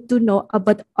stakeholder need to know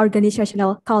about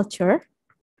organizational culture?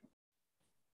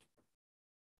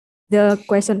 The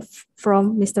question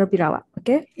from Mr. Birawa.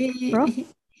 Okay, Prof?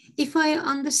 If I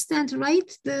understand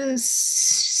right, the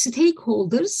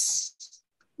stakeholders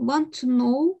want to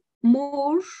know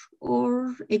more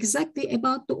or exactly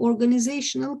about the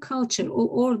organizational culture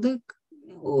or the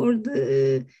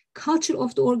culture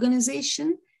of the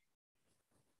organization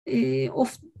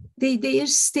of their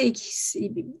stakes.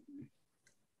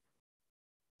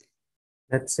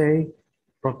 Let's say,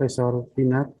 Professor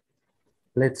Pinat,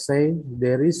 let's say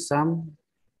there is some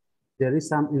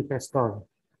investor.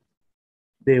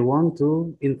 They want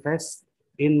to invest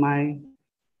in my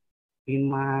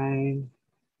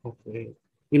okay,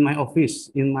 in my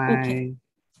office, in my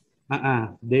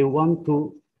they want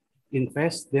to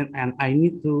invest then, and I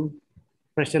need to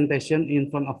presentation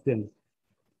in front of them.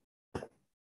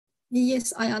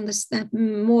 Yes, I understand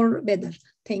more better.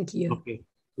 Thank you. Okay.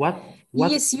 What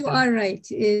Yes, you are right.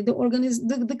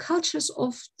 The cultures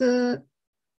of the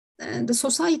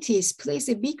societies plays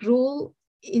a big role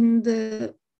in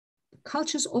the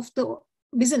cultures of the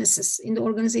businesses, in the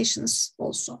organizations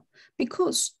also,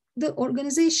 because the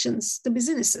organizations, the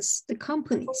businesses, the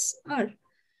companies are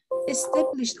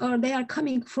established, or they are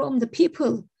coming from the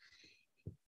people,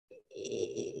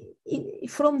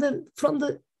 from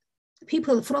the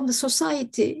people, from the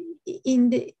society in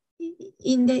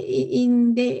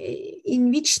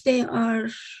which they are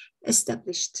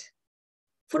established.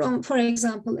 For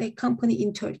example, a company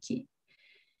in Turkey,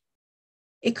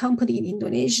 a company in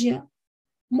Indonesia,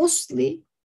 mostly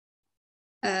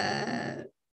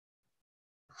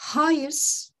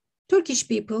hires Turkish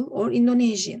people or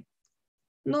Indonesian.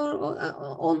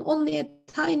 Only a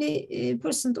tiny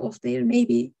percent of their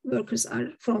maybe workers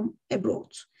are from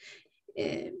abroad.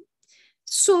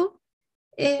 So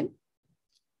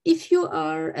if you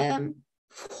are a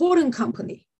foreign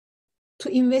company to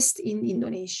invest in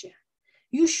Indonesia,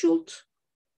 you should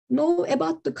know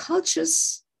about the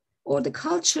cultures or the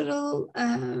cultural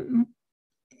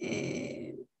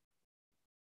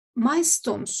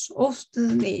milestones of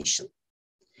the nation.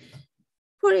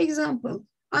 For example,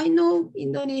 I know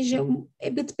Indonesia a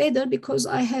bit better because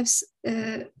I have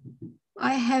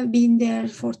been there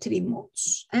for 3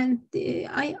 months, and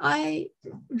I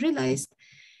realized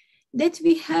that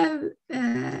we have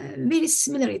very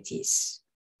similarities,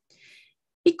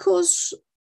 because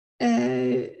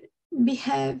we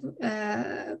have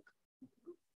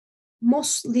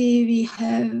mostly we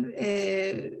have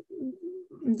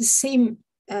the same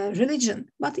religion,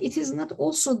 but it is not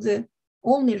also the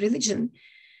only religion.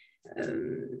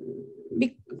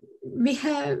 We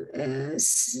have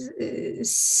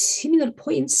similar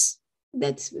points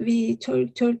that we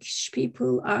Turkish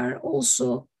people are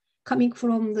also coming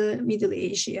from the Middle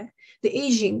Asia, the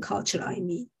Asian culture, I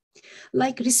mean,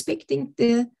 like respecting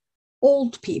the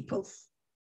old people.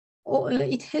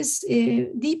 It has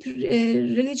deep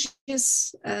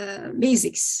religious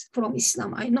basics from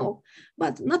Islam, I know,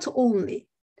 but not only.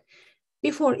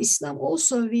 Before Islam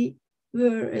also we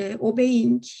were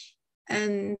obeying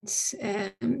and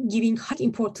giving high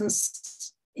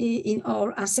importance in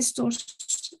our ancestors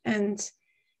and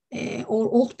our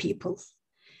old people,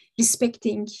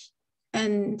 respecting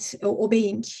and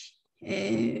obeying.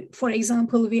 For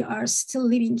example, we are still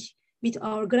living with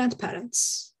our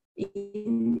grandparents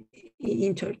in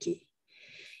Turkey.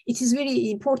 It is very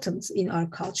important in our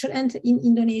culture and in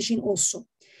Indonesian also.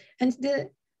 And the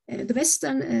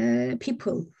Western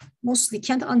people mostly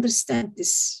can't understand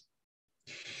this.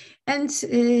 And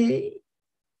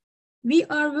we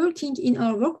are working in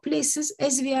our workplaces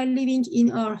as we are living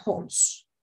in our homes.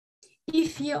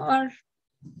 If you are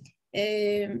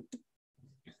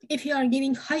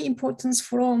giving high importance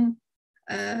from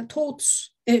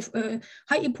thoughts,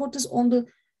 high importance on the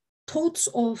thoughts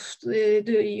of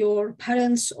your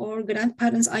parents or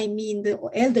grandparents, I mean the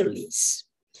elderlies,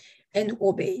 and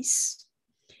obeys,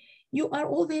 you are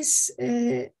always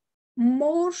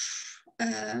more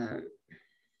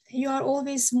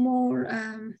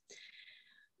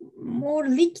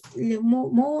linked,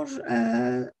 more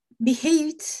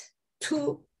behaved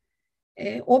to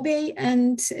obey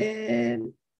and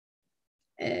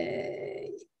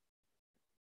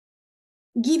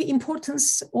give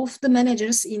importance of the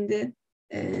managers in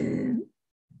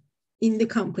the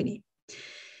company.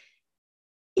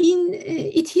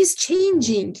 It is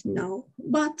changing now,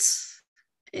 but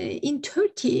in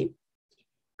Turkey,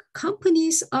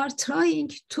 companies are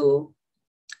trying to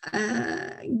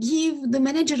give the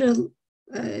managerial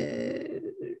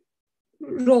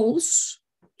roles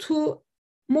to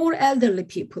more elderly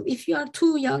people. If you are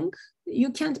too young,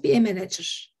 you can't be a manager,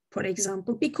 for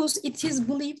example, because it is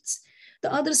believed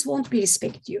the others won't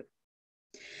respect you.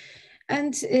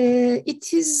 And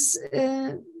it is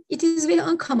very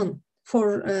uncommon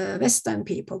for Western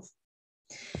people.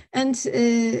 And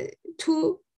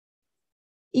to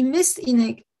invest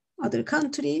in another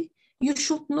country, you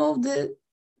should know the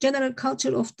general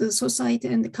culture of the society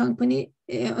and the company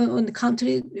on the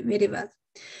country very well.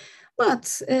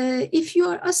 But if you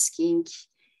are asking,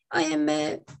 I am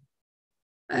a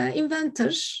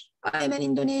inventor. I am an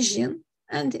Indonesian,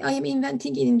 and I am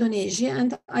inventing in Indonesia,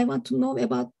 and I want to know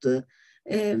about the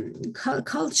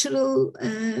cultural,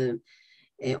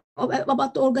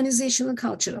 about the organizational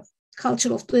culture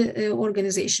of the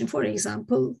organization. For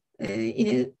example,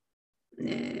 in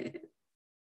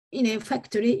a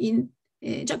factory in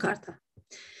Jakarta.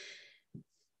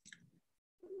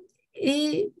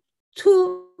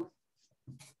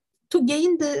 To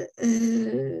gain the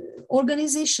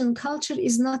organization culture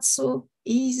is not so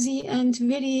easy and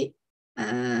very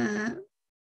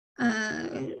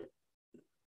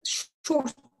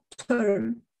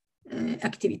short-term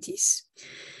activities.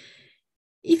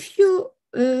 If you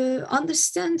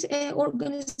understand an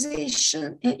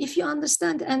organization, if you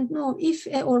understand and know if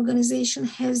an organization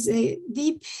has a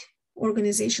deep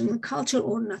organizational culture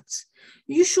or not,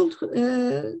 you should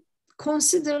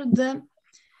consider the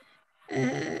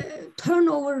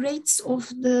turnover rates of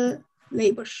the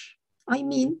labor. I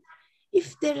mean,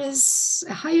 if there is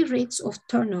a high rates of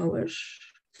turnover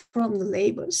from the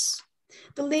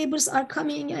labors are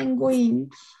coming and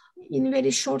going in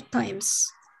very short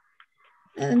times.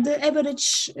 And the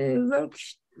average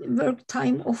work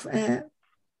time of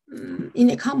in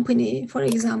a company, for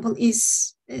example,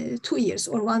 is 2 years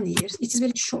or 1 year. It is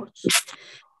very short.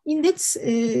 In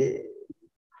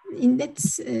that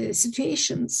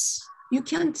situations, you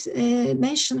can't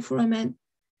mention from a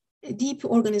deep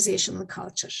organizational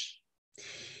culture.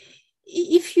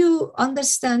 If you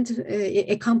understand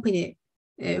a company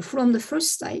from the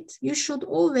first sight, you should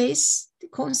always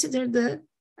consider the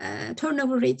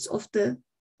turnover rates of the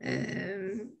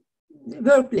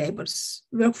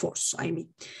workforce, I mean.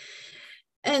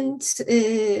 And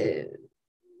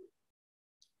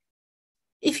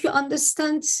if you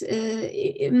understand,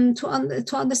 to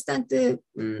understand the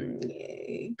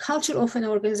culture of an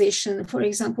organization, for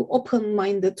example,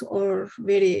 open-minded or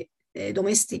very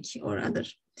domestic or other,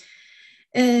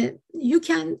 you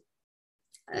can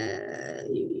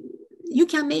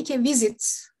make a visit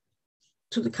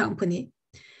to the company,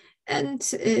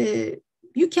 and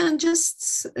you can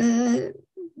just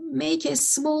make a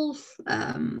small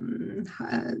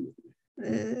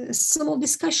small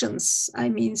discussions, I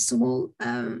mean small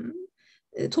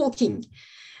talking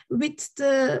with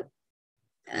the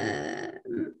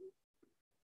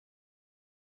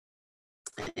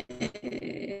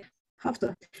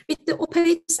with the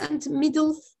operators and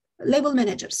middle level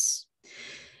managers.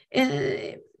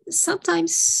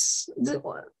 Sometimes the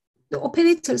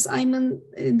operators, I mean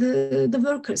the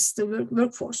workers, the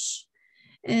workforce,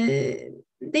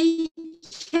 they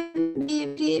can be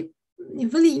very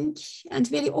willing and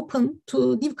very open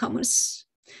to newcomers,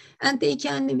 and they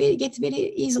can get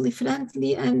very easily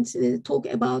friendly and talk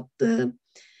about the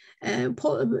I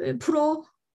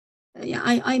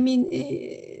mean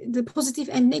the positive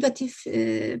and negative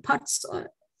parts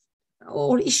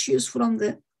or issues from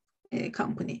the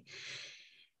company.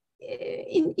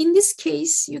 In this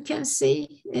case, you can say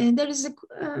there is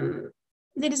an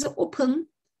open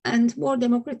and more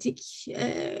democratic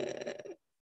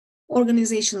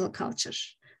organizational culture.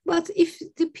 But if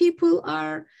the people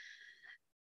are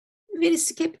very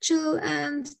skeptical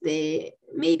and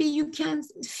maybe you can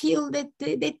feel that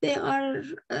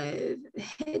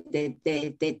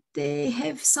they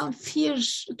have some fear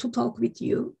to talk with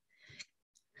you,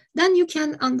 then you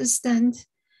can understand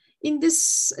in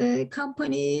this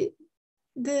company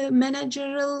the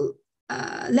managerial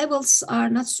levels are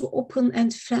not so open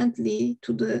and friendly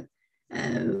to the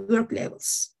work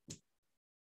levels.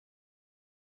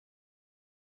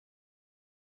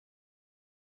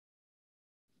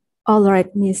 All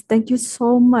right, Miss. Thank you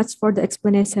so much for the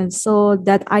explanation. So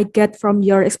that I get from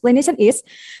your explanation is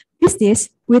business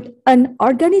with an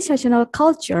organizational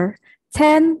culture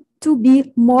tend to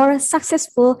be more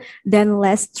successful than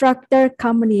less structured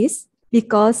companies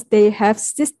because they have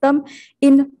systems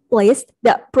in place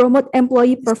that promote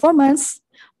employee performance,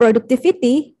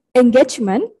 productivity,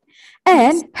 engagement,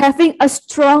 and having a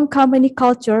strong company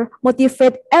culture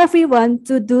motivate everyone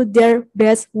to do their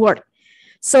best work.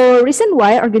 So reason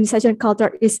why organization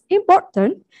culture is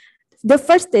important, the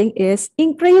first thing is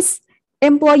increase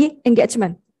employee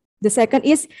engagement. The second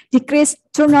is decrease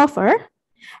turnover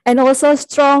and also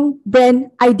strong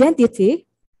brand identity,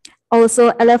 also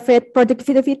elevate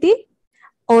productivity,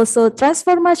 also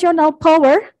transformational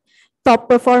power, top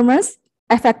performance,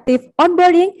 effective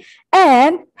onboarding,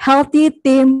 and healthy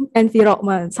team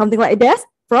environment. Something like that,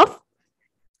 Prof?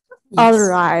 Yes. All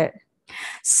right.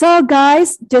 So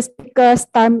guys, just because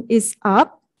time is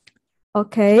up,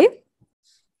 okay.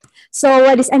 So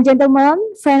ladies and gentlemen,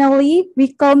 finally,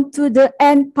 we come to the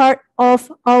end part of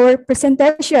our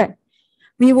presentation.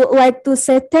 we would like to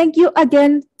say thank you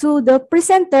again to the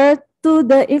presenter, to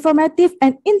the informative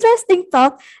and interesting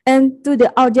talk, and to the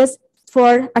audience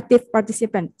for active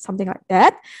participant, something like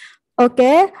that.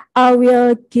 Okay, I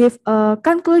will give a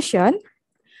conclusion.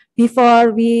 Before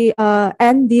we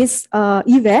end this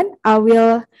event, I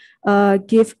will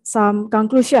give some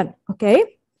conclusion,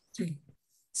 okay?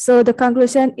 So the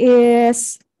conclusion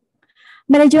is,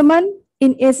 management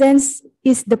in essence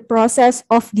is the process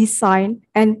of design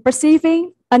and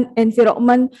perceiving an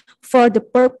environment for the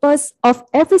purpose of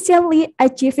efficiently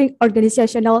achieving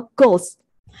organizational goals.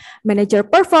 Manager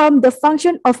perform the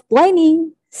function of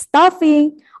planning,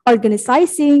 staffing,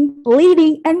 organizing,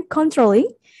 leading, and controlling.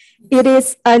 It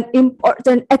is an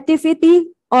important activity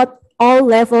at all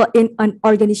levels in an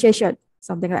organization,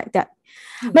 something like that.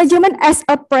 Management as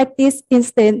a practice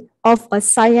instead of a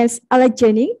science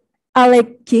alleging,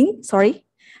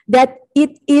 that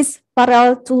it is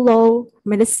parallel to law,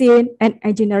 medicine, and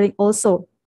engineering also.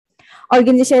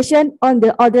 Organization, on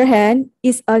the other hand,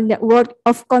 is a network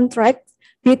of contracts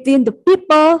between the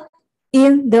people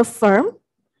in the firm.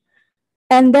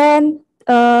 And then,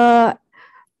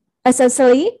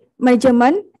 essentially,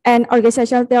 management and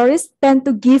organizational theories tend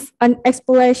to give an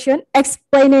explanation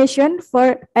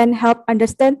for and help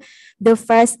understand the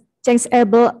fast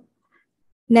changeable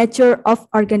nature of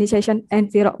organization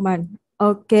environment.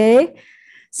 Okay,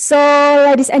 so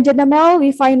ladies and gentlemen,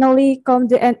 we finally come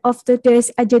to the end of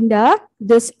today's agenda.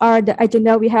 Those are the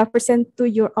agenda we have presented to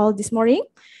you all this morning.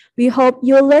 We hope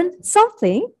you learned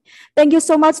something. Thank you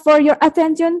so much for your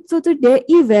attention to today's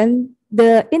event,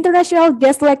 the International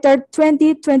Gues Lecture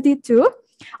 2022,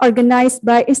 organized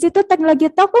by Institut Teknologi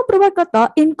Telkom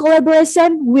Purwokerto in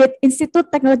collaboration with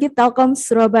Institut Teknologi Telkom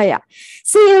Surabaya.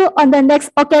 See you on the next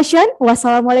occasion.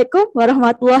 Wassalamualaikum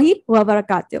warahmatullahi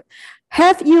wabarakatuh.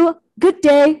 Have you good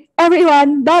day,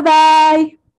 everyone.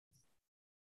 Bye-bye.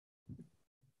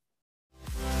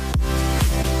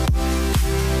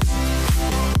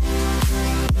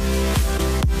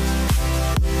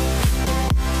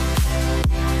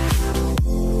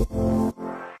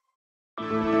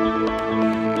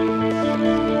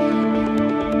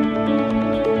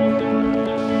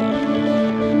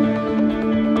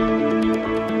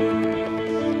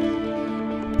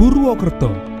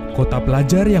 Purwokerto, kota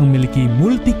pelajar yang memiliki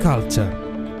multicultural.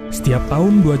 Setiap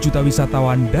tahun 2 juta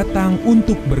wisatawan datang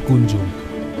untuk berkunjung.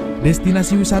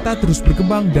 Destinasi wisata terus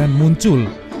berkembang dan muncul.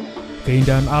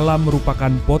 Keindahan alam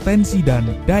merupakan potensi dan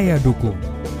daya dukung.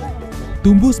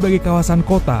 Tumbuh sebagai kawasan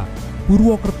kota,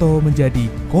 Purwokerto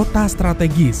menjadi kota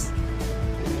strategis.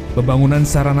 Pembangunan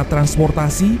sarana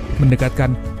transportasi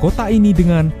mendekatkan kota ini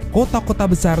dengan kota-kota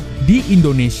besar di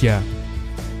Indonesia.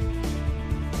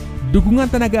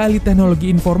 Dukungan tenaga ahli teknologi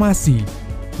informasi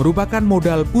merupakan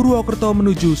modal Purwokerto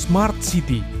menuju Smart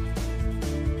City.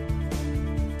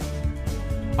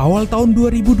 Awal tahun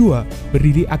 2002,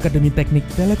 berdiri Akademi Teknik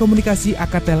Telekomunikasi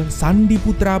Akatel Sandi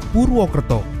Putra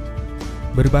Purwokerto.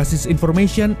 Berbasis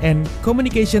Information and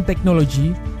Communication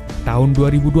Technology, tahun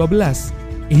 2012,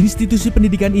 institusi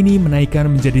pendidikan ini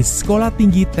menaikkan menjadi Sekolah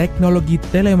Tinggi Teknologi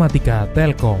Telematika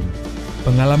Telkom.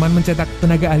 Pengalaman mencetak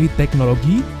tenaga ahli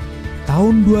teknologi,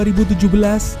 tahun 2017,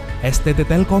 STT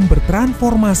Telkom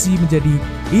bertransformasi menjadi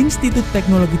Institut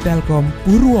Teknologi Telkom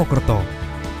Purwokerto.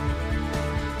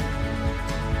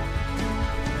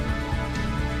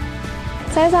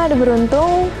 Saya sangat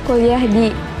beruntung kuliah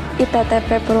di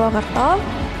ITTP Purwokerto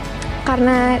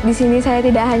karena di sini saya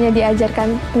tidak hanya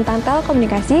diajarkan tentang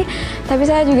telekomunikasi, tapi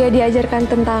saya juga diajarkan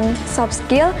tentang soft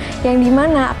skill yang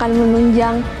dimana akan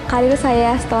menunjang karir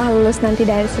saya setelah lulus nanti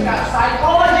dari sini.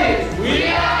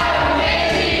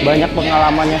 Banyak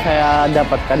pengalaman yang saya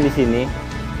dapatkan di sini,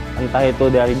 entah itu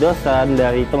dari dosen,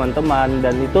 dari teman-teman,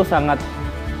 dan itu sangat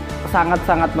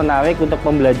menarik untuk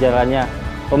pembelajarannya.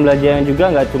 Pembelajaran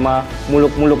juga nggak cuma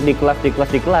muluk-muluk di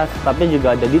kelas, tapi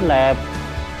juga ada di lab.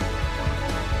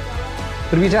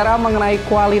 Berbicara mengenai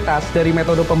kualitas dari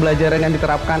metode pembelajaran yang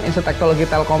diterapkan Institut Teknologi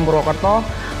Telkom Purwokerto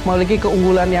memiliki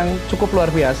keunggulan yang cukup luar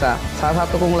biasa. Salah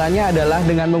satu keunggulannya adalah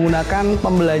dengan menggunakan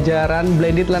pembelajaran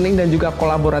blended learning dan juga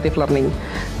collaborative learning,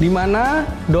 di mana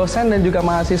dosen dan juga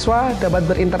mahasiswa dapat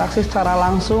berinteraksi secara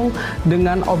langsung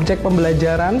dengan objek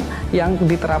pembelajaran yang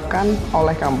diterapkan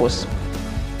oleh kampus.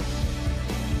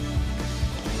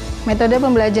 Metode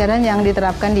pembelajaran yang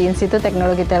diterapkan di Institut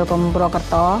Teknologi Telkom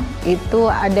Purwokerto itu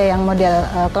ada yang model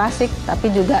klasik, tapi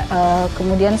juga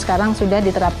kemudian sekarang sudah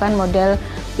diterapkan model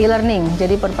e-learning.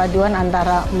 Jadi perpaduan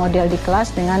antara model di kelas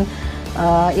dengan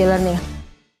e-learning.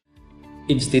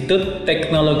 Institut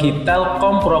Teknologi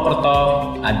Telkom Purwokerto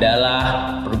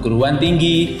adalah perguruan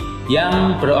tinggi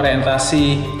yang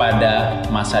berorientasi pada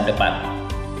masa depan.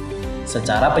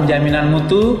 Secara penjaminan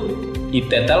mutu, IT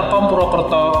Telkom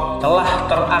Purwokerto telah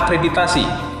terakreditasi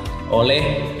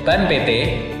oleh BAN PT,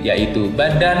 yaitu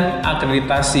Badan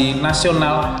Akreditasi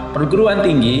Nasional Perguruan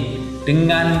Tinggi,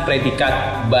 dengan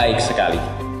predikat baik sekali.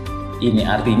 Ini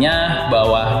artinya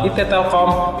bahwa IT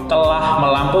Telkom telah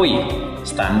melampaui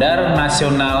standar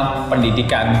nasional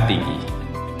pendidikan tinggi.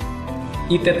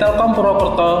 IT Telkom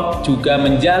Purwokerto juga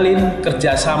menjalin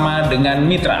kerjasama dengan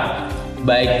mitra,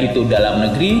 baik itu dalam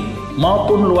negeri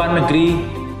maupun luar negeri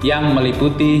yang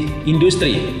meliputi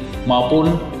industri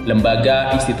maupun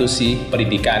lembaga institusi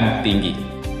pendidikan tinggi.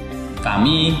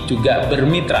 Kami juga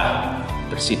bermitra,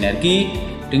 bersinergi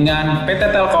dengan PT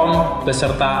Telkom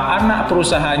beserta anak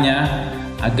perusahaannya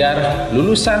agar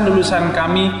lulusan-lulusan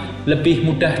kami lebih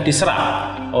mudah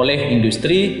diserap oleh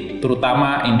industri,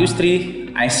 terutama industri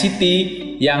ICT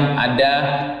yang ada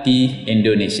di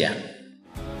Indonesia.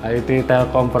 IT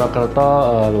Telkom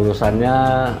Purwokerto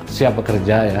lulusannya siap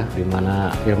bekerja ya, di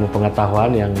mana ilmu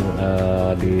pengetahuan yang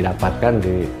didapatkan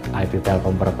di IT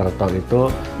Telkom Purwokerto itu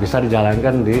bisa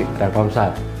dijalankan di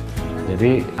Telkomsat.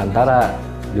 Jadi antara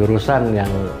jurusan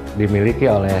yang dimiliki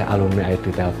oleh alumni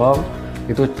IT Telkom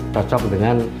itu cocok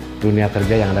dengan dunia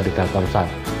kerja yang ada di Telkomsat.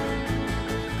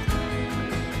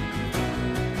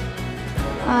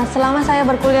 Selama saya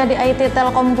berkuliah di IT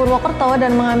Telkom Purwokerto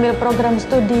dan mengambil program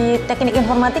studi teknik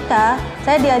informatika,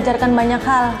 saya diajarkan banyak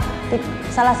hal.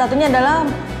 Salah satunya adalah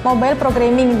mobile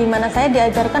programming, di mana saya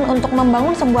diajarkan untuk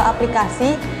membangun sebuah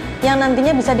aplikasi yang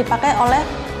nantinya bisa dipakai oleh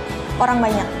orang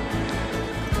banyak.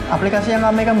 Aplikasi yang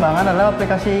kami kembangkan adalah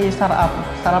aplikasi startup.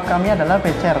 Startup kami adalah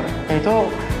Becer, yaitu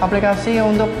aplikasi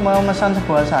untuk memesan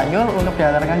sebuah sayur untuk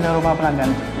diantarkan ke rumah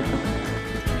pelanggan.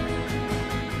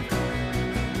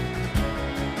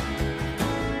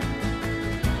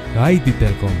 IT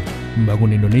Telkom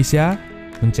membangun Indonesia,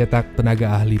 mencetak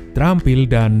tenaga ahli terampil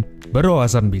dan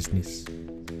berwawasan bisnis.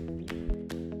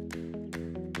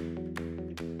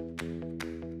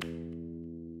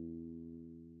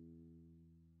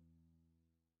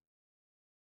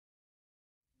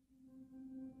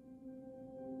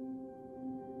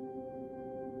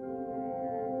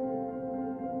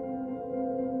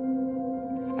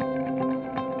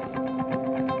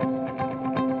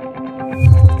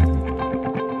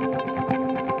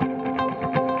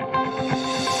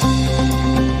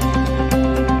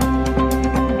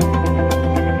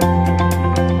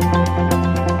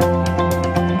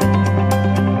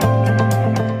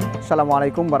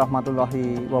 Assalamualaikum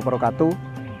warahmatullahi wabarakatuh.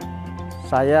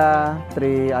 Saya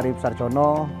Tri Arif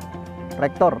Sarjono,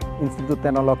 Rektor Institut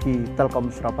Teknologi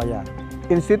Telkom Surabaya.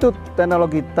 Institut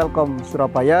Teknologi Telkom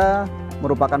Surabaya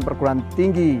merupakan perguruan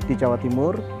tinggi di Jawa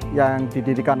Timur yang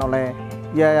didirikan oleh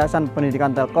Yayasan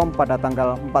Pendidikan Telkom pada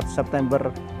tanggal 4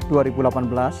 September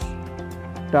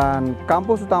 2018. Dan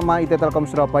kampus utama IT Telkom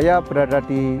Surabaya berada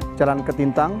di Jalan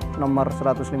Ketintang nomor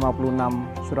 156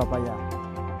 Surabaya.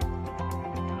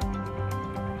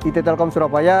 IT Telkom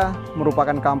Surabaya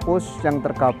merupakan kampus yang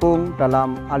tergabung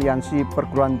dalam aliansi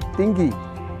perguruan tinggi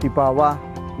di bawah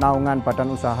naungan badan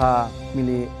usaha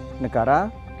milik negara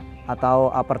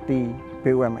atau APERTI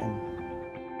BUMN.